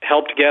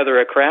helped gather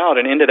a crowd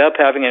and ended up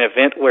having an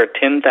event where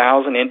 10,000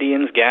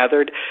 Indians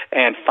gathered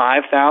and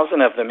 5,000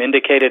 of them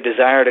indicated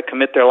desire to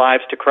commit their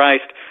lives to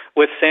Christ,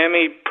 with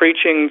Sammy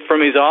preaching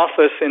from his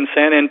office in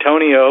San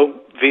Antonio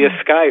via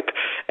Skype.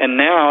 And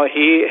now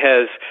he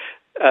has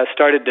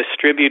started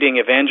distributing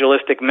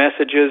evangelistic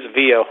messages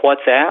via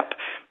WhatsApp,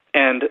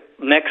 and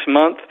next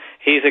month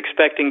he's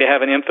expecting to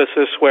have an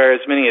emphasis where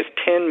as many as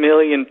 10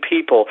 million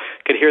people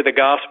could hear the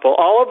gospel,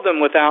 all of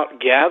them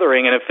without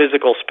gathering in a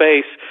physical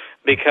space,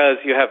 because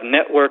you have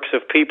networks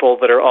of people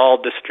that are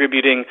all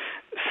distributing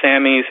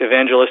Sammy's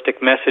evangelistic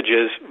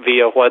messages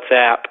via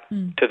WhatsApp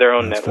to their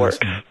own networks.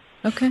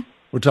 Okay.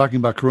 We're talking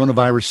about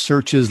coronavirus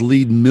searches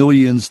lead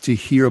millions to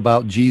hear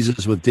about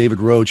Jesus with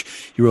David Roach.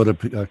 He wrote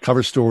a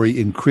cover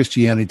story in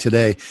Christianity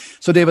Today.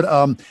 So, David,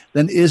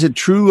 then is it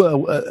true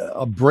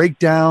a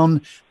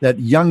breakdown that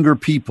younger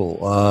people,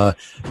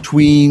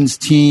 tweens,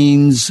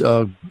 teens,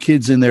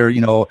 kids in their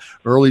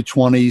early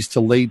 20s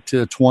to late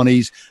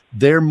 20s,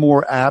 they're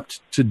more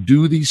apt to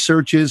do these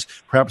searches,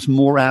 perhaps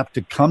more apt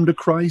to come to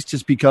Christ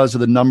just because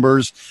of the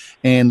numbers,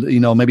 and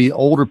maybe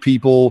older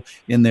people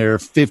in their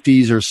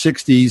 50s or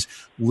 60s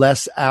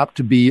less apt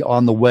to be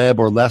on the web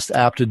or less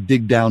apt to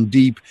dig down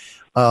deep.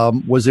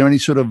 Was there any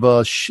sort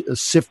of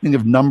sifting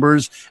of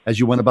numbers as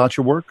you went about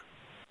your work?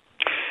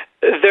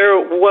 There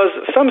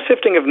was some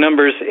sifting of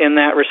numbers in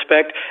that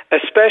respect,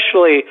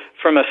 especially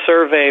from a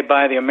survey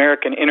by the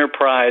American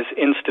Enterprise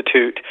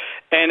Institute.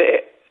 And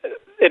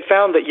it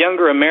found that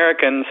younger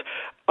Americans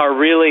are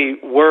really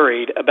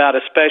worried about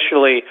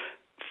especially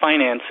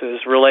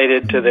finances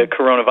related to the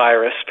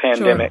coronavirus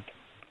pandemic.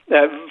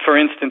 Sure. For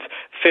instance,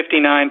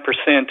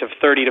 59% of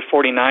 30 to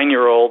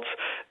 49-year-olds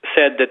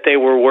said that they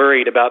were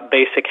worried about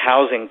basic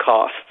housing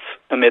costs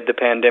amid the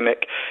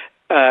pandemic.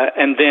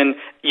 And then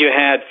you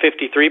had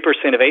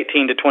 53% of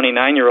 18 to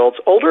 29-year-olds.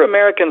 Older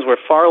Americans were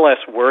far less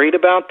worried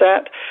about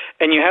that.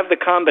 And you have the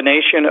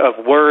combination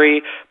of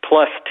worry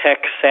plus tech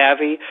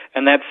savvy,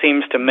 and that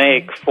seems to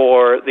make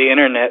for the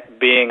Internet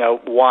being a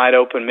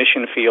wide-open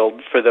mission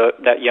field for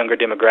that younger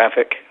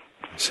demographic.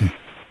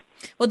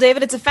 Well,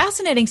 David, it's a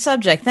fascinating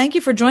subject. Thank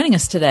you for joining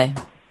us today.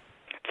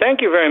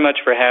 Thank you very much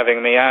for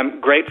having me. I'm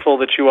grateful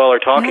that you all are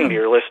talking to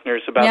your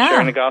listeners about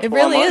sharing the gospel. It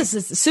really online. is.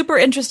 It's a super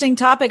interesting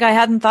topic I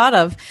hadn't thought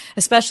of,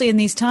 especially in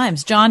these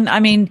times. John, I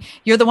mean,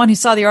 you're the one who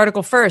saw the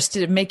article first.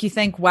 Did it make you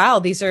think, wow,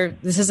 this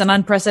is an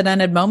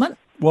unprecedented moment?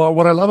 Well,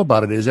 what I love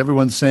about it is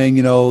everyone's saying,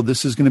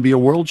 this is going to be a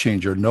world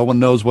changer. No one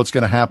knows what's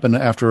going to happen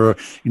after,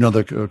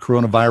 the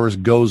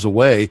coronavirus goes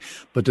away.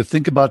 But to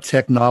think about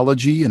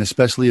technology and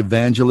especially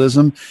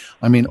evangelism,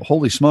 I mean,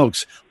 holy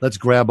smokes, let's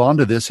grab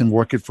onto this and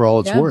work it for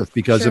all it's worth.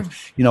 Because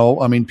if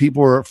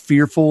people are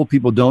fearful,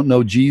 people don't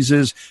know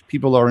Jesus,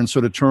 people are in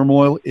sort of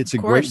turmoil, it's a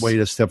great way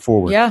to step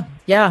forward.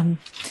 Yeah.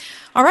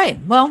 All right.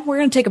 Well, we're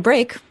going to take a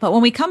break. But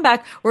when we come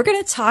back, we're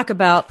going to talk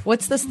about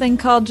what's this thing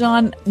called,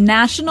 John?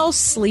 National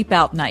Sleep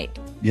Out Night.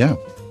 Yeah.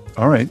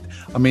 All right.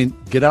 I mean,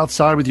 get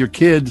outside with your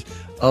kids.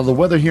 The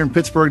weather here in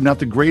Pittsburgh, not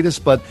the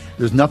greatest, but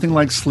there's nothing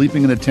like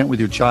sleeping in a tent with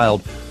your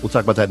child. We'll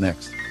talk about that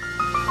next.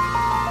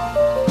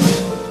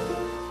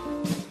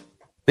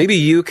 Maybe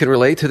you can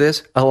relate to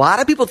this. A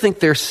lot of people think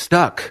they're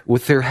stuck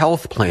with their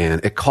health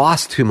plan. It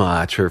costs too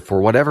much, or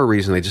for whatever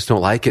reason, they just don't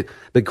like it.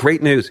 The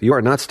great news, you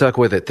are not stuck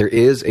with it. There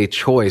is a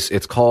choice.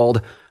 It's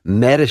called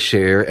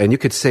Medi-Share, and you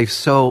could save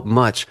so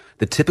much.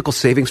 The typical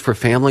savings for a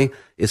family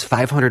is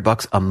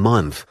 $500 a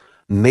month.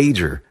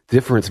 Major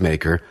difference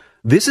maker.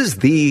 This is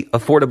the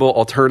affordable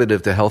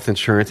alternative to health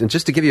insurance. And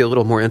just to give you a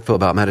little more info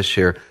about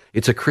Medi-Share,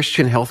 it's a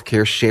Christian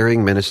healthcare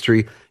sharing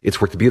ministry. It's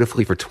worked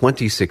beautifully for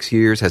 26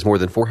 years, has more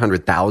than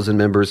 400,000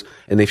 members,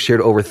 and they've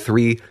shared over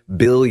 $3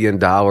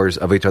 billion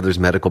of each other's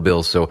medical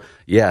bills. So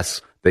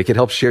yes, they can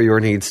help share your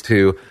needs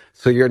too.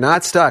 So you're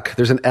not stuck.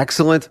 There's an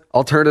excellent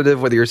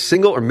alternative. Whether you're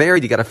single or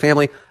married, you got a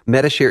family,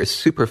 Medi-Share is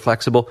super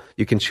flexible.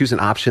 You can choose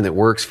an option that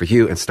works for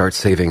you and start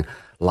saving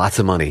lots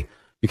of money.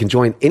 You can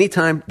join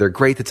anytime. They're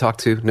great to talk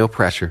to. No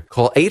pressure.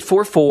 Call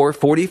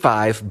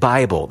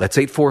 844-45-BIBLE. That's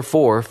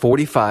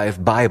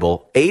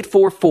 844-45-BIBLE.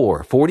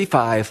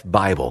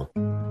 844-45-BIBLE.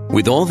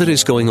 With all that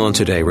is going on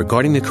today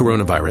regarding the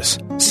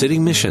coronavirus, City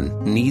Mission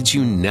needs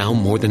you now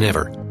more than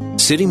ever.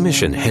 City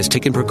Mission has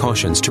taken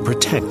precautions to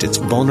protect its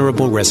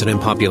vulnerable resident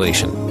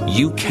population.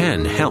 You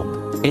can help.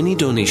 Any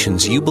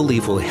donations you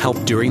believe will help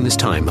during this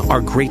time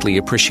are greatly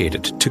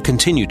appreciated to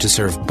continue to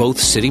serve both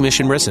City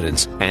Mission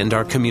residents and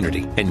our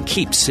community and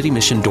keep City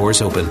Mission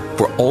doors open.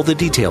 For all the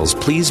details,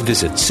 please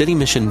visit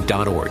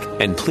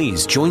citymission.org and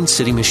please join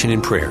City Mission in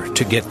prayer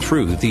to get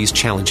through these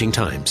challenging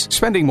times.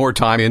 Spending more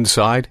time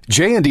inside?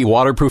 J&D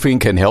Waterproofing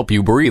can help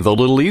you breathe a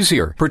little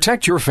easier.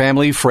 Protect your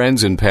family,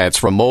 friends, and pets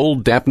from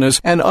mold, dampness,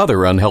 and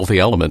other unhealthy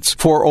elements.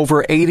 For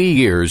over 80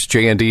 years,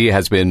 J&D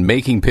has been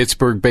making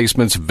Pittsburgh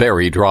basements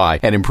very dry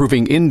and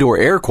improving indoor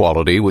air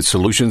quality with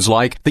solutions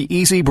like the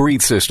Easy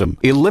Breathe system.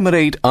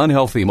 Eliminate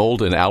unhealthy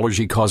mold and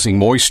allergy-causing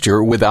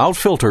moisture without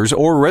filters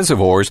or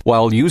reservoirs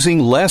while using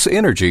less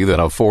energy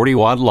than a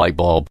 40-watt light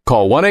bulb.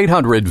 Call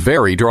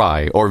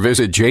 1-800-VERY-DRY or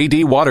visit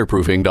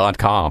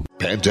jdwaterproofing.com.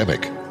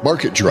 Pandemic,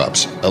 market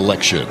drops,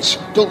 elections.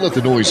 Don't let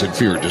the noise and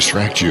fear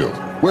distract you.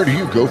 Where do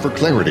you go for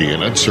clarity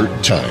in uncertain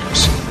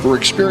times? For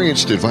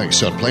experienced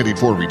advice on planning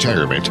for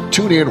retirement,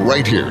 tune in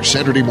right here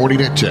Saturday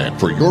morning at 10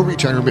 for Your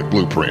Retirement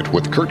Blueprint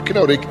with Kurt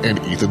Knodik and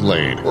Ethan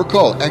Lane. Or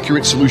call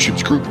Accurate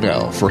Solutions Group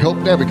now for help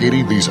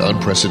navigating these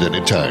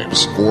unprecedented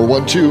times.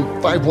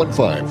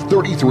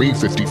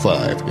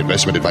 412-515-3355.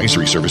 Investment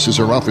advisory services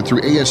are offered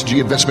through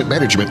ASG Investment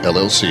Management,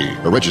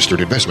 LLC, a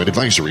registered investment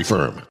advisory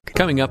firm.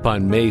 Coming up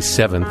on May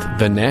 7th,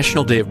 the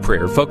National Day of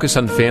Prayer Focus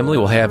on Family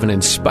will have an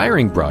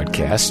inspiring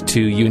broadcast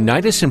to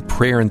unite us in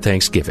prayer and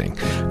thanksgiving.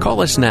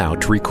 Call us now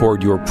to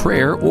record your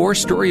prayer or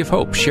story of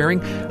hope, sharing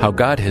how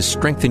God has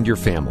strengthened your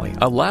family,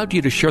 allowed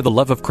you to share the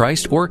love of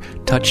Christ, or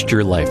touched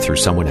your life through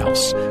someone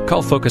else.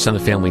 Call Focus on the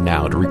Family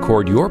now to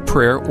record your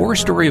prayer or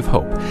story of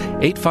hope.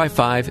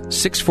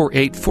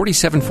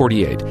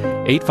 855-648-4748.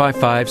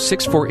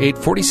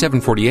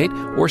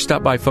 855-648-4748, or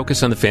stop by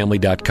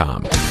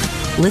FocusOnTheFamily.com.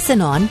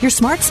 Listen on your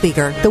smart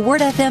speaker, the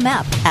Word FM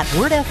app at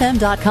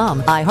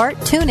wordfm.com, iHeart,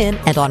 TuneIn,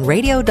 and on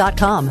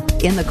radio.com.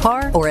 In the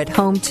car or at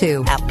home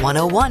too at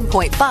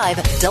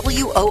 101.5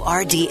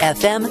 WORD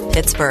FM,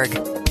 Pittsburgh.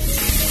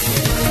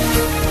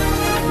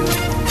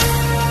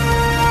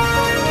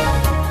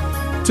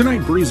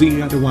 Tonight,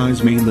 breezy,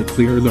 otherwise mainly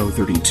clear, low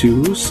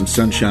 32. Some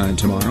sunshine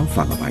tomorrow,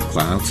 followed by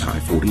clouds, high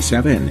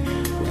 47.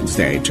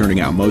 Wednesday, turning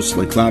out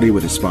mostly cloudy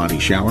with a spotty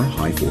shower,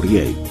 high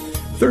 48.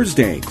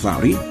 Thursday,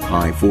 cloudy,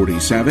 high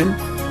 47.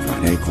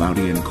 Friday,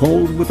 cloudy and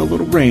cold with a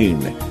little rain.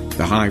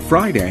 The high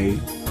Friday,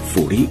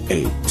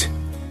 48.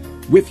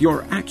 With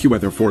your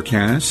AccuWeather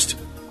forecast,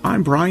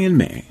 I'm Brian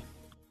May.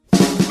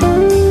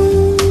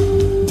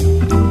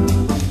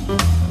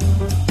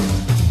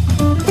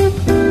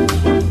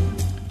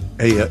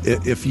 Hey,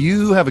 if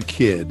you have a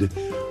kid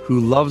who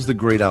loves the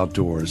great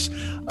outdoors,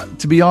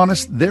 to be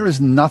honest, there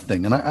is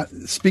nothing,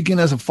 and speaking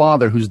as a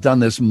father who's done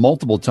this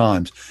multiple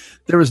times,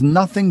 there is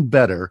nothing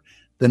better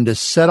than to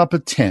set up a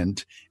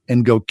tent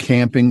and go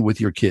camping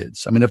with your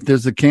kids. I mean, if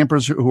there's the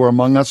campers who are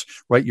among us,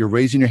 right, you're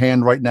raising your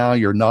hand right now,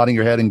 you're nodding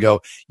your head and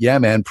go, yeah,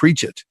 man,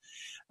 preach it.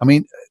 I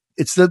mean,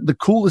 it's the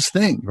coolest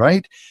thing,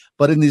 right?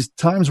 But in these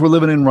times we're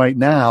living in right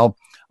now,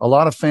 a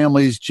lot of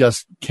families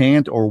just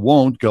can't or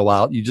won't go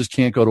out. You just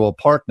can't go to a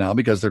park now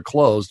because they're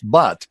closed.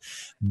 But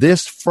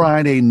this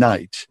Friday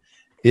night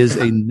is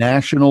a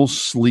national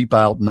sleep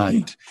out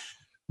night.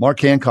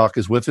 Mark Hancock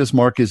is with us.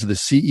 Mark is the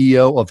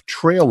CEO of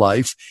Trail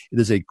Life. It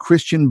is a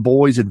Christian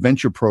boys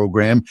adventure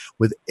program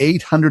with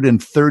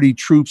 830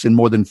 troops in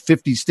more than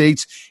 50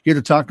 states. Here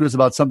to talk to us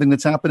about something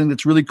that's happening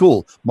that's really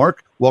cool.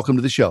 Mark, welcome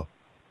to the show.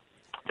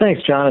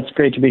 Thanks, John. It's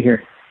great to be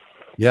here.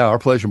 Yeah, our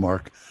pleasure,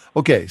 Mark.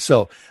 Okay,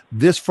 so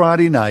this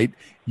Friday night,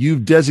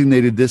 you've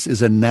designated this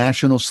as a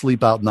national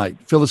sleep out night.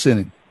 Fill us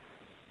in.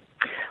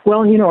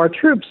 Well, our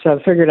troops have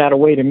figured out a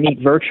way to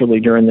meet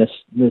virtually during this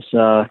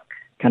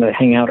kind of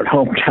hang out at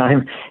home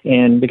time,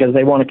 and because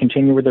they want to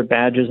continue with their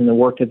badges and the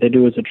work that they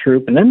do as a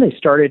troop. And then they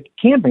started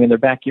camping in their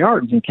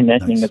backyards and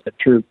connecting with the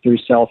troop through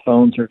cell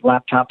phones or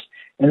laptops.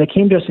 And they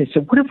came to us and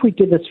said, what if we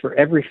did this for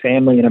every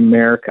family in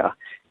America?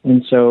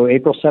 And so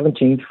April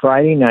 17th,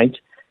 Friday night,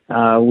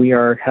 we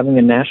are having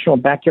a national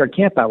backyard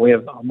camp out. We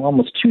have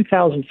almost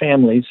 2,000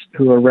 families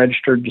who are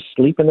registered to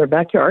sleep in their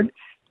backyard,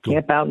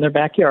 camp out in their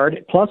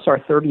backyard, plus our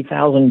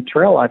 30,000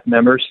 Trail Life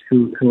members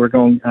who are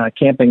going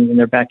camping in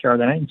their backyard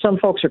that night. And some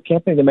folks are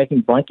camping. They're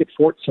making blanket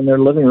forts in their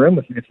living room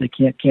if they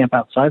can't camp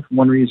outside for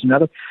one reason or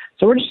another.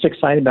 So we're just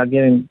excited about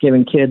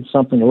giving kids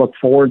something to look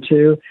forward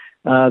to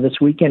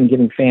this weekend,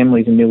 giving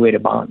families a new way to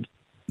bond.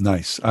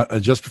 Nice.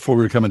 Just before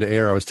we were coming to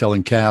air, I was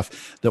telling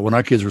Kath that when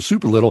our kids were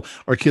super little,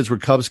 our kids were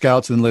Cub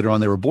Scouts, and then later on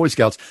they were Boy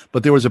Scouts.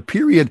 But there was a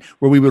period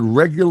where we would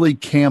regularly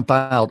camp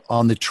out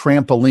on the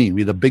trampoline.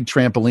 We had a big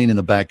trampoline in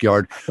the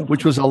backyard,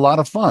 which was a lot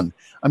of fun.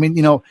 I mean,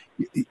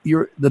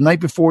 you're the night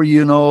before,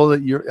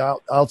 that you're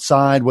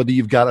outside, whether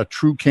you've got a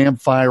true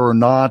campfire or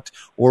not,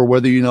 or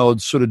whether,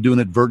 sort of doing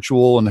it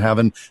virtual and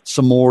having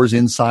s'mores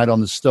inside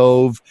on the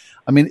stove.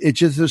 I mean,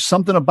 there's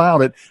something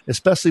about it,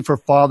 especially for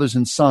fathers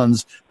and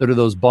sons, that are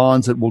those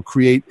bonds that will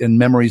create and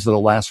memories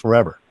that'll last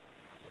forever.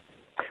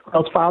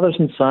 Well, it's fathers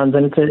and sons,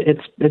 and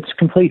it's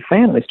complete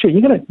families too.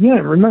 You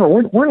gotta remember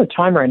we're in a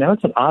time right now.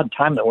 It's an odd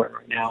time that we're in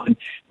right now, and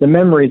the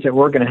memories that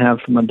we're going to have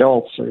from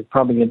adults are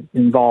probably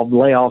involve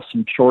layoffs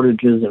and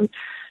shortages and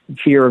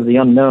fear of the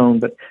unknown.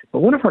 But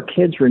what if our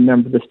kids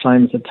remember this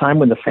time as a time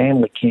when the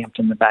family camped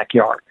in the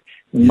backyard?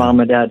 And Mom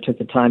and Dad took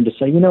the time to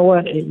say, you know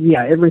what?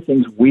 Yeah,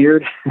 everything's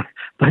weird,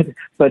 but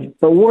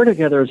we're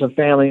together as a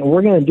family, and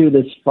we're going to do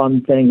this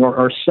fun thing,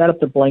 or set up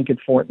the blanket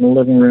fort in the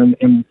living room,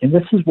 and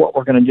this is what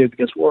we're going to do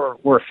because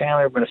we're a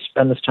family. We're going to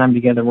spend this time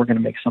together. We're going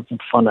to make something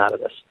fun out of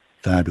this.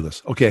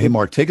 Fabulous. Okay, hey,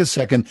 Mark, take a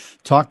second.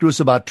 Talk to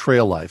us about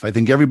Trail Life. I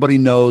think everybody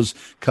knows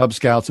Cub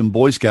Scouts and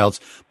Boy Scouts,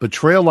 but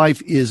Trail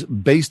Life is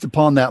based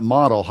upon that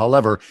model.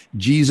 However,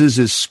 Jesus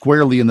is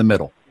squarely in the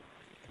middle.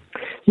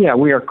 Yeah,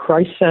 we are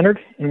Christ-centered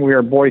and we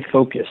are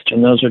boy-focused,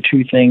 and those are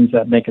two things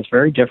that make us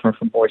very different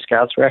from Boy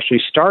Scouts. We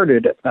actually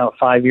started about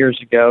 5 years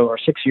ago or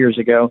 6 years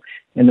ago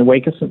in the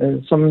wake of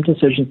some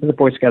decisions that the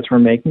Boy Scouts were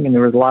making, and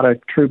there were a lot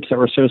of troops that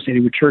were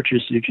associated with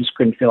churches who just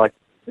didn't feel like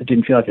they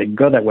could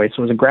go that way.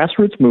 So it was a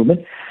grassroots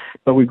movement,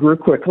 but we grew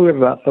quickly. We have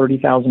about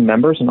 30,000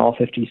 members in all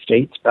 50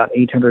 states, about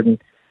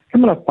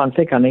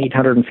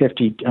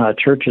 850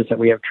 churches that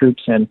we have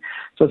troops in.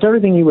 So it's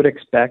everything you would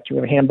expect. We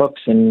have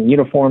handbooks and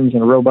uniforms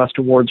and a robust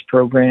awards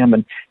program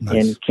and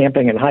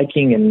camping and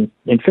hiking and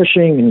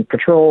fishing and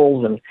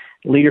patrols and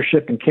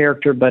leadership and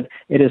character, but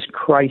it is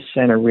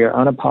Christ-centered. We are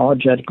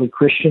unapologetically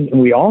Christian, and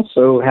we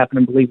also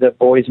happen to believe that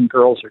boys and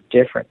girls are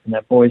different and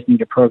that boys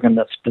need a program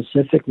that's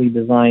specifically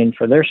designed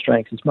for their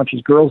strengths as much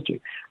as girls do.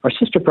 Our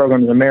sister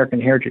program is American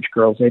Heritage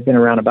Girls. They've been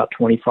around about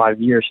 25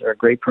 years. They're a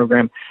great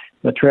program.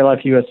 The Trail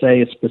Life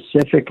USA is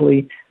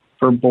specifically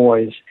for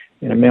boys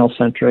in a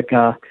male-centric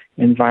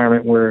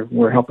environment where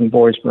we're helping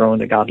boys grow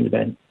into godly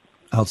men.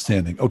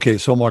 Outstanding. Okay,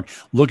 so Mark,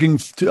 looking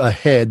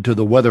ahead to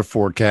the weather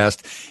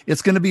forecast,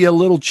 it's going to be a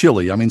little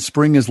chilly. I mean,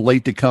 spring is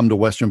late to come to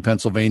Western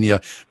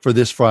Pennsylvania for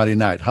this Friday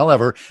night.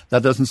 However,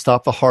 that doesn't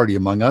stop the hardy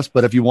among us.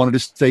 But if you wanted to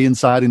stay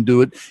inside and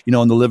do it, in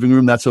the living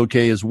room, that's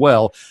okay as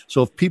well.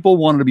 So if people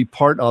wanted to be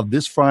part of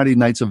this Friday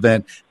night's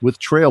event with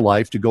Trail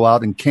Life to go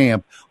out and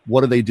camp,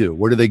 what do they do?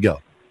 Where do they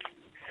go?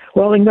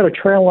 Well, they can go to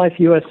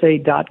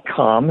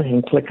traillifeusa.com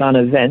and click on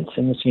events,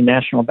 and you'll see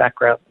National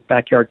Backyard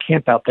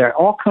Camp out there.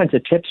 All kinds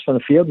of tips from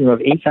the field. We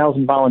have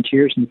 8,000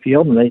 volunteers in the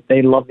field, and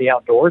they love the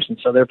outdoors, and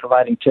so they're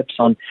providing tips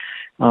on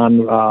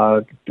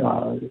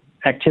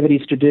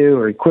activities to do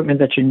or equipment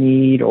that you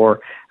need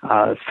or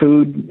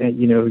food,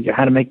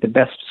 how to make the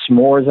best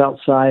s'mores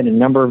outside and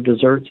number of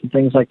desserts and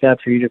things like that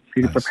for you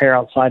to prepare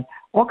outside.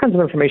 all kinds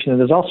of information. And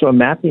there's also a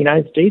map of the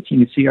United States.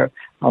 You can see our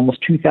almost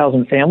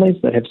 2,000 families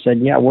that have said,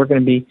 yeah, we're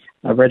going to be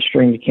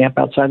registering to camp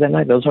outside that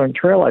night. Those aren't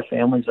Trail Life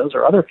families. Those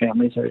are other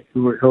families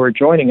who are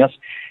joining us.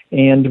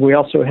 And we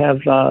also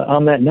have,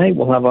 on that night,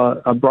 we'll have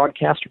a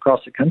broadcast across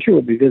the country.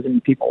 We'll be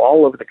visiting people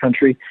all over the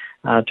country,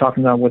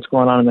 talking about what's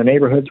going on in their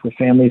neighborhoods with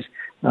families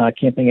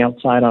camping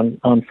outside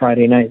on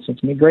Friday night. So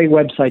it's a great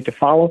website to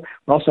follow.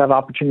 We also have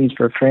opportunities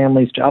for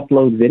families to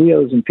upload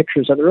videos and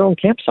pictures of their own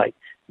campsite.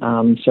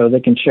 So they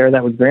can share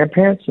that with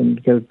grandparents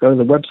and go to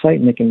the website,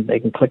 and they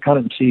can click on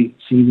it and see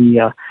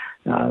the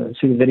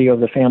video of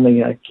the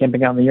family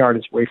camping out in the yard.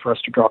 It's a way for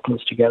us to draw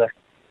close together.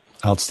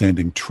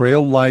 Outstanding.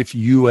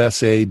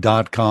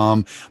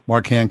 TrailLifeUSA.com.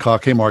 Mark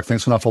Hancock. Hey, Mark,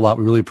 thanks an awful lot.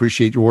 We really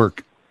appreciate your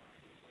work.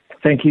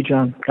 Thank you,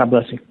 John. God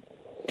bless you.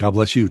 God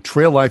bless you.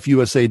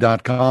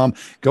 TrailLifeUSA.com.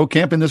 Go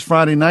camping this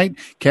Friday night.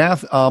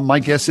 Kath, my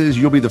guess is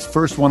you'll be the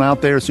first one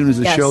out there as soon as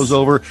the show's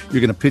over. You're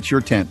going to pitch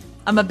your tent.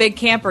 I'm a big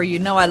camper. You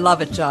know I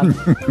love it, John.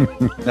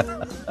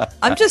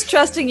 I'm just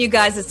trusting you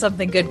guys that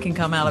something good can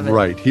come out of it.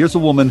 Right. Here's a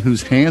woman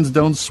whose hands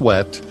don't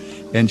sweat,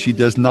 and she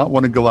does not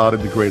want to go out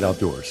in the great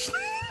outdoors.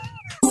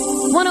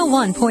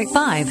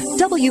 101.5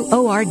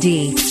 WORD.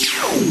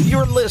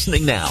 You're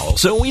listening now,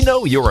 so we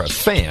know you're a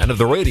fan of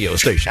the radio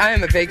station. I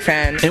am a big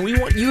fan. And we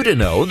want you to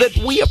know that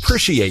we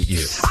appreciate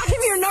you. I'm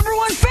your number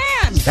one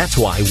fan. That's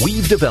why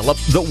we've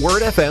developed the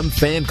Word FM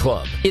Fan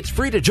Club. It's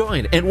free to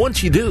join, and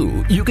once you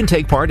do, you can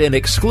take part in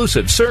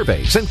exclusive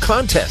surveys and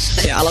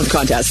contests. Yeah, I love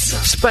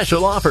contests.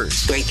 Special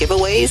offers. Great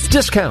giveaways.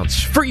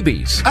 Discounts.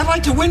 Freebies. I'd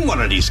like to win one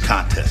of these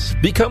contests.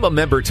 Become a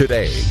member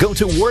today. Go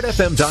to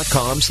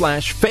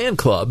wordfm.com/fan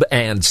club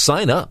and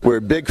sign up. We're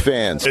big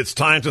fans. It's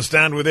time to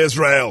stand with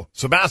Israel.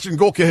 Sebastian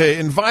Gorka here,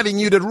 inviting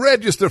you to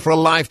register for a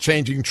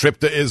life-changing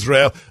trip to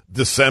Israel,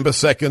 December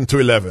 2nd to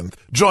 11th.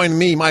 Join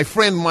me, my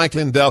friend Mike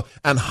Lindell,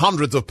 and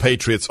hundreds of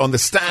patriots on the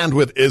Stand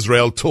with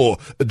Israel tour,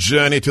 a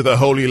journey to the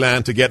Holy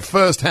Land to get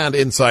first-hand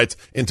insights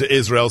into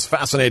Israel's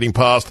fascinating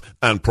past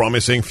and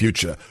promising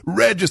future.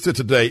 Register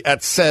today at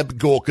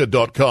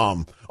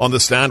sebgorka.com. On the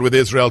Stand with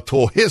Israel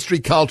tour, history,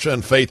 culture,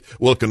 and faith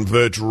will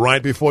converge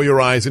right before your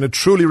eyes in a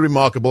truly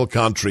remarkable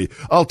country.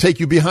 I'll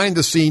take you behind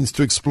the scenes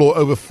to explore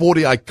over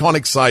 40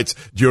 iconic sites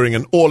during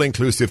an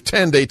all-inclusive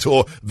 10-day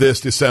tour this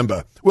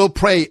December. We'll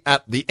pray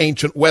at the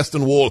ancient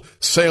Western Wall,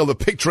 sail the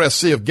picturesque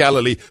Sea of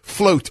Galilee,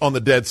 float on the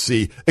Dead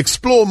Sea,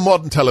 explore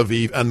modern Tel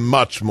Aviv, and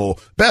much more.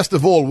 Best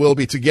of all, we'll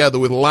be together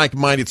with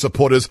like-minded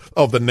supporters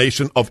of the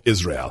nation of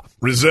Israel.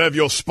 Reserve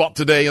your spot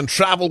today and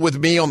travel with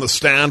me on the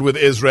Stand with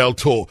Israel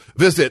tour.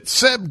 Visit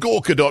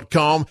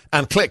sebgorka.com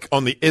and click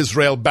on the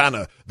Israel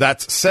banner.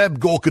 That's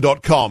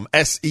sebgorka.com,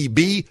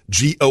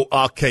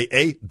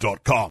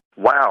 sebgorka.com.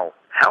 Wow,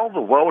 how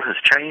the world has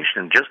changed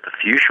in just a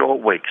few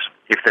short weeks.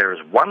 If there is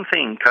one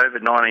thing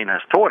COVID-19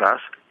 has taught us,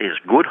 is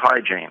good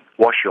hygiene.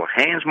 Wash your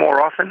hands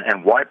more often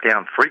and wipe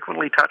down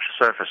frequently touched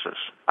surfaces.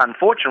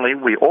 Unfortunately,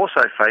 we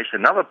also face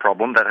another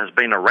problem that has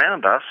been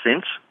around us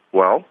since,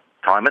 well,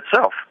 time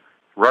itself.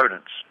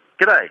 Rodents.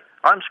 G'day,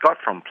 I'm Scott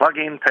from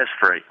Plug-In Pest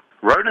Free.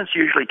 Rodents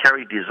usually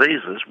carry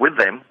diseases with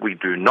them we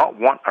do not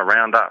want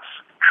around us.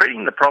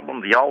 Treating the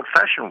problem the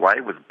old-fashioned way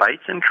with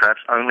baits and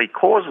traps only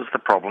causes the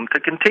problem to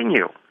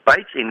continue.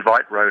 Baits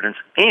invite rodents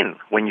in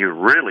when you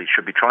really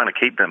should be trying to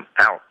keep them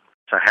out.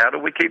 So how do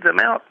we keep them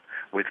out?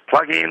 With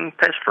Plug-In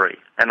Pest Free,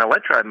 an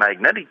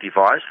electromagnetic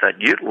device that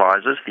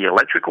utilizes the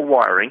electrical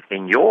wiring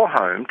in your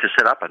home to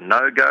set up a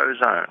no-go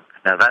zone.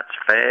 Now that's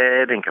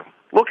fair dinkum.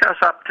 Look us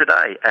up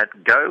today at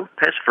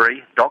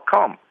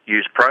gopestfree.com.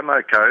 Use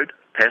promo code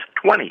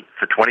PEST20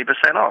 for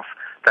 20% off.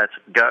 That's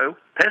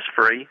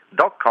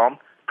gopestfree.com,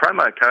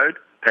 promo code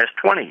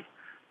PEST20.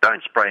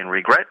 Don't spray and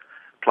regret.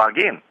 Plug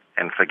in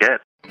and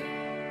forget.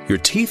 Your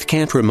teeth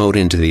can't remote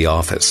into the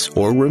office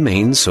or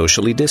remain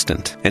socially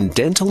distant, and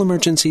dental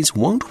emergencies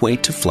won't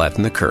wait to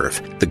flatten the curve.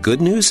 The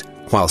good news?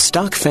 While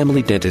Stock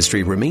Family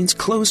Dentistry remains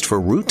closed for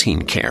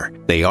routine care,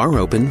 they are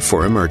open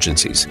for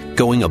emergencies,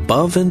 going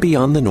above and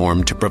beyond the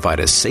norm to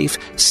provide a safe,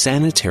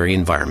 sanitary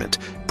environment,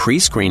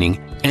 pre-screening,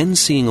 and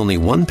seeing only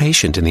one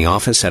patient in the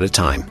office at a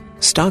time.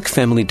 Stock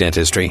Family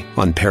Dentistry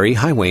on Perry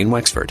Highway in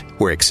Wexford,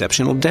 where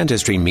exceptional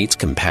dentistry meets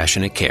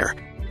compassionate care.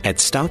 At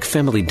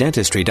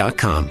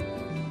StockFamilyDentistry.com.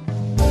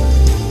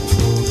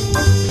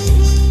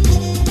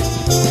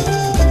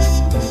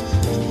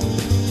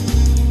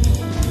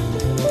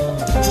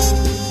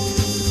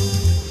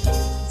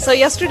 So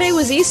yesterday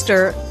was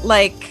Easter,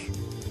 like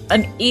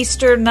an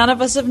Easter none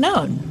of us have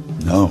known.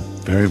 No,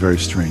 very, very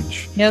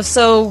strange.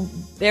 So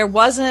there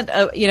wasn't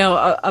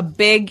a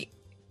big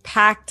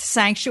packed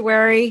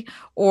sanctuary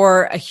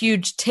or a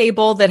huge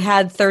table that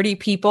had 30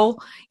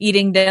 people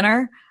eating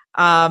dinner.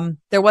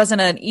 There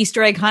wasn't an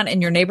Easter egg hunt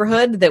in your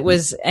neighborhood that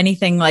was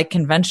anything like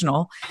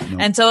conventional. No.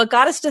 And so it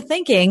got us to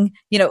thinking,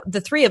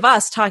 the three of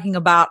us talking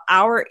about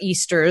our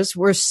Easters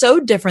were so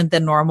different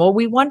than normal.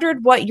 We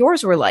wondered what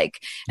yours were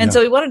like. And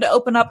so we wanted to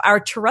open up our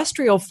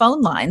terrestrial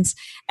phone lines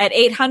at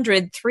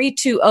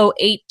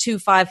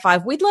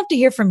 800-320-8255. We'd love to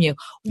hear from you.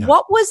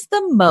 What was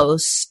the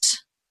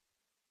most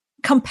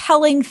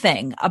compelling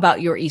thing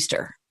about your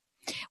Easter?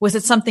 Was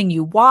it something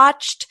you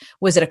watched?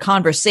 Was it a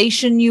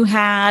conversation you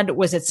had?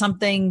 Was it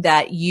something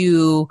that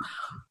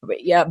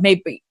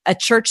maybe a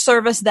church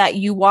service that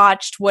you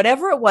watched?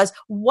 Whatever it was,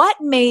 what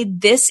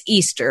made this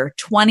Easter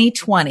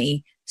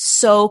 2020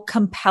 so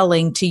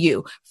compelling to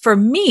you? For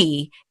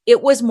me,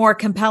 it was more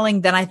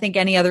compelling than I think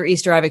any other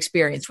Easter I've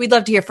experienced. We'd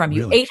love to hear from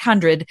you. Really?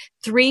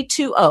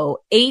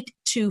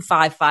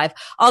 800-320-8255.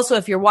 Also,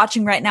 if you're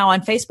watching right now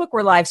on Facebook,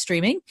 we're live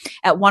streaming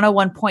at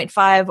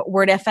 101.5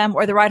 Word FM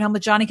or The Ride Home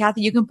with John and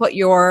Kathy. You can put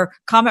your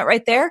comment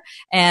right there,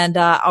 and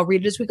I'll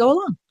read it as we go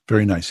along.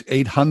 Very nice.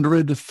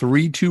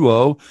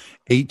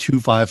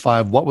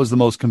 800-320-8255. What was the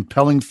most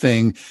compelling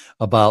thing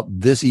about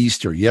this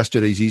Easter,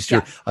 yesterday's Easter?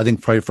 Yeah. I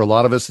think probably for a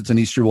lot of us, it's an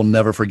Easter we'll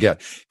never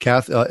forget.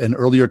 Kath, an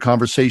earlier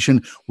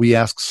conversation, we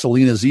asked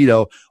Selena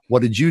Zito,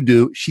 what did you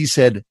do? She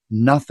said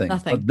nothing.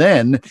 But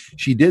then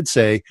she did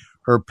say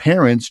her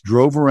parents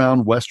drove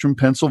around Western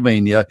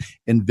Pennsylvania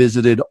and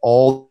visited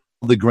all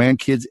the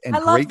grandkids and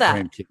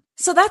great-grandkids.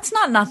 So that's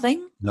not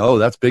nothing. No,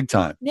 that's big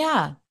time.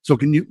 Yeah. So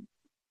can you...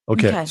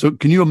 Okay. So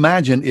can you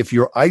imagine if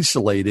you're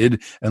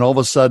isolated and all of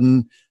a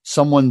sudden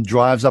someone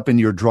drives up in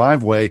your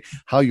driveway,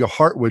 how your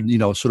heart would,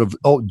 sort of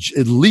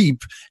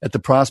leap at the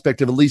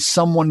prospect of at least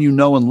someone you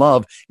know and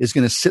love is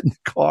going to sit in the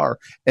car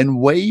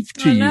and wave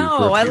to you.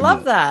 No, I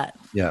love that.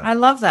 Yeah. I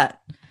love that.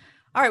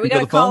 All right. We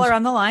got a caller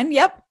on the line.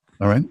 Yep.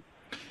 All right.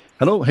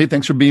 Hello. Hey,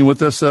 thanks for being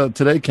with us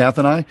today, Kath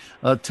and I.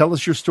 Tell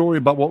us your story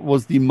about what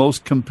was the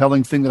most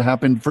compelling thing that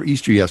happened for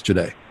Easter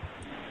yesterday.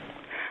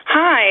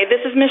 Hi, this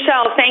is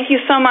Michelle. Thank you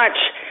so much.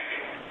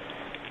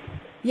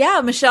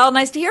 Yeah, Michelle,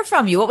 nice to hear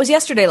from you. What was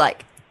yesterday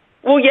like?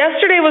 Well,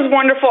 yesterday was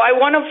wonderful. I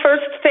want to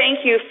first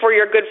thank you for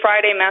your Good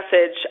Friday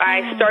message.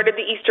 I started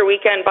the Easter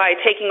weekend by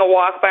taking a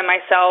walk by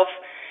myself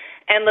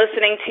and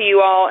listening to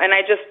you all, and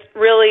I just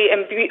really,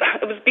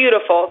 it was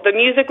beautiful. The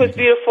music was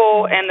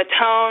beautiful, and the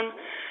tone,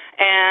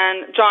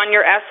 and John,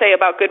 your essay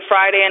about Good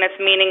Friday and its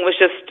meaning was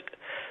just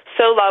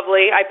so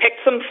lovely. I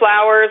picked some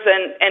flowers,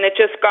 and it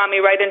just got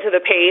me right into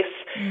the pace.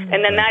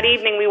 And then that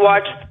evening we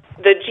watched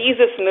the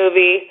Jesus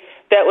movie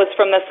that was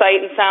from the Sight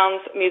and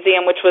Sounds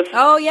Museum, which was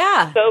so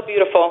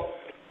beautiful.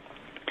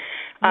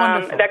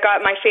 That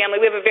got my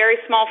family. We have a very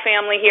small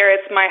family here.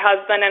 It's my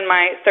husband and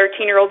my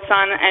 13-year-old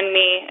son and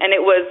me, and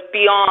it was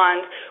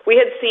beyond. We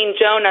had seen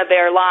Jonah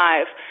there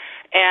live,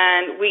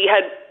 and we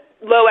had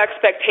low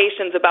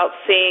expectations about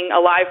seeing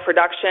a live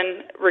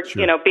production,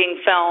 being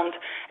filmed,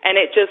 and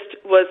it just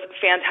was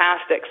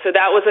fantastic. So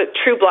that was a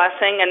true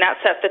blessing, and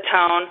that set the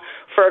tone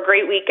for a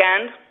great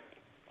weekend.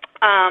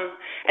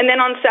 And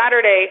then on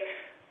Saturday,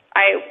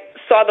 I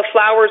saw the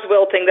flowers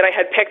wilting that I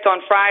had picked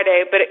on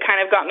Friday, but it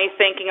kind of got me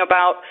thinking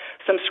about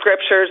some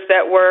scriptures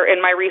that were in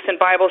my recent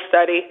Bible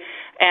study,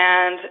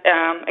 and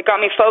it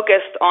got me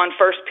focused on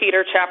 1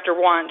 Peter chapter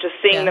 1, just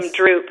seeing them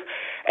droop.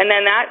 And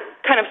then that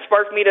kind of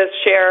sparked me to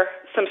share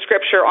some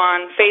scripture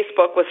on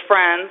Facebook with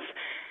friends.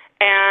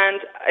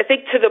 And I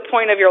think to the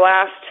point of your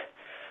last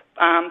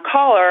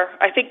caller,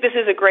 I think this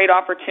is a great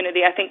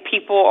opportunity. I think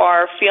people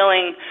are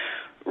feeling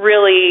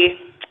really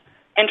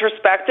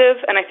introspective,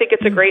 and I think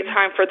it's a great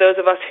time for those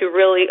of us who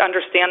really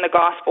understand the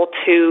gospel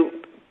to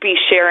be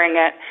sharing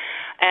it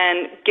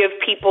and give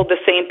people the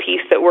same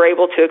peace that we're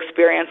able to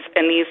experience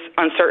in these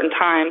uncertain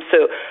times.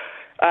 So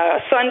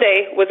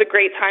Sunday was a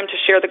great time to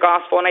share the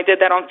gospel, and I did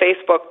that on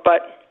Facebook,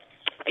 but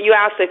you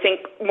asked, I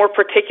think, more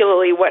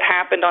particularly what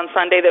happened on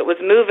Sunday that was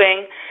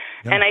moving,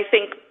 and I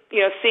think,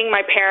 seeing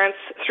my parents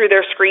through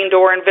their screen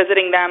door and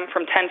visiting them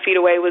from 10 feet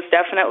away was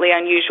definitely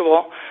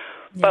unusual.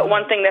 But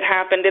one thing that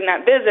happened in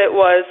that visit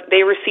was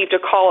they received a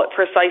call at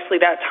precisely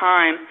that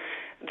time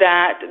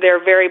that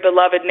their very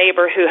beloved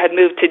neighbor who had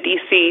moved to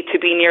D.C. to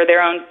be near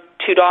their own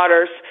two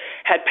daughters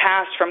had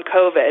passed from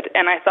COVID.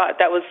 And I thought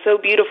that was so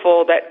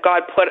beautiful that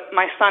God put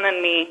my son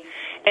and me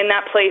in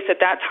that place at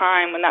that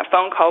time when that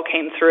phone call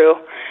came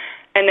through.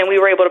 And then we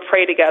were able to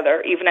pray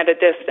together, even at a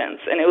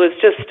distance. And it was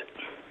just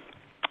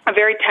a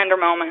very tender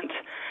moment.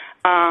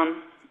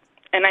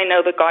 And I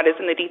know that God is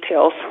in the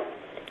details.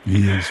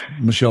 Yes.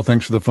 Michelle,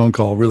 thanks for the phone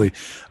call. Really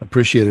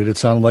appreciate it. It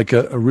sounded like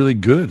a really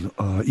good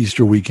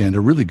Easter weekend, a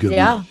really good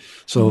one.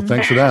 So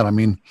thanks for that. I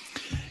mean,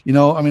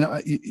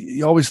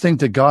 you always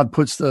think that God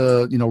puts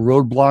the,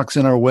 roadblocks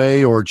in our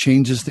way or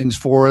changes things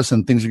for us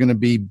and things are going to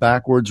be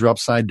backwards or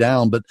upside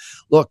down. But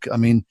look, I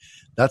mean,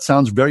 that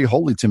sounds very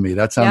holy to me.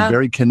 That sounds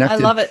very connected. I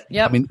love it.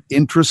 Yep. I mean,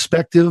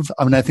 introspective.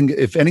 I mean, I think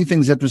if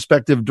anything's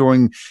introspective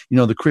during,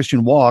 the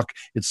Christian walk,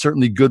 it's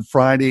certainly Good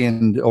Friday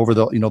and over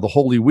the, the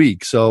Holy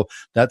Week. So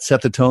that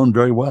set the tone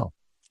very well.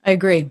 I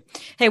agree.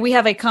 Hey, we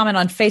have a comment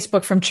on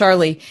Facebook from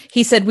Charlie.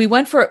 He said, we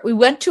went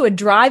to a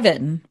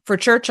drive-in for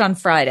church on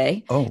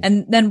Friday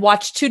and then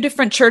watched two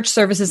different church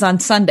services on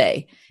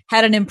Sunday,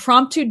 had an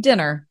impromptu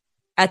dinner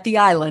at the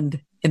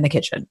island in the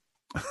kitchen.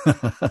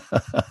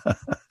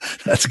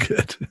 That's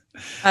good.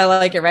 I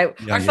like it, right?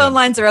 Our phone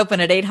lines are open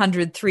at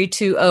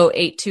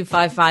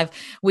 800-320-8255.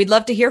 We'd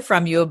love to hear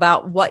from you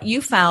about what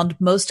you found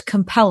most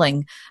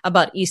compelling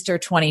about Easter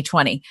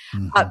 2020.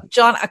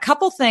 John, a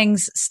couple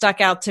things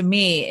stuck out to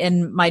me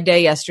in my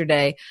day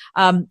yesterday.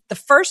 The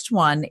first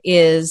one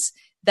is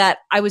that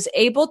I was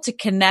able to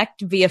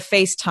connect via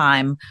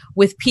FaceTime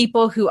with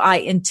people who I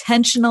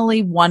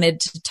intentionally wanted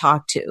to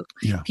talk to,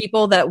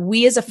 people that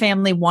we as a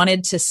family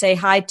wanted to say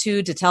hi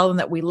to tell them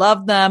that we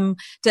love them.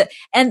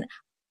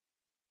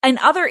 And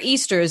other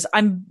Easters,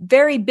 I'm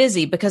very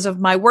busy because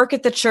of my work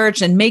at the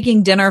church and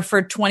making dinner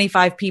for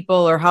 25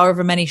 people or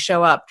however many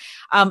show up,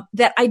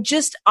 that I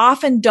just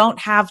often don't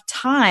have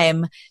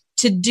time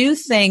to do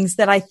things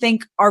that I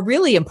think are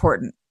really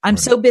important. I'm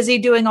so busy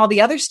doing all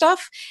the other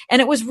stuff.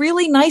 And it was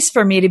really nice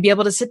for me to be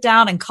able to sit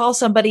down and call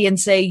somebody and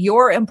say,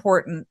 you're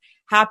important,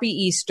 happy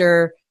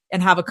Easter,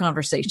 and have a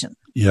conversation.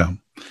 Yeah.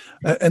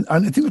 And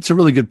I think that's a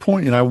really good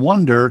point. And I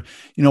wonder,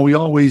 we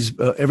always,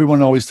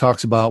 everyone always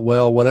talks about,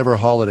 well, whatever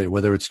holiday,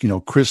 whether it's,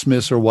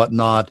 Christmas or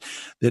whatnot,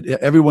 that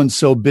everyone's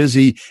so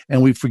busy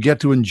and we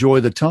forget to enjoy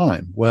the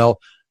time. Well,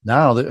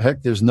 now,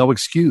 there's no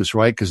excuse,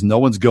 right? Because no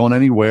one's going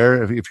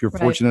anywhere. If you're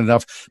fortunate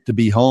enough to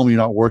be home, you're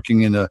not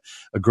working in a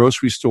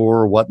grocery store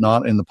or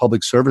whatnot in the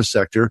public service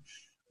sector.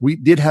 We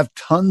did have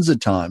tons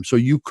of time. So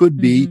you could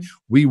be,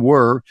 we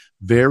were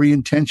very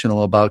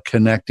intentional about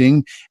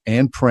connecting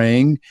and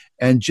praying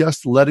and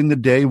just letting the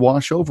day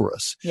wash over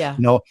us. Yeah.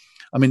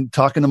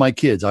 Talking to my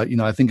kids,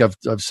 I think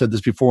I've said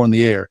this before on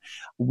the air.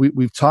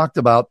 We've talked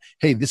about,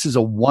 hey,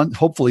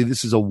 hopefully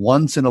this is a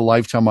once in a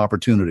lifetime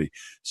opportunity.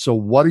 So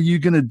what are you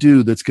going to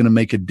do that's going to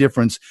make a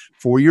difference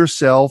for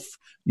yourself,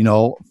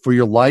 for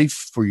your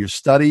life, for your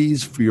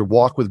studies, for your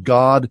walk with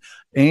God,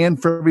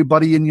 and for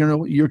everybody in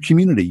your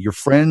community, your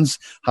friends?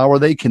 How are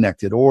they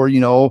connected? Or,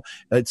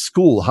 at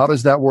school, how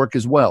does that work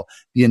as well?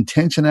 The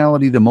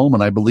intentionality of the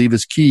moment, I believe,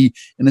 is key,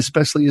 and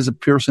especially as a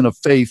person of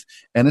faith,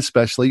 and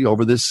especially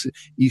over this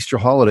Easter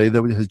holiday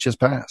that has just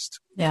passed.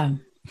 Yeah.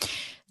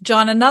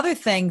 John, another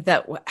thing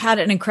that had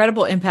an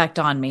incredible impact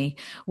on me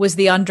was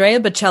the Andrea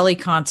Bocelli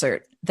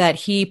concert that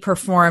he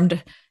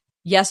performed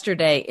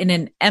yesterday in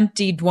an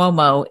empty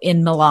Duomo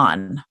in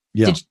Milan.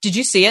 Yeah. Did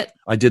you see it?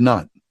 I did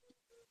not.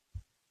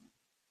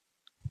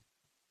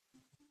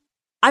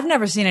 I've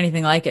never seen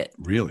anything like it.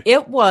 Really?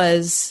 It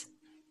was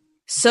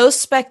so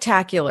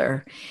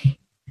spectacular.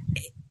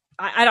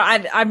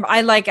 I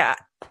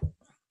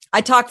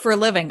talk for a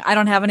living. I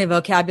don't have any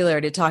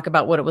vocabulary to talk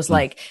about what it was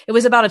like. It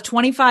was about a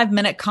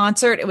 25-minute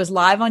concert. It was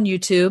live on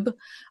YouTube.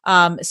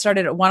 It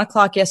started at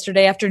 1:00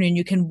 yesterday afternoon.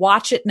 You can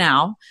watch it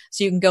now,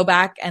 so you can go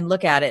back and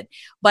look at it.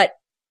 But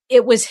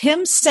it was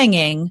him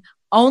singing,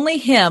 only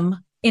him,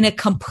 in a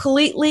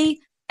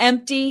completely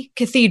empty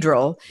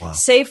cathedral,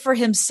 save for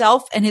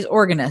himself and his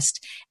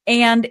organist.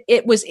 And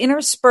it was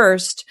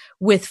interspersed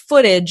with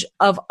footage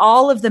of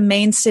all of the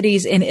main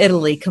cities in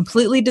Italy,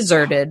 completely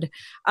deserted.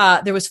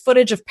 There was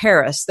footage of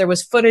Paris. There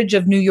was footage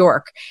of New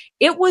York.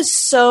 It was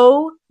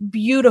so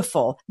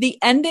beautiful. The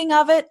ending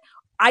of it,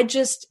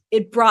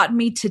 it brought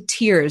me to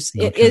tears.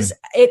 Okay.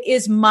 It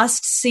is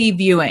must see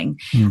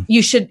viewing.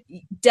 You should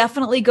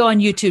definitely go on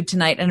YouTube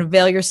tonight and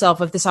avail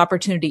yourself of this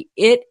opportunity.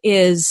 It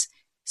is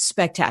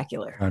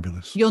spectacular.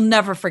 Fabulous. You'll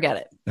never forget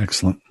it.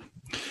 Excellent.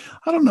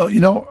 I don't know,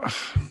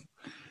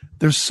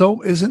 there's so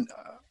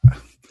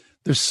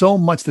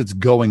much that's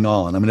going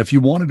on. I mean, if you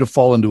wanted to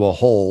fall into a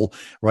hole,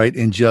 right,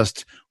 and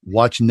just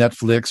watch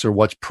Netflix or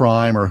watch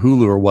Prime or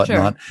Hulu or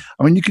whatnot, sure.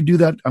 I mean, you could do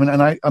that. I mean,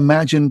 and I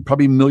imagine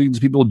probably millions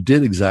of people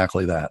did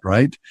exactly that,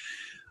 right?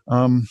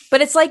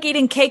 But it's like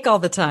eating cake all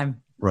the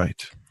time.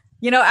 Right.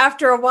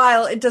 After a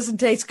while, it doesn't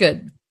taste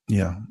good.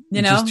 Yeah.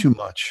 It's just too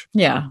much.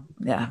 Yeah.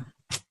 Yeah.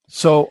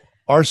 So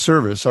our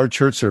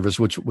church service,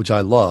 which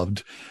I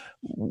loved,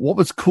 what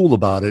was cool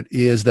about it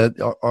is that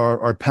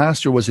our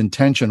pastor was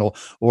intentional,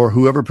 or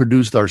whoever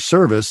produced our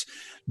service,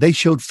 they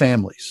showed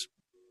families,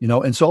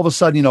 and so all of a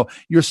sudden,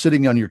 you're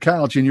sitting on your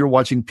couch and you're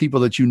watching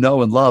people that you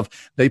know and love.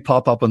 They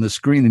pop up on the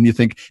screen and you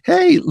think,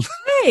 hey, look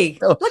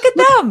at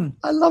them.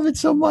 I love it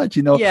so much.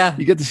 Yeah.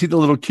 You get to see the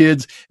little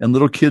kids, and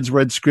little kids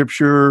read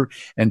scripture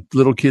and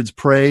little kids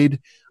prayed.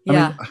 I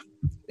mean,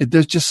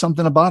 there's just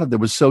something about it that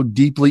was so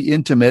deeply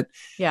intimate.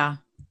 Yeah.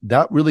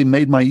 That really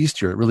made my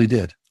Easter. It really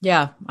did.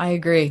 Yeah, I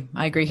agree.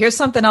 Here's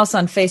something else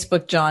on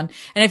Facebook, John.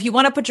 And if you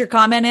want to put your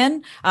comment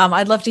in,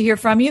 I'd love to hear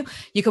from you.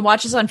 You can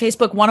watch us on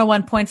Facebook,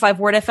 101.5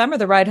 Word FM, or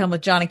The Ride Home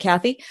with John and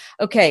Kathy.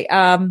 Okay.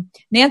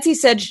 Nancy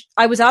said,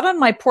 I was out on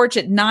my porch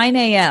at 9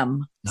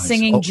 a.m.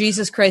 singing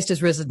Jesus Christ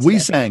is Risen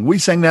Today. We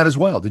sang that as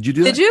well. Did you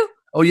do that? Did you?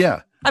 Oh,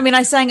 yeah. I mean,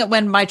 I sang it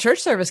when my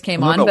church service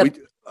came on. But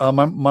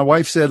my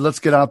wife said, let's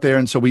get out there.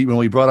 And so when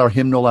we brought our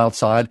hymnal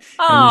outside,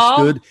 and we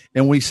stood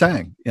and we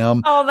sang.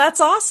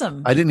 That's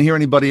awesome. I didn't hear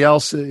anybody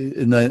else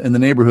in the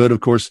neighborhood. Of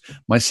course,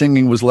 my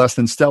singing was less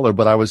than stellar,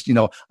 but I was,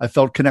 I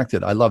felt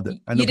connected. I loved it.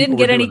 You didn't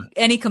get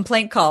any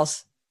complaint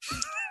calls?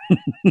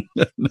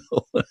 No.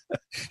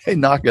 Hey,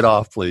 knock it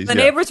off, please. The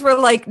neighbors were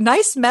like,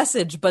 nice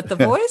message, but the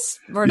voice,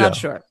 we're not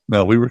sure.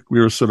 No, we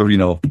were sort of,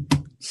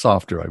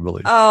 softer, I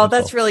believe. Oh,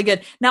 that's really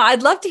good. Now,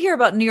 I'd love to hear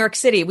about New York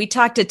City. We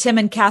talked to Tim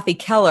and Kathy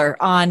Keller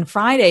on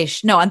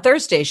on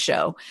Thursday's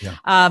show. Yeah.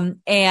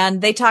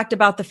 And they talked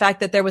about the fact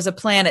that there was a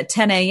plan at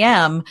 10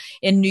 a.m.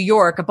 in New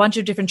York. A bunch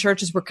of different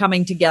churches were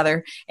coming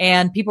together,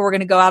 and people were going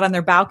to go out on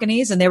their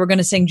balconies, and they were going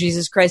to sing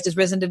Jesus Christ is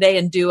Risen Today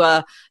and do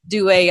a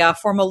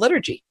formal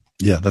liturgy.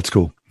 Yeah, that's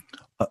cool.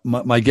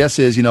 My guess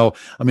is,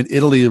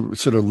 Italy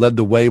sort of led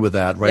the way with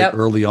that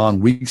early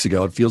on, weeks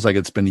ago. It feels like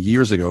it's been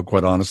years ago,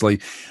 quite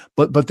honestly.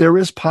 But there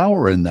is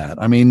power in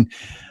that. I mean,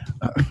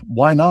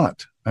 why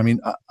not? I mean,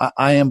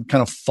 I am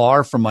kind of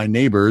far from my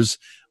neighbors,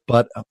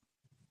 but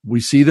we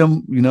see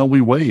them,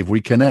 we wave,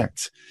 we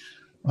connect.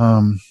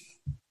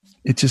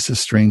 It's just a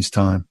strange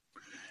time.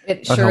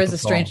 It sure is a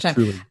strange time.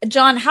 Truly.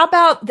 John, how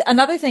about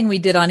another thing we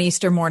did on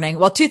Easter morning?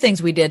 Well, two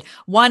things we did.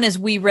 One is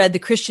we read the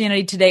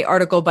Christianity Today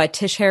article by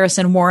Tish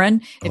Harrison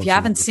Warren. If you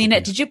haven't seen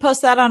it, did you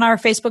post that on our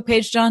Facebook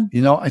page, John?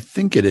 I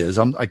think it is.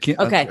 I can't.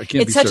 Okay.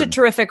 It's such a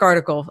terrific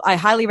article. I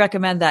highly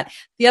recommend that.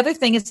 The other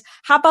thing is,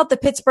 how about the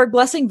Pittsburgh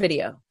Blessing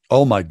video?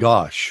 Oh my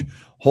gosh.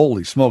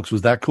 Holy smokes.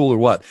 Was that cool or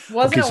what?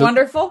 Wasn't it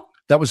wonderful?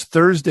 That was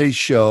Thursday's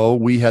show.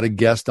 We had a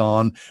guest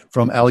on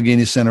from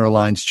Allegheny Center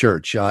Alliance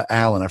Church,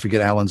 Alan. I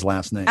forget Alan's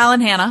last name.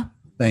 Alan Hanna.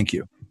 Thank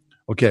you.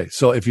 Okay,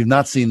 so if you've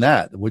not seen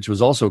that, which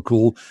was also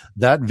cool,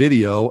 that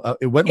video,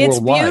 it went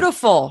worldwide. It's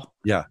beautiful.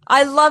 Yeah.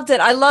 I loved it.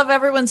 I love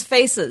everyone's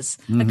faces.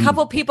 Mm-hmm. A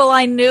couple people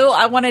I knew,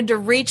 I wanted to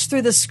reach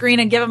through the screen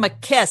and give them a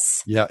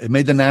kiss. Yeah, it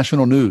made the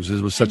national news.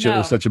 It was such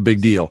a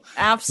big deal.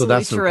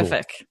 Absolutely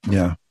terrific. Cool.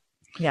 Yeah.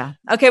 Yeah.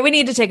 Okay, we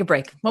need to take a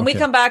break. When we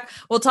come back,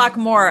 we'll talk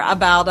more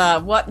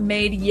about what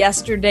made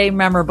yesterday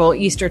memorable,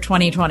 Easter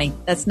 2020.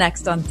 That's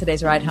next on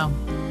today's Ride Home.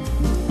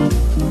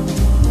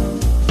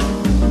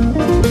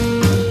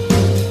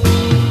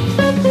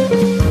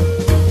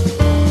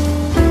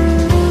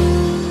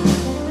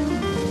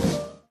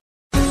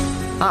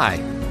 Hi,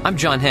 I'm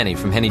John Henney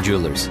from Henney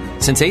Jewelers.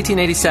 Since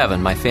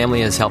 1887, my family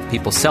has helped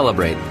people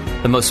celebrate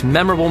the most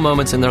memorable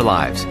moments in their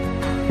lives.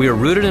 We are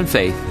rooted in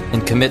faith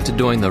and commit to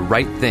doing the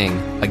right thing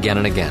again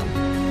and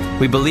again.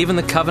 We believe in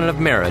the covenant of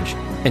marriage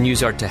and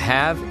use our To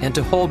Have and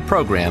To Hold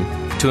program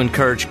to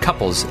encourage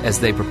couples as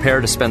they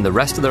prepare to spend the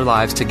rest of their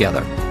lives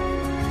together.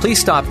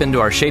 Please stop into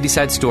our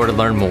Shadyside store to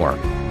learn more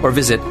or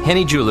visit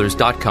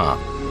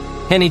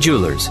HenneyJewelers.com. Henney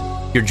Jewelers,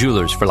 your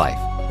jewelers for life.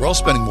 We're all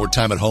spending more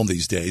time at home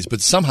these days, but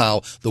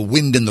somehow the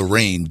wind and the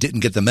rain didn't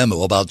get the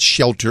memo about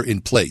shelter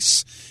in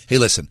place. Hey,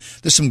 listen,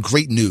 there's some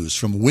great news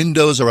from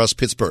Windows R Us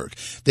Pittsburgh.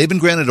 They've been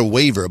granted a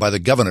waiver by the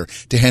governor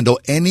to handle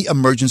any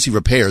emergency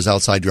repairs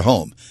outside your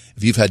home.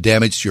 If you've had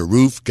damage to your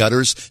roof,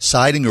 gutters,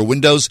 siding, or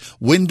windows,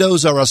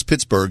 Windows R Us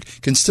Pittsburgh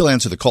can still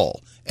answer the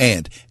call.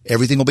 And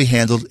everything will be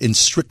handled in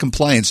strict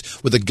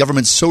compliance with the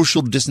government's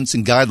social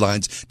distancing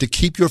guidelines to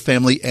keep your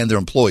family and their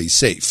employees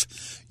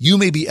safe. You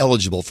may be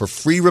eligible for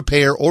free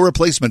repair or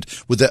replacement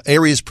with the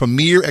area's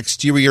premier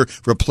exterior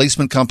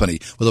replacement company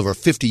with over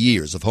 50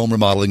 years of home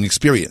remodeling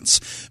experience.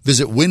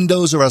 Visit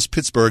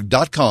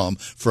WindowsRUsPittsburgh.com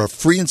for a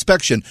free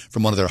inspection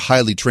from one of their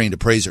highly trained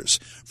appraisers.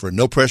 For a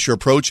no-pressure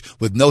approach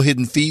with no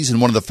hidden fees and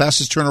one of the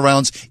fastest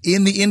turnarounds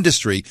in the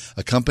industry,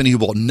 a company who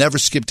will never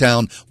skip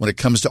town when it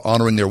comes to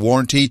honoring their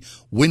warranty,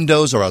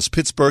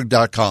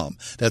 WindowsRUsPittsburgh.com.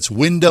 That's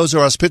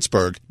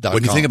WindowsRUsPittsburgh.com.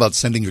 When you think about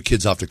sending your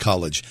kids off to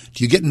college,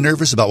 do you get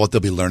nervous about what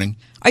they'll be learning?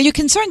 Are you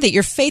concerned that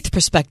your faith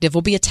perspective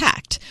will be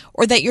attacked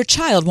or that your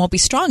child won't be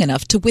strong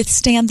enough to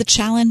withstand the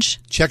challenge?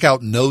 Check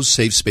out No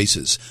Safe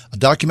Spaces, a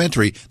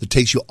documentary that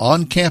takes you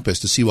on campus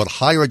to see what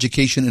higher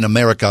education in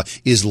America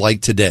is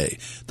like today.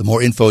 The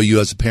more info you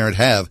as a parent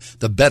have,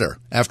 the better.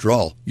 After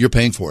all, you're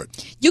paying for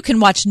it. You can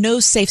watch No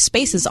Safe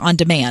Spaces on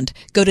demand.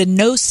 Go to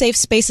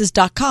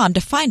nosafespaces.com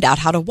to find out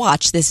how to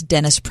watch this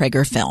Dennis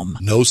Prager film.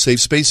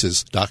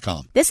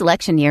 nosafespaces.com. This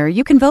election year,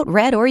 you can vote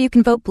red or you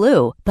can vote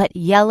blue, but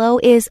yellow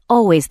is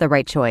always the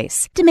right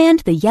choice. Demand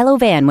the yellow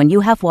van when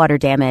you have water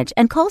damage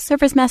and call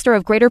Service Master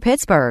of Greater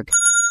Pittsburgh.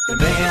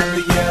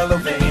 Demand the yellow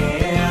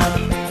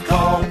van.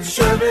 Call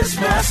Service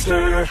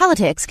Master.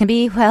 Politics can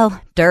be,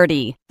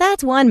 dirty.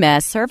 That's one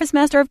mess Service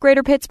Master of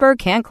Greater Pittsburgh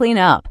can't clean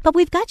up. But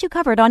we've got you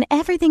covered on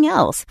everything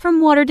else,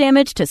 from water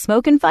damage to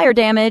smoke and fire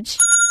damage.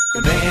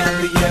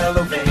 Demand the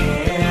yellow van.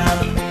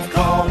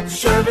 Call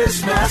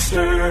Service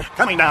Master.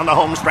 Coming down the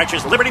home stretch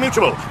is Liberty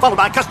Mutual, followed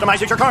by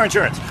Customizes Your Car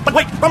Insurance. But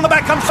wait, from the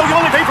back comes So You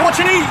Only Pay for What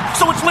You Need.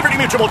 So it's Liberty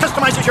Mutual,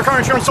 customizes your car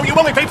insurance so you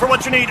only pay for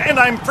what you need. And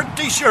I'm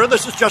pretty sure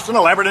this is just an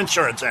elaborate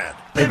insurance ad.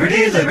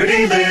 Liberty,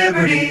 liberty,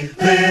 liberty,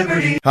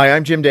 liberty. Hi,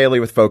 I'm Jim Daly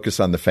with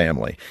Focus on the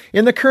Family.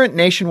 In the current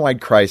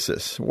nationwide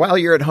crisis, while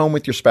you're at home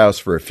with your spouse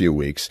for a few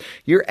weeks,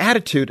 your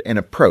attitude and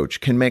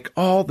approach can make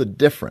all the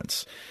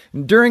difference.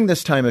 During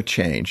this time of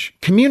change,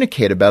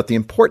 communicate about the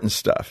important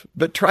stuff,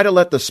 but try to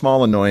let the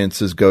small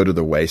annoyances go to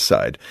the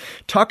wayside.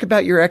 Talk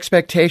about your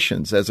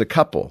expectations as a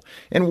couple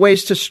and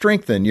ways to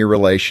strengthen your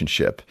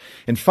relationship.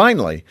 And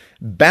finally,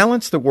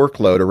 balance the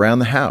workload around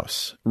the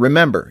house.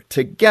 Remember,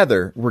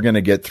 together we're going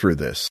to get through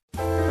this.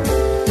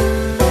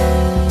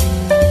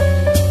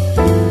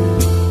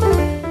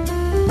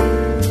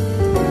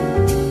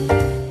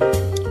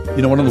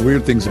 You know, one of the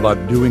weird things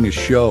about doing a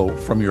show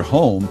from your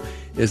home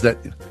is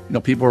that, you know,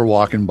 people are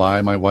walking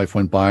by. My wife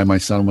went by, my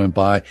son went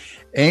by.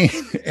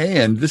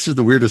 And this is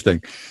the weirdest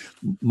thing.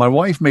 My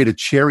wife made a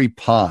cherry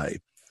pie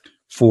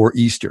for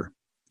Easter.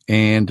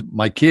 And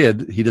my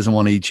kid, he doesn't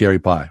want to eat cherry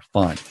pie.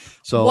 Fine.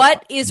 So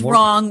what is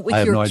wrong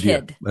with your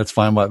kid? Idea. That's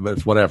fine.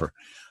 It's whatever.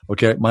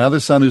 Okay. My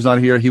other son who's not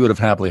here, he would have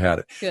happily had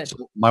it. Good.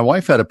 So my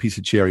wife had a piece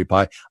of cherry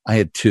pie. I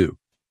had 2.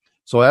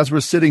 So as we're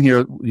sitting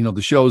here, you know,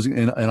 the show's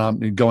and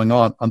I'm going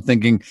on, I'm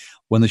thinking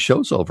when the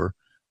show's over,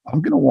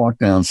 I'm going to walk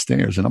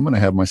downstairs and I'm going to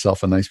have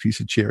myself a nice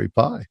piece of cherry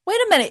pie. Wait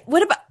a minute.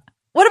 What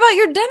about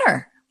your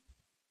dinner?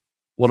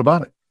 What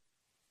about it?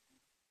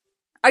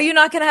 Are you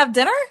not going to have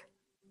dinner?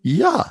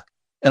 Yeah.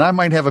 And I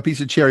might have a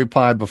piece of cherry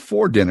pie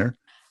before dinner,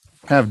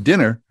 have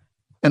dinner,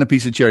 and a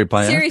piece of cherry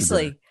pie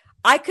Seriously, after dinner.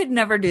 I could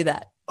never do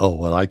that. Oh,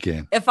 well, I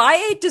can. If I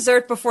ate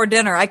dessert before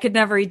dinner, I could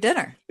never eat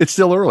dinner. It's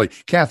still early.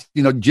 Kath,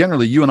 you know,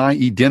 generally you and I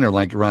eat dinner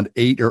like around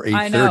 8 or 8:30.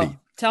 I know.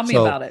 Tell me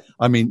about it.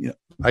 I mean,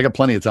 I got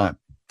plenty of time.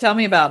 Tell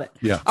me about it.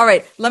 Yeah. All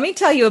right. Let me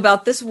tell you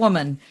about this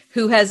woman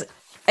who has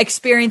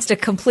experienced a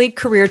complete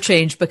career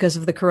change because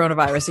of the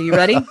coronavirus. Are you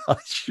ready?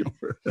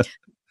 Sure.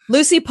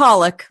 Lucy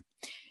Pollock.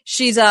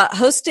 She's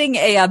hosting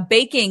a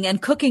baking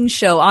and cooking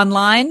show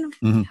online.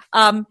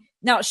 Mm-hmm.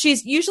 Now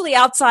she's usually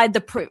outside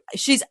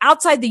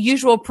the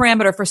usual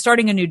parameter for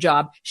starting a new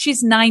job.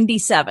 She's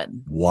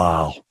 97.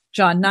 Wow.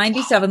 John,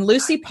 97.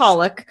 Lucy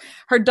Pollock.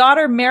 Her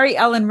daughter, Mary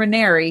Ellen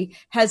Ranieri,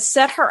 has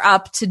set her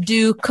up to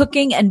do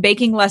cooking and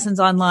baking lessons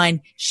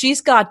online.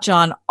 She's got,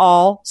 John,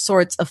 all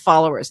sorts of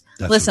followers.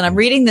 Listen, I'm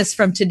reading this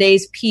from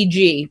today's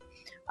PG.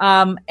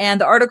 And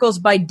the article's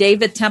by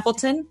David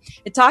Templeton.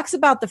 It talks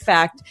about the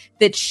fact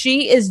that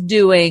she is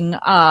doing,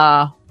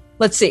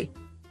 let's see,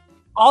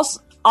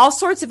 all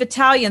sorts of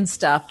Italian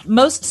stuff,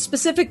 most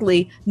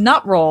specifically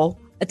nut roll,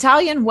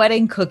 Italian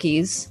wedding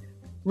cookies,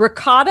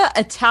 ricotta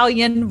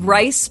Italian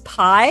rice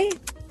pie.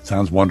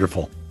 Sounds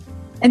wonderful.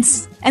 And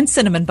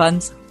cinnamon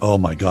buns. Oh,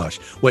 my gosh.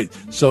 Wait,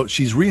 so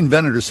she's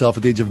reinvented herself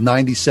at the age of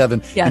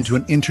 97 into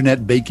an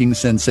internet baking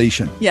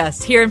sensation.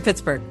 Yes, here in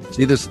Pittsburgh.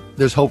 See,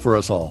 there's hope for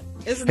us all.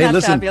 Isn't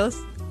that fabulous?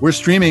 We're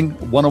streaming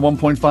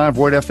 101.5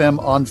 Word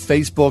FM on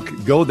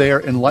Facebook. Go there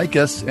and like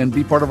us and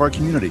be part of our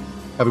community.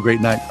 Have a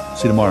great night.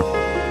 See you tomorrow.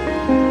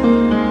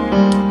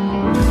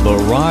 The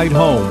Ride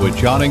Home with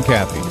John and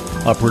Kathy,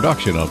 a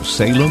production of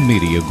Salem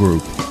Media Group.